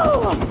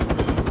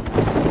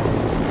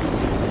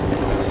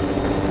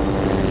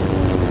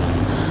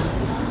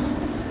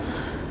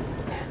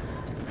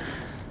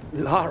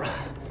 Lara!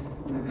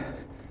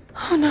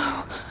 Oh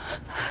no.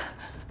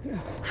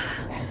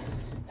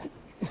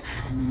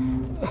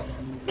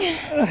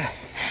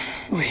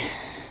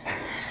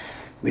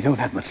 We don't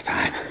have much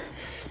time.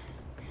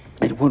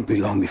 It won't be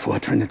long before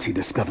Trinity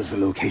discovers the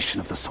location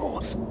of the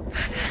source.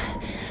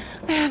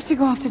 But I have to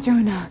go after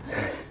Jonah.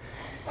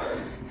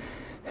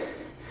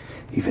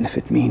 Even if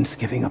it means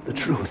giving up the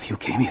truth you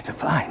came here to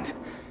find.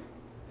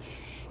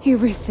 He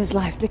risked his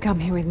life to come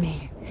here with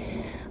me.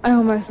 I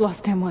almost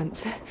lost him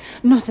once.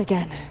 Not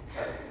again.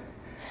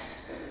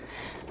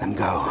 Then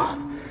go.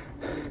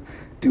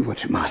 Do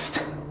what you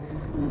must.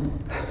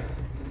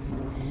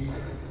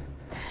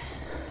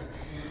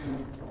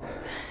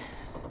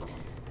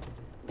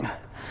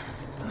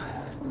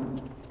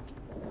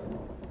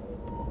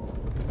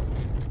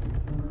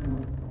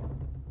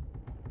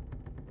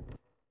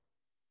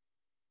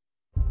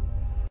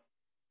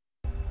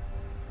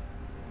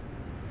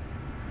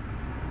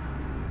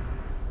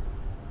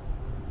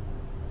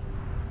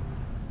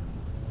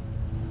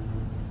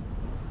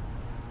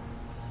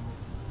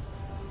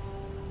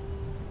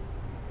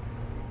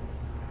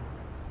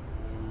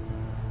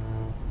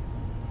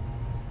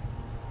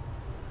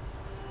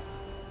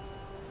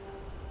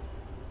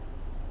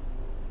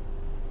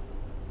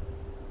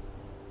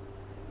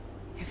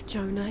 If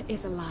Jonah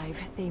is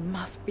alive, they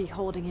must be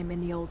holding him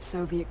in the old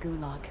Soviet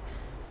gulag.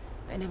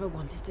 I never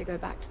wanted to go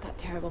back to that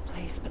terrible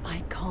place, but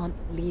I can't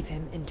leave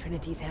him in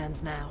Trinity's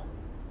hands now.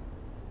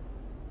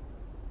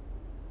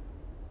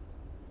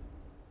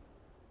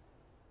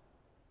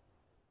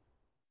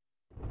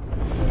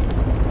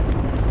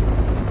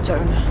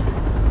 Jonah,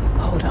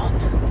 hold on.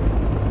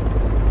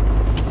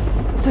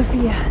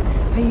 Sophia,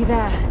 are you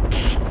there?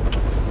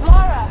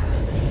 Lara!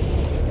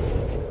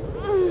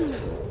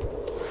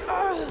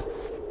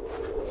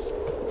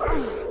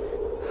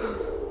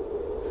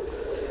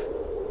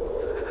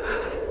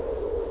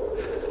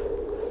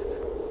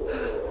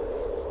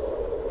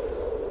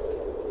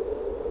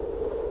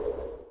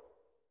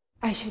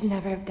 I should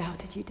never have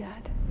doubted you,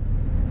 Dad.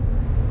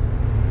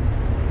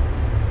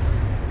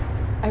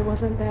 I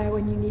wasn't there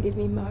when you needed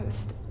me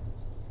most.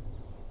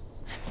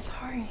 I'm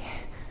sorry.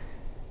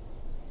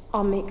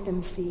 I'll make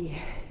them see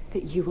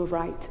that you were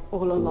right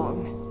all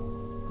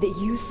along. That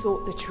you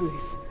sought the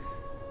truth,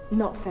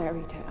 not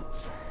fairy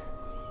tales.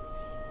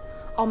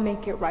 I'll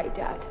make it right,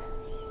 Dad.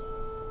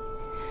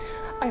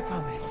 I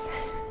promise.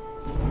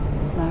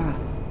 Lara,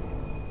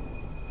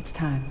 it's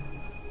time.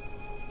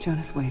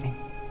 Jonah's waiting.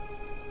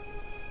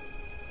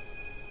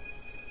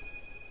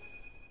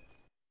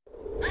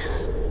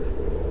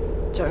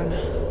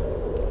 Jonah.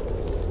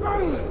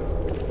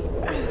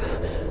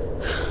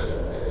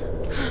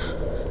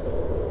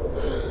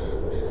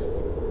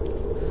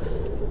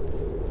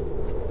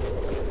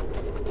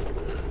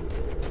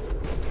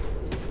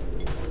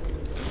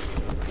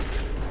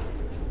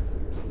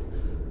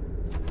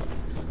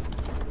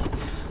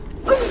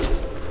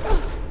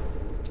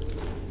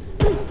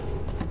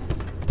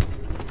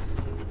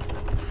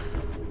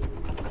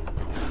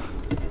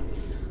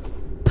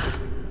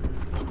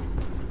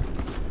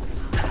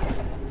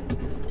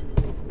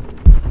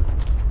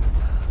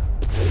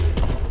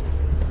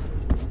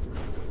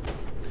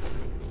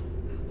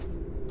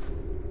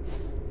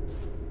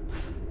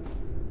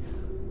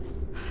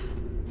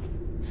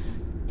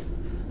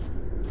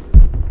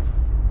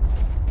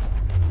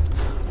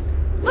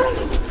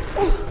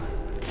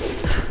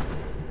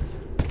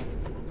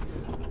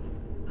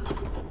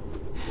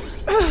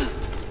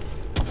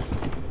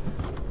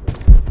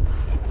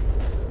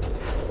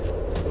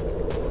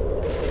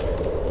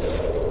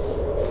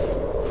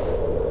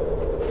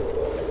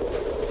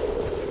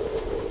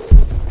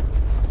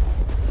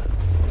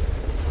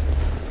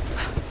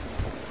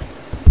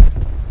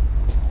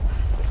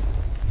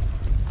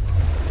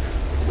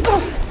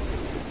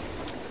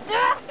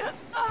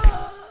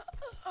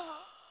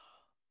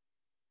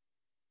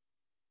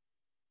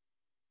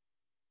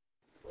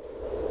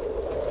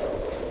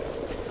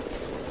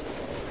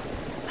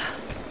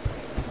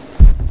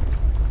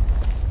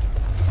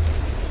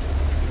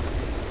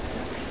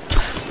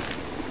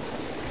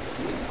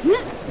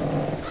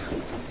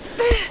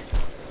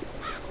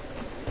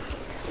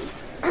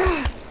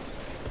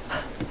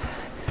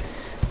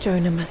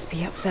 Jonah must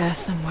be up there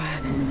somewhere.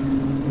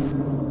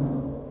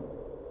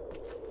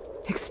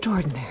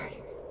 Extraordinary.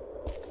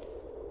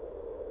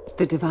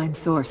 The divine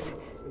source.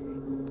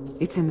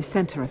 It's in the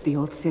center of the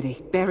old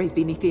city, buried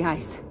beneath the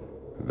ice.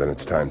 Then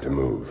it's time to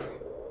move.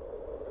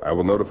 I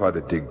will notify the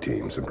dig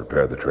teams and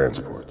prepare the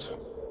transports.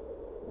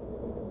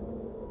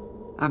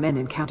 Our men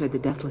encountered the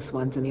Deathless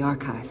Ones in the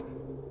archive.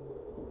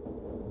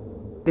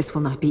 This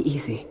will not be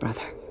easy,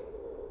 brother.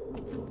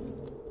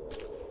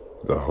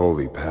 The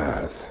holy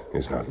path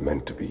is not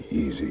meant to be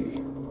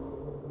easy.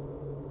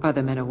 Are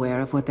the men aware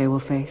of what they will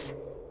face?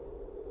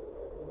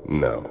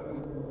 No.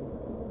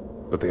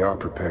 But they are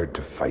prepared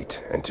to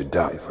fight and to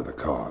die for the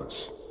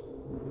cause.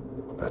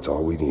 That's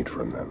all we need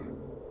from them.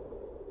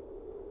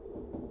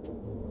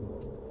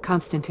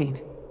 Constantine,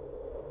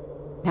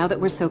 now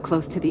that we're so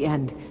close to the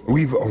end...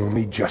 We've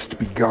only just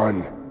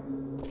begun.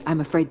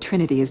 I'm afraid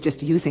Trinity is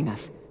just using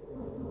us.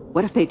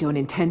 What if they don't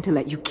intend to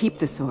let you keep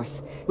the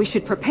source? We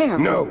should prepare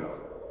for... No!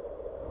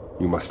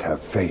 You must have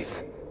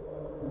faith.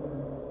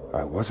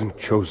 I wasn't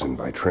chosen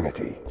by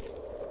Trinity.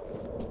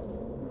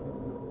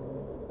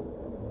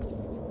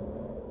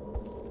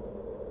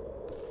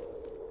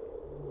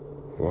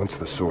 Once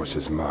the source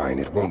is mine,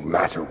 it won't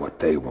matter what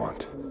they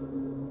want.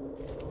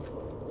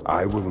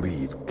 I will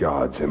lead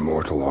God's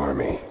immortal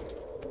army.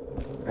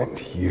 And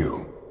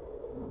you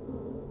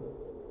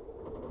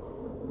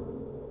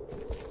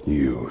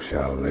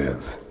shall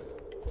live.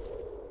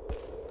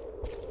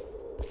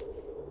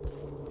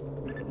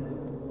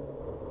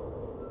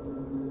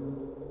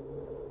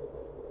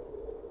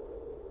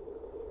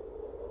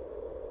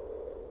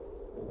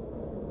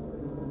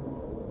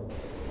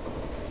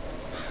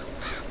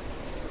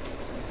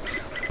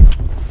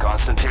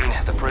 Constantine,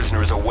 the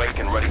prisoner is awake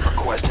and ready for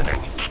questioning.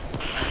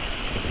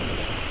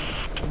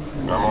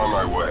 I'm on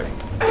my way.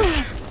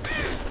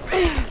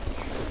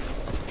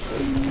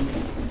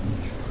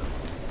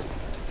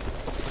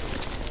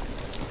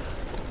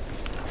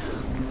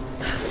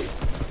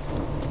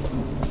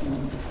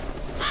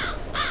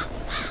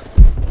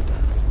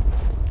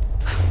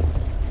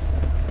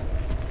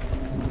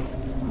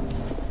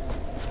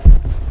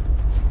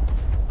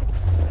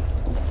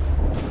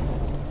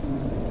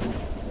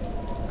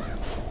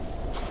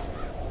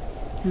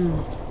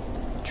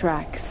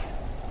 Tracks.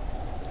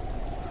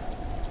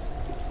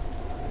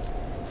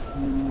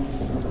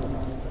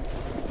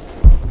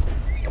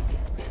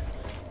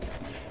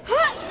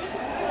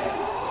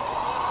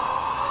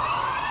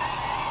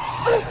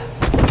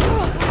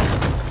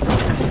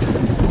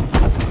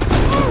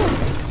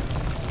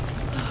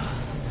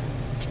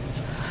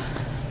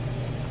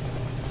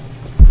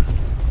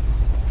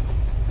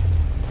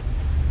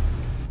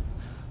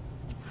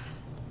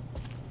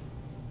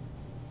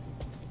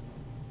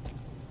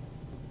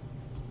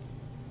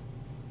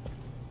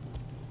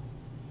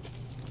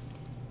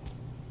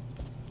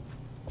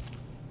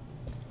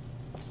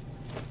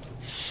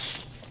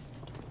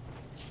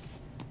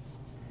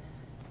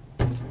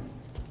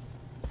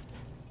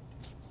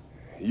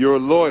 Your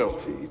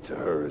loyalty to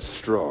her is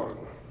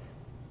strong.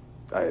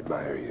 I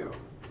admire you.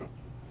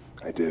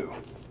 I do.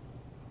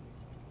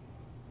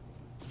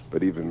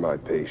 But even my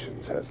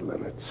patience has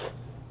limits.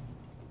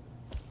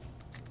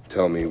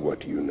 Tell me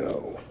what you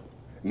know.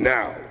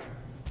 Now!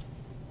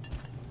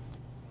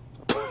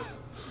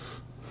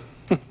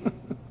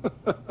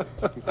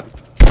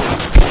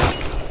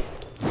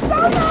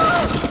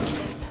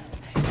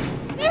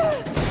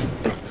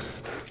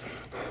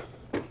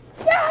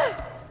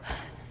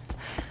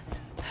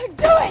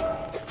 Do it!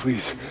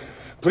 Please,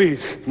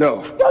 please,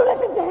 no. Don't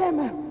listen to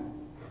him!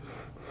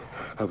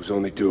 I was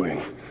only doing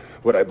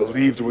what I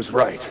believed was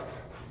right.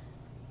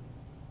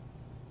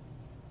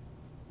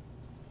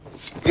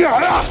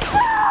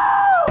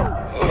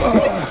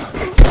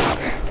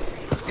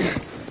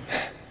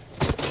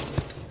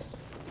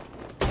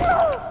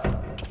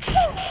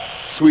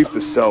 Sweep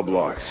the cell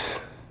blocks.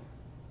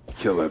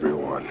 Kill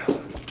everyone.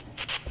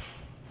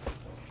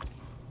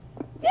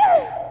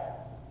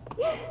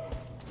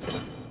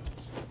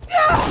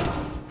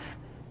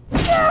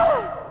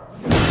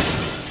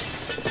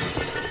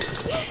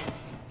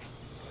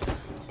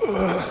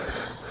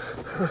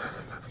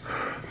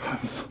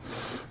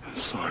 I'm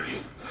sorry.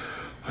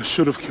 I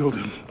should have killed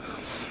him.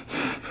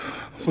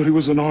 But he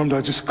was unarmed,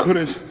 I just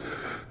couldn't.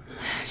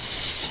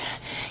 Shh.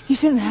 You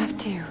shouldn't have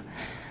to.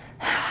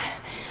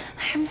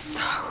 I'm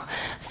so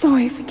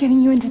sorry for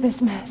getting you into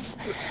this mess.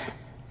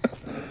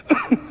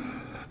 I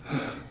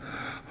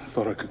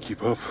thought I could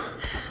keep up.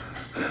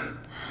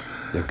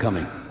 They're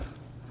coming.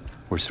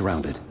 We're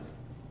surrounded.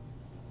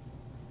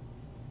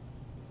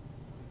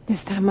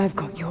 This time I've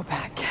got your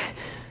back.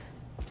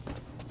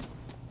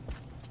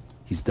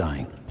 He's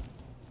dying.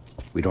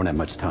 We don't have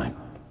much time.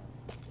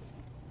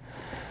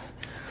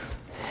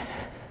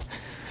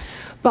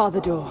 Bar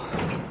the door.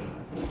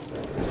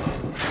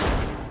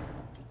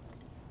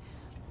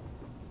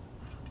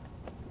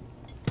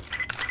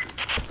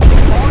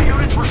 All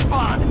units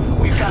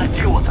respond. We've got to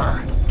deal with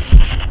her.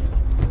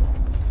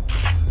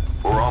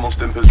 We're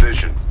almost in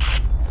position.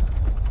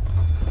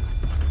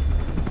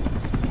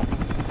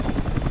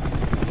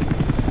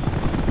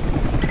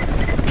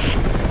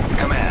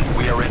 Command,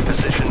 we are in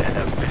position and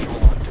have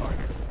visual on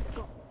target.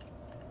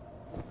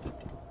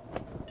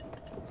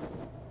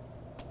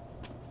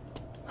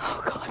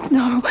 Oh God,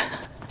 no.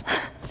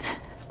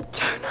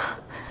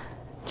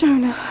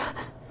 Jonah.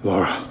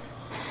 Lara.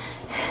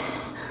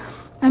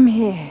 I'm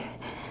here.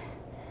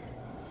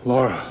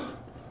 Lara.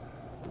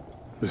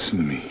 Listen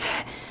to me.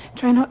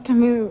 Try not to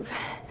move.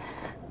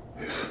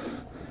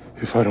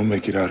 If I don't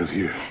make it out of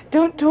here...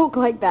 Don't talk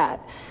like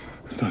that.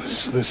 No,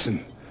 just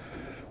listen.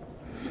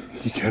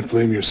 You can't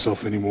blame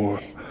yourself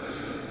anymore.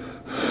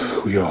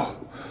 We all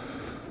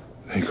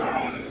make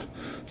our own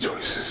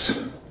choices.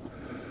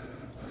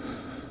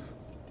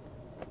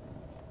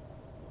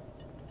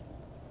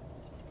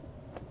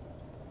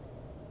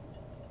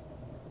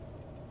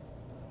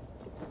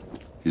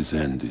 His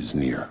end is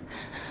near.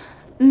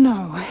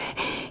 No,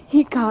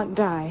 he can't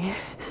die.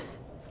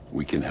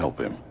 We can help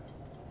him.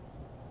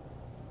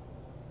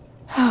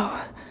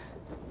 How?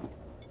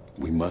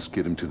 We must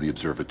get him to the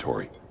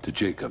observatory, to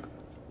Jacob.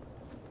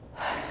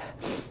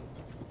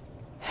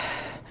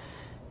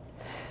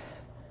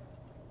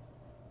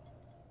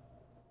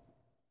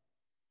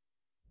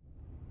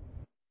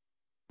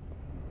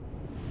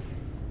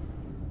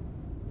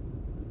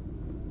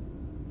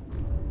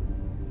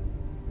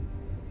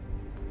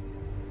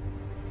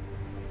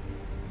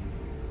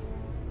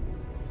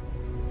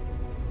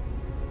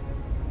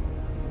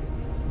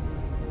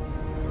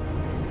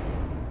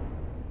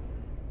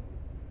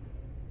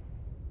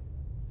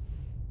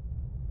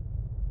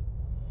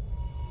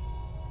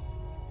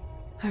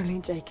 Only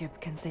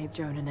Jacob can save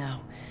Jonah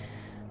now.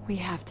 We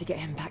have to get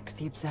him back to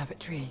the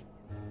observatory.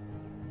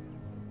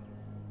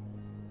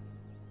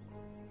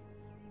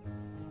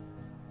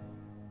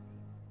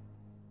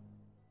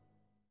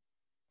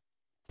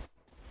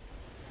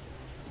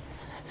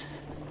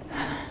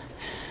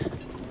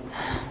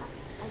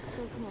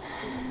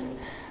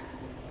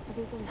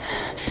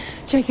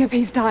 Jacob,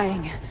 he's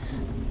dying.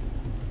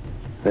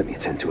 Let me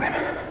attend to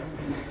him.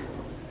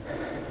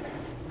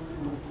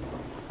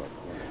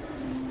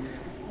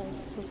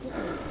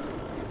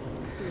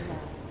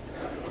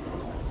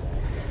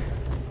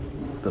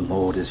 The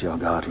Lord is your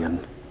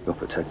guardian, your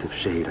protective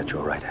shade at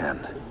your right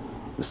hand.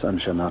 The sun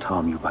shall not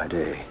harm you by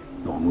day,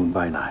 nor moon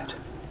by night.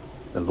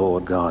 The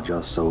Lord guard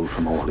your soul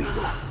from all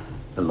evil.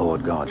 The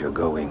Lord guard your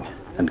going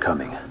and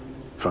coming,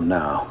 from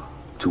now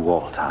to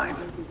all time.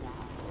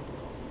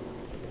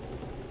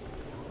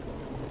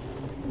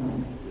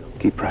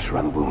 Keep pressure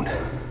on the wound.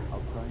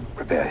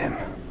 Prepare him.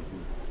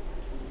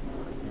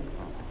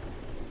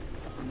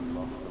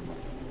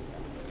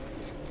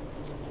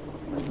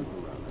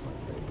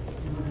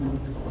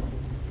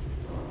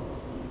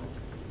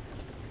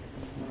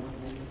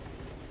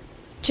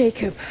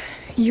 Jacob,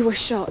 you were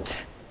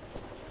shot.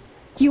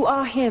 You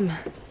are him,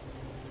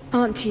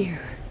 aren't you?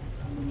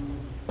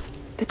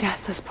 The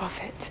Deathless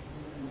Prophet.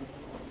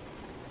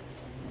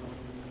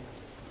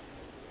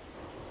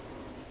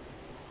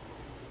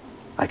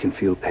 I can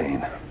feel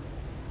pain,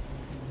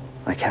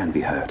 I can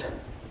be hurt.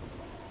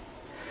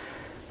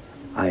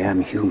 I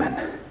am human.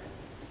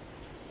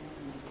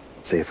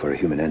 Save for a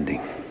human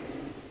ending.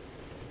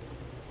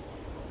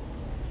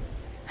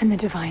 And the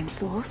divine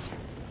source?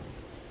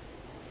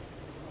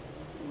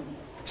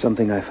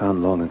 Something I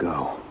found long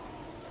ago.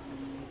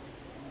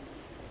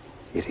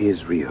 It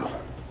is real.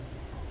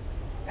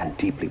 And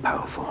deeply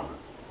powerful.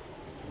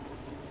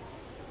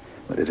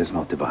 But it is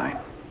not divine.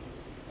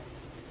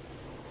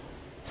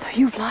 So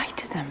you've lied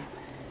to them.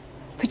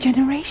 For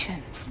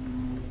generations.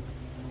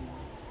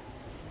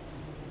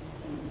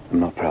 I'm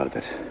not proud of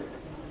it.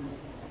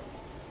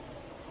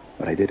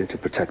 But I did it to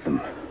protect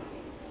them.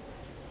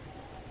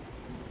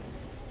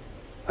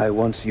 I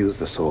once used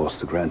the source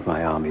to grant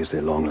my armies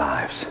their long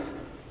lives.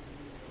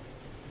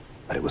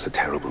 But it was a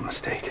terrible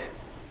mistake.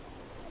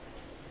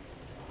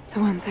 The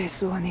ones I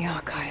saw in the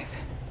archive.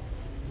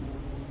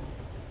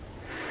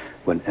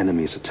 When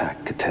enemies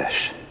attacked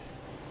Kitezh,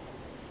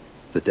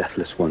 the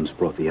Deathless Ones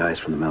brought the ice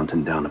from the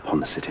mountain down upon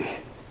the city.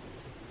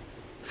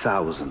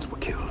 Thousands were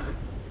killed.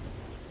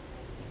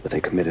 But they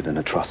committed an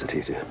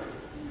atrocity to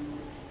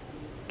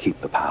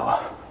keep the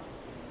power.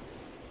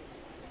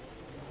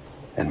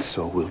 And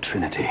so will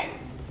Trinity.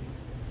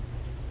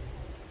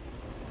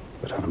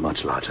 But on a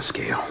much larger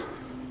scale.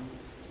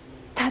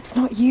 That's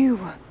not you.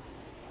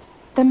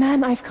 The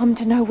man I've come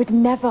to know would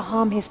never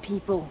harm his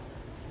people.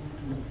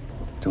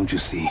 Don't you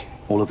see?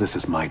 All of this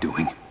is my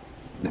doing.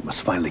 And it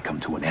must finally come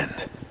to an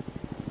end.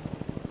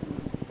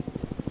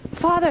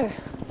 Father!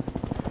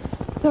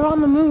 They're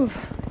on the move.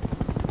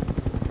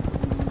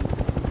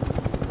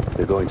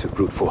 They're going to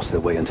brute force their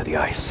way into the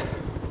ice.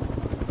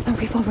 Then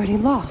we've already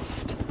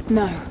lost.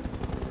 No.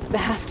 There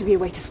has to be a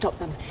way to stop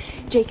them.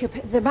 Jacob,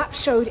 the map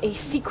showed a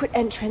secret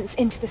entrance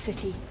into the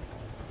city.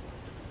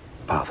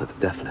 Path of the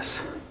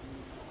Deathless.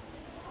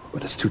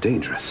 But it's too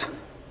dangerous.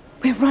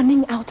 We're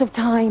running out of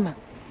time.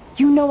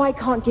 You know I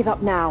can't give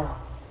up now.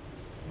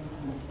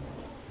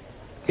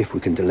 If we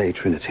can delay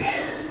Trinity,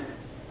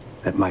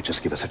 that might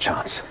just give us a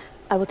chance.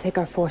 I will take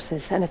our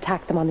forces and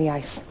attack them on the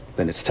ice.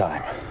 Then it's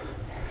time.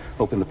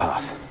 Open the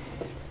path.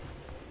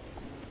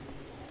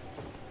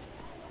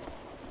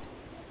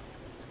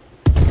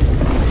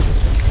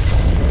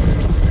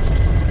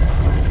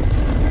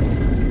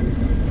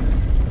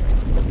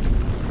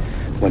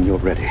 When you're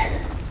ready,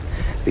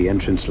 the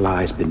entrance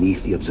lies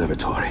beneath the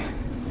observatory.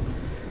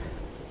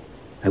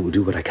 I will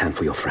do what I can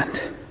for your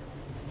friend.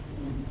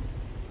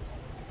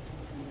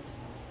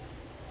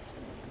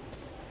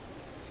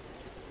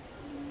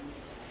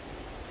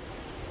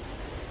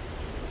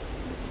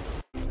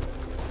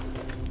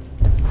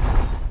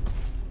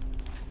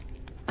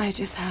 I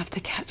just have to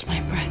catch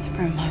my breath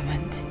for a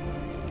moment.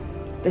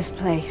 This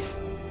place,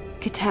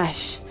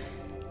 Kitezh,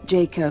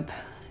 Jacob,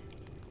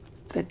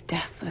 the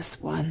Deathless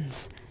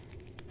Ones.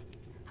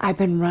 I've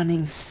been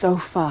running so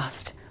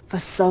fast for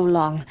so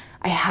long,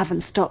 I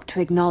haven't stopped to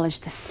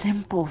acknowledge the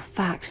simple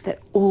fact that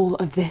all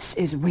of this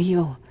is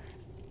real.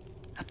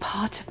 A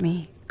part of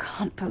me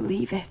can't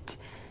believe it.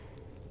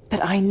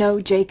 But I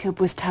know Jacob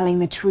was telling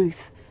the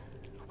truth.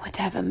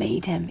 Whatever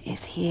made him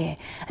is here,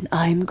 and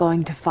I'm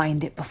going to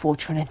find it before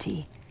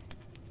Trinity.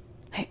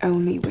 I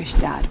only wish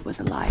Dad was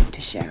alive to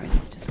share in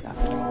this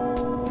discovery.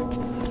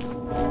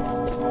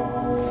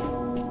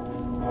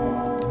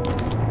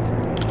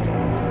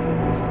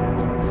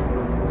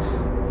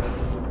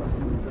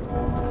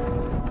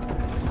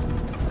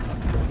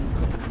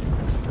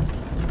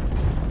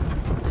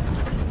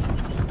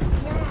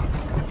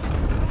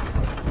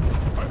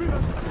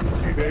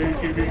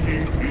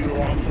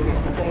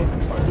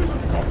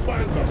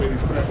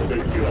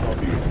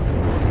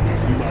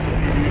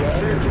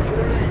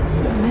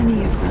 So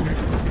many of them.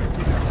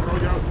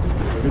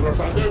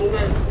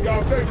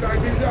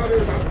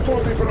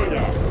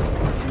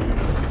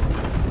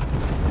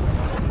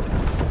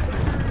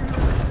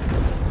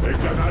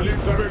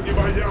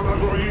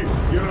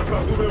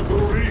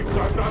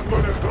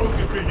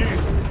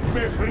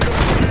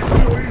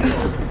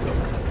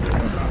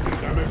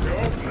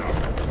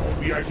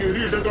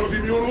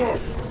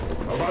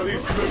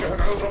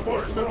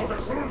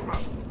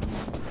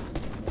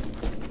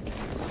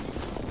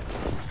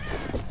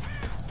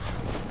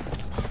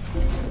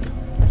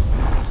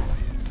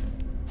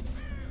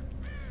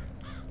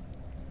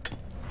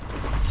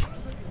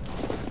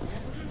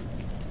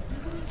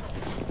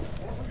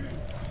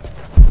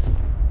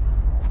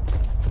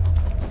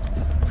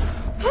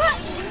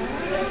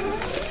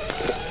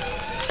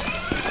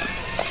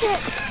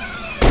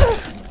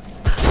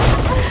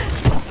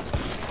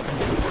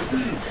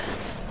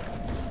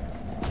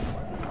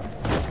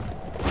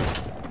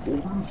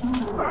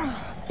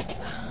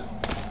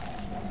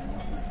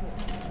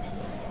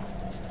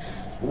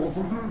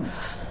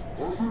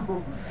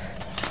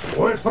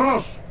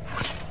 ¡Vuestros!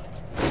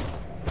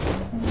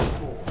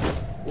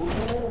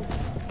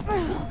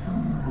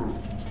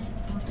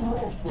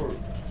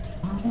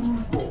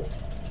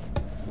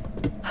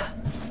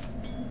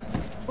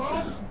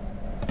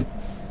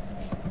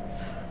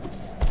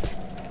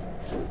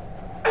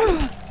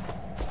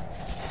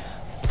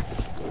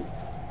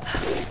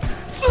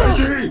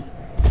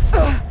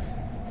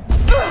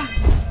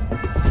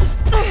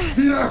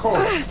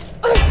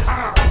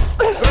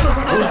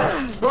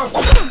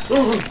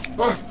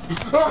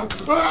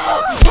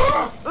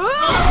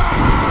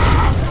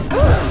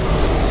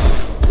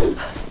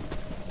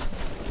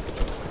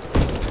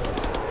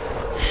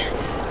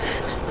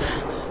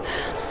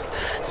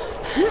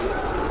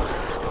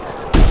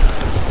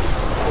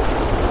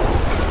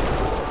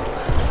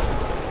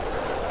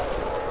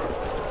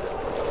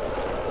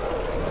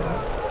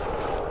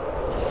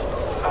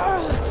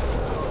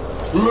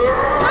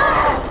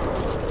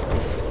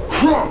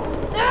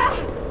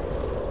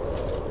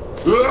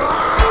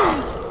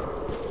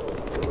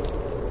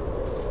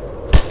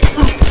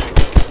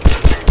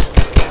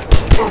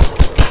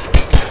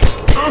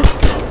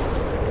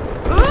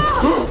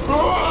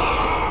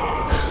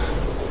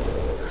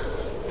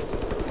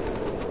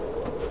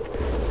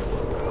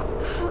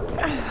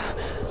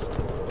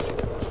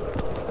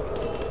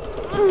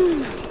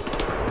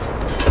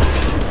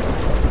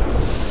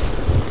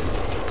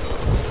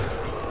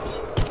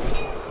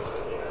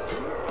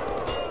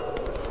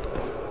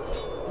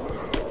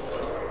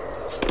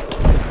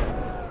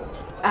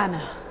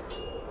 Anna.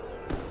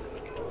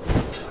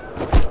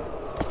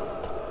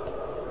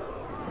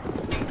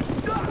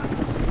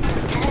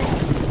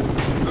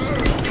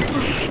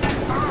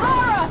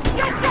 Lara,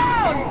 get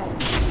down!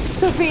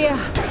 Sophia,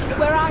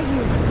 where are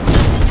you?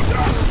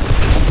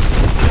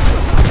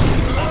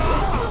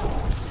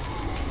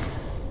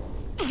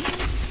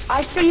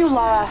 I see you,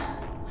 Lara.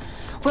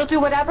 We'll do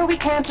whatever we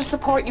can to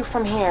support you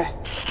from here.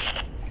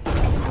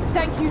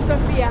 Thank you,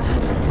 Sophia.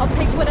 I'll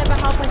take whatever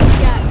help I can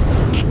get.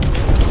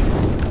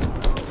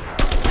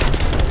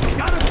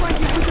 Got a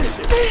flanking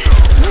position.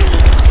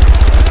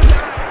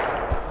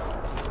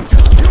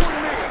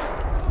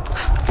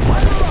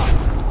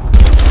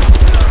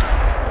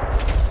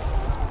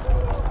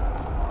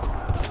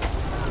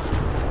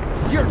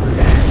 You're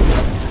dead.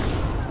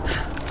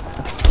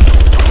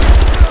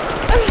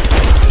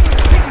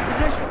 Taking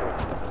position.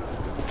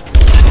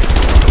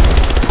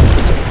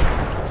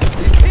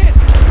 He's hit.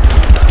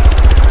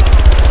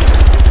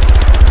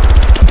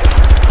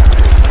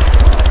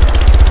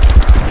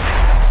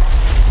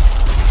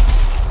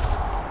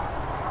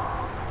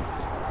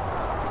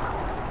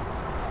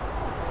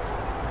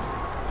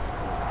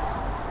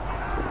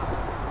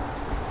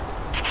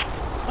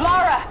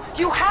 Lara,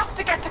 you have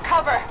to get to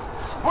cover.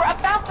 We're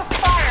about to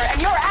fire,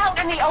 and you're out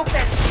in the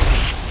open.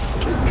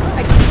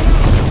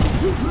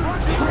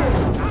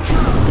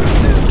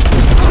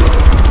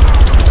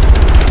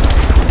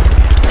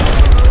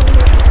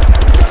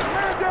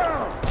 Man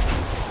down.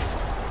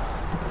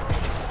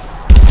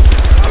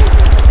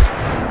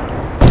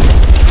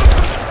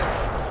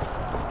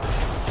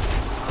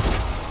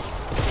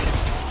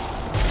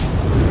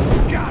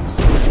 Guts.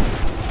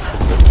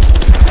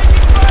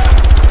 Taking fire.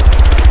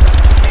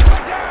 Keep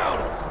her down.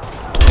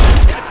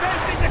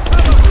 Advancing to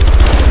cover.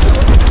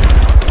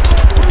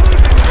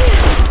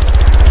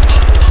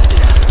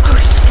 Oh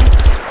shit.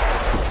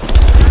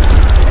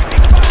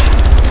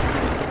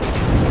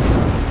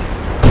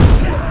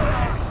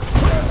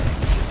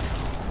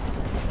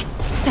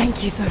 Thank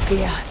you,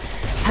 Sophia.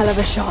 Hell of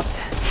a shot.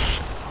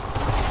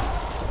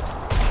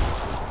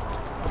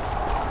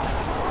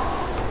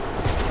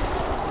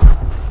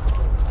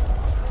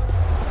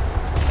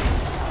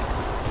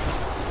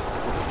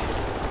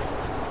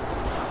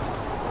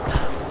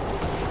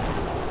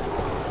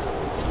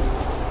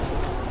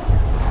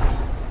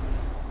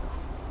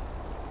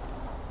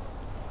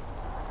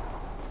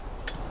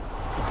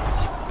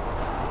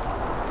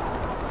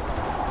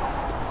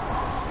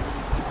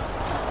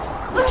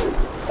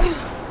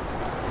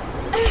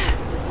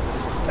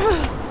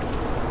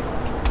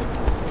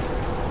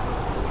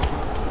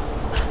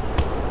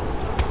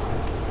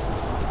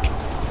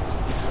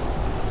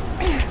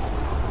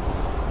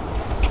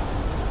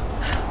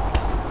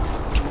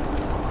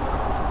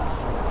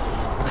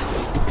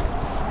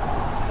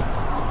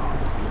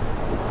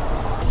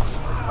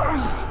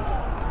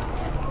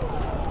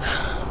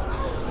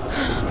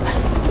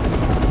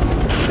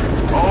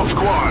 All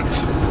squads,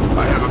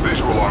 I have a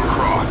visual on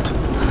Croft.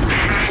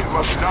 She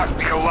must not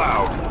be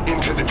allowed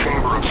into the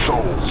Chamber of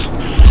Souls.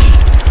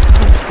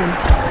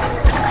 Constant.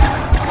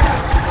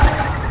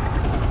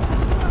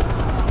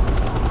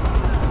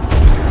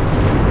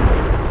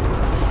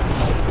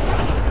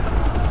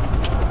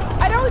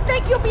 I don't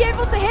think you'll be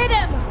able to hit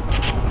him!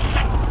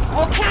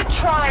 We'll keep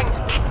trying.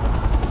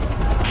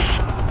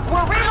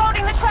 We're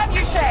reloading the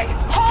trebuchet.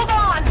 Hold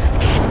on!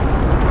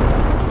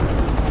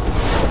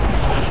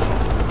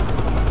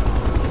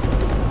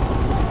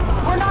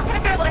 We're not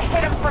gonna be able to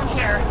hit him from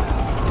here.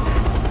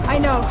 I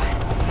know.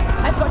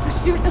 I've got to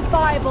shoot the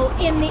fireball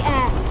in the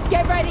air.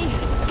 Get ready.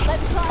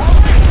 Let's try.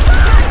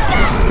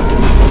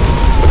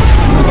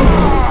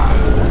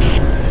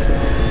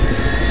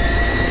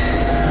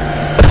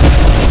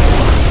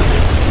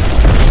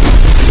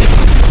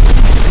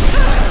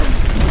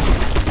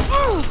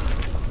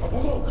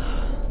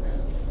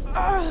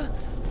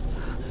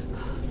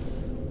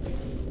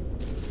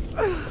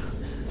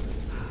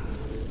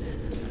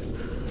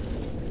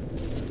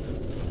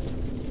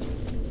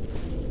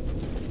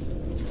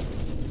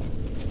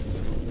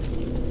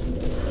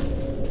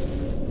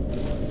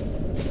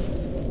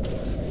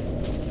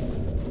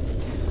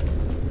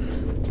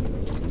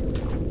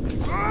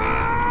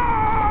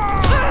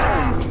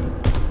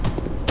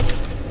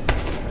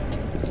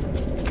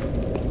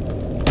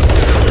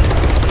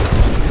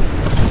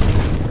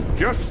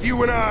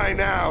 you and I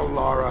now,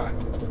 Lara.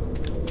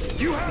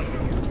 You have...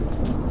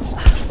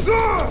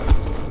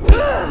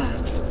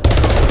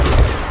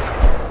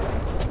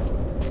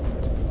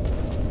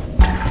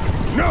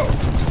 No!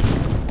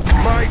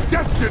 My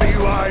destiny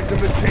lies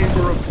in the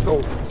Chamber of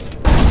Souls. You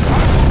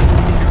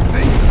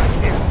think I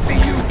can't see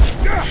you?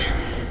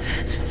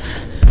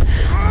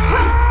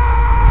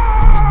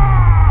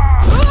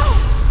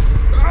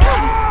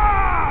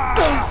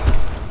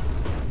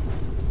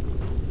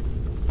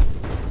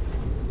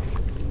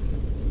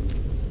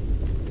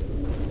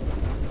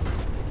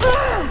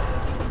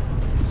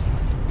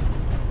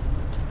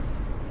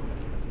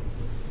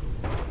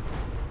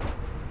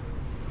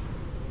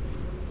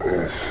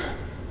 This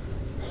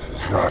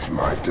is not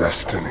my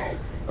destiny.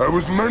 I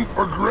was meant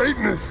for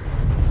greatness.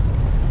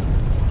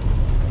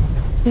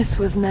 This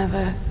was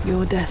never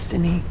your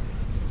destiny.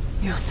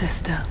 Your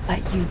sister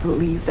let you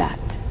believe that.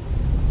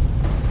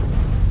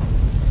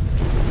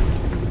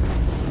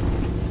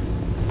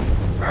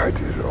 I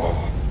did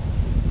all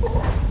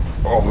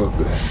of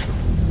this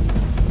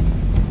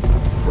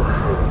for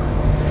her.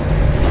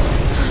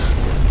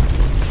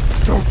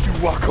 Don't you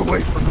walk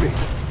away from me.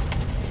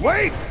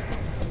 Wait!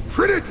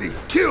 Trinity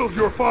killed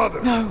your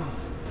father! No,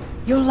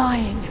 you're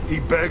lying. He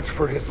begged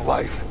for his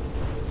life.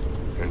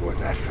 And when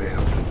that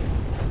failed,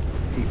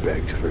 he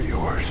begged for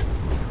yours.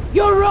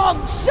 You're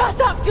wrong! Shut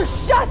up!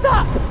 Just shut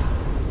up!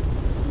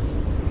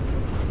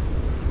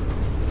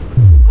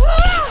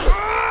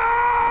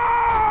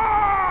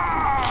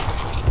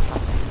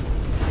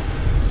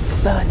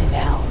 Burn in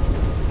hell.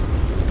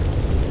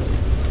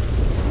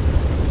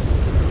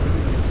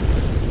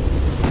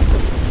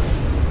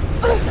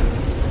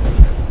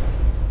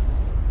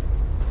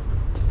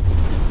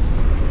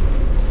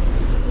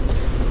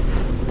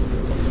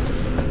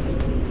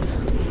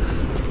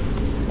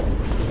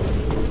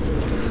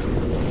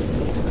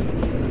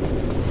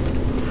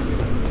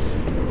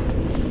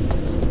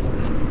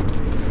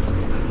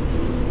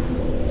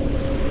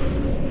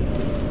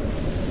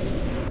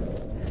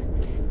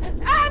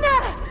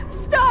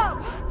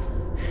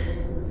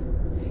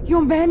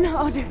 Your men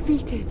are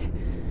defeated.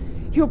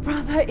 Your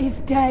brother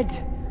is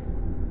dead.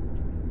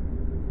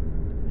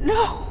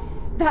 No!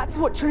 That's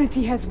what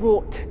Trinity has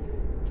wrought.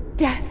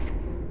 Death.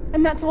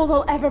 And that's all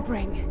they'll ever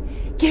bring.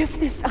 Give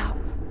this up.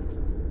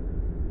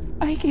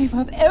 I gave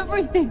up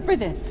everything for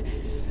this.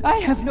 I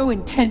have no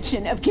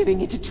intention of giving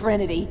it to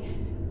Trinity.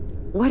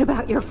 What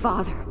about your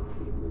father?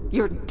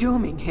 You're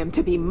dooming him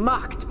to be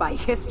mocked by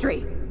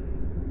history.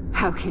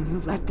 How can you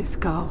let this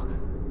go?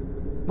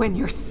 When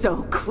you're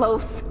so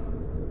close?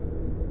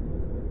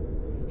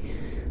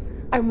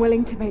 I'm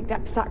willing to make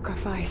that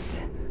sacrifice.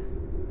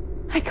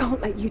 I can't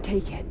let you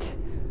take it.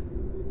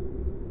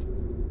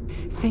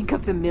 Think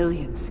of the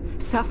millions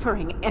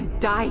suffering and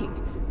dying.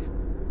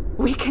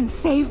 We can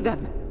save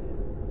them.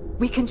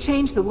 We can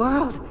change the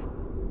world.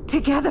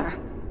 Together.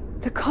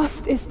 The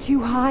cost is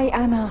too high,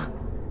 Anna.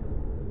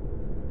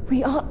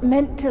 We aren't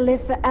meant to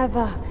live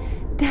forever.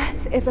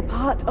 Death is a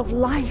part of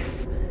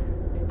life.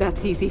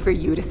 That's easy for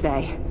you to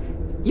say.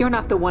 You're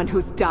not the one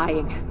who's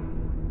dying.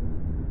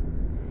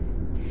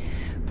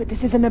 But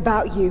this isn't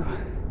about you.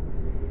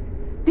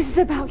 This is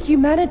about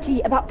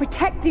humanity, about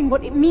protecting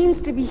what it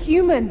means to be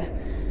human.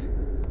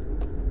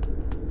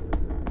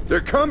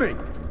 They're coming!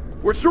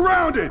 We're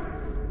surrounded!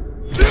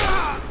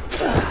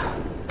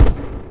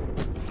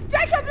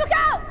 Jacob, look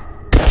out!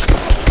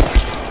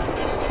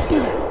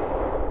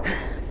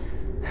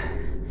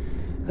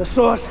 The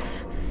sword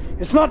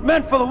is not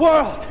meant for the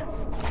world!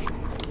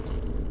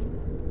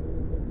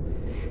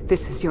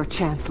 This is your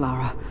chance,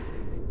 Lara.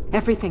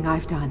 Everything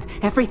I've done,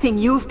 everything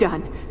you've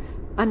done.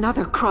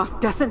 Another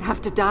Croft doesn't have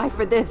to die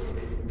for this.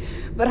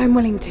 But I'm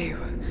willing to.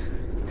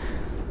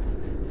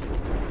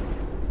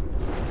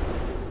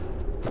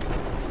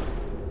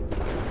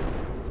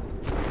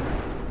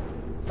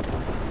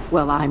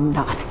 Well, I'm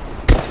not.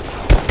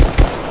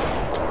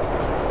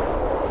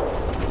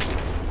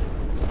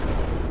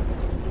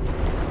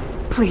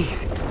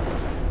 Please.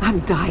 I'm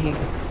dying.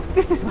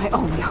 This is my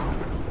only hope.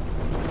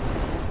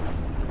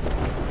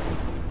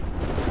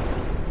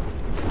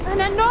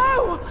 Anna,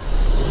 no!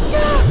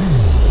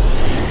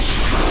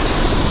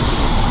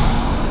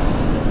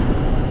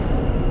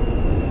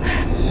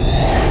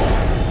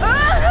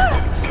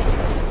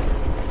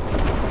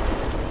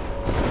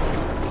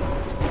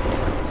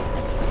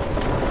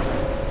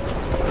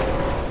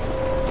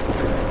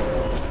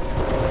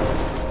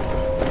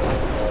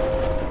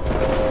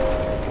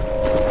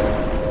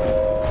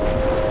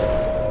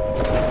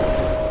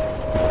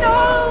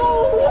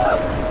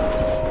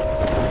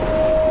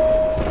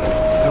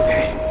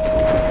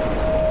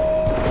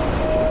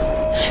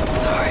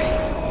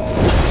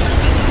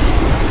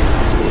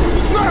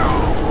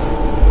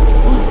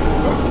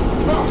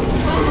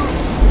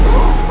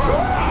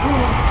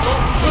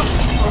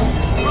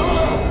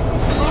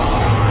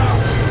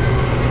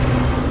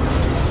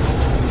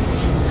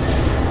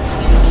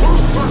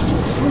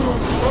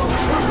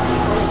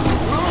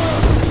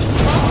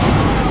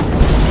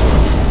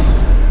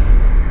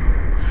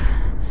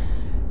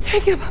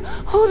 Jacob,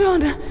 hold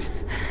on.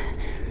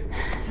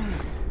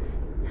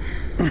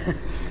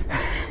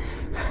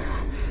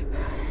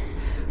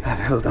 I've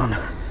held on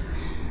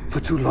for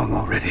too long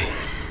already.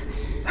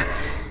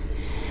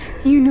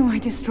 You knew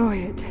I'd destroy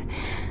it.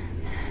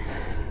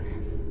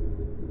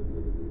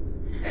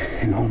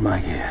 In all my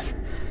years,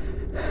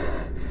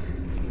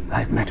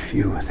 I've met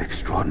few as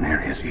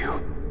extraordinary as you.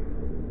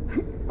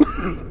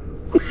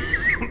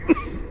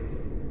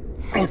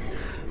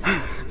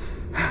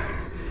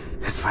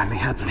 It's finally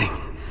happening.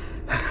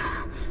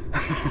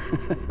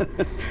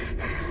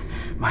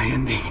 My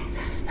ending.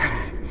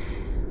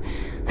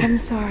 I'm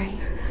sorry.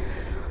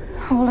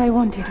 All I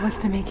wanted was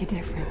to make a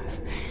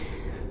difference.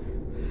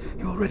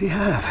 You already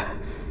have.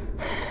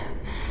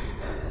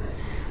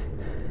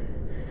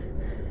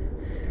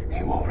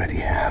 You already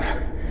have.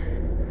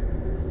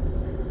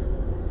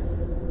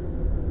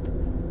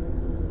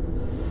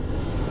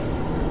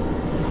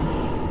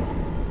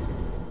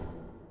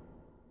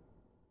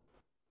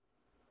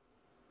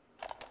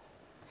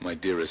 My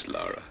dearest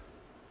Lara,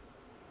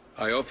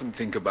 I often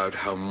think about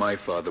how my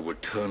father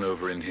would turn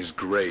over in his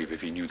grave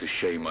if he knew the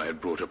shame I had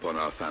brought upon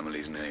our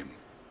family's name.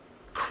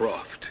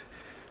 Croft,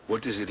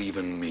 what does it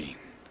even mean?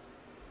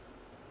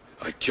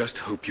 I just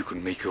hope you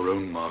can make your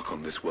own mark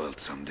on this world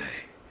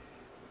someday.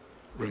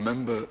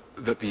 Remember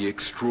that the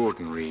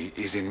extraordinary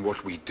is in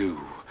what we do,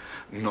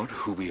 not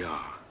who we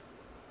are.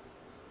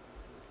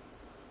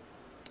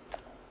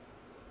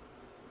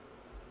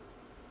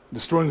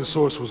 Destroying the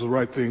source was the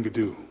right thing to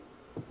do.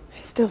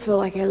 I still feel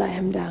like I let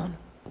him down.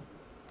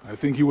 I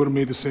think you would have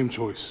made the same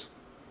choice.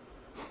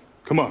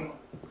 Come on.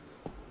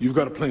 You've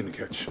got a plane to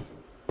catch.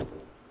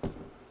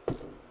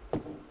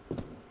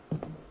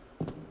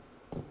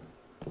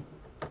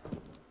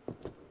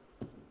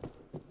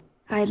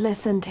 I'd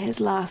listened to his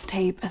last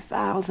tape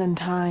 1,000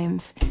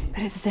 times,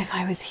 but it's as if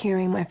I was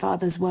hearing my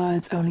father's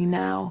words only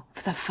now,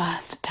 for the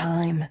first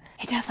time.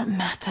 It doesn't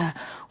matter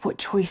what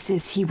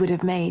choices he would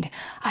have made.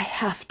 I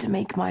have to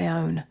make my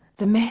own.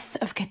 The myth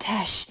of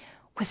Kitezh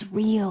was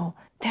real.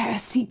 There are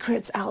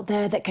secrets out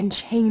there that can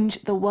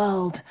change the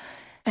world.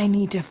 I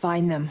need to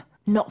find them.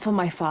 Not for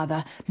my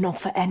father, not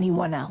for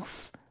anyone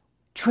else.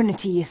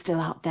 Trinity is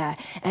still out there,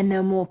 and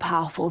they're more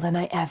powerful than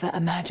I ever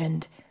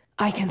imagined.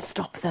 I can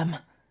stop them.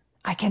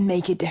 I can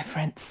make a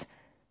difference.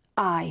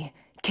 I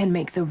can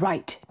make the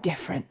right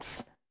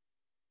difference.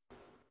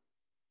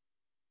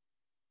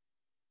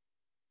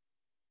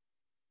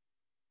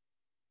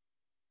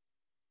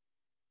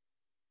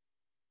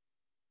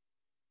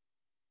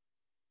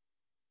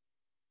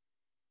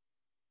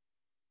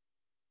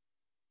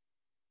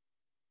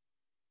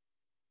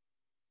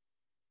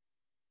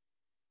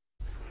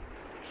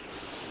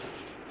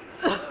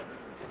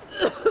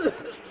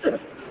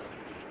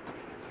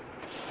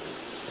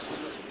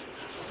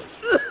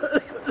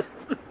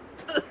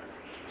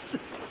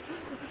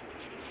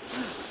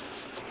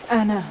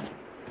 Anna,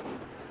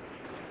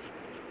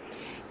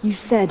 you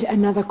said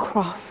another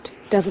Croft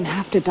doesn't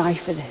have to die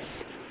for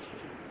this.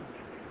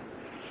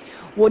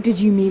 What did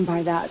you mean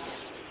by that?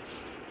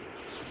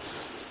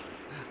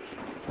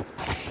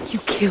 You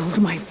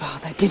killed my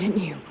father, didn't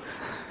you?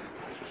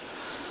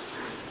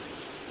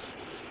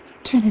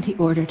 Trinity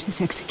ordered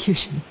his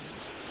execution.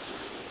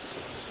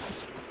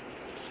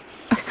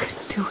 I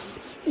couldn't do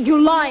it. You're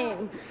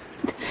lying!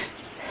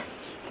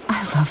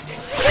 I loved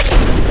him.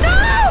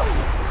 No!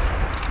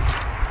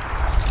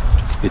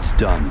 It's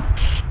done.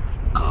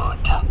 Good.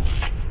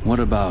 What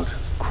about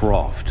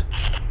Croft?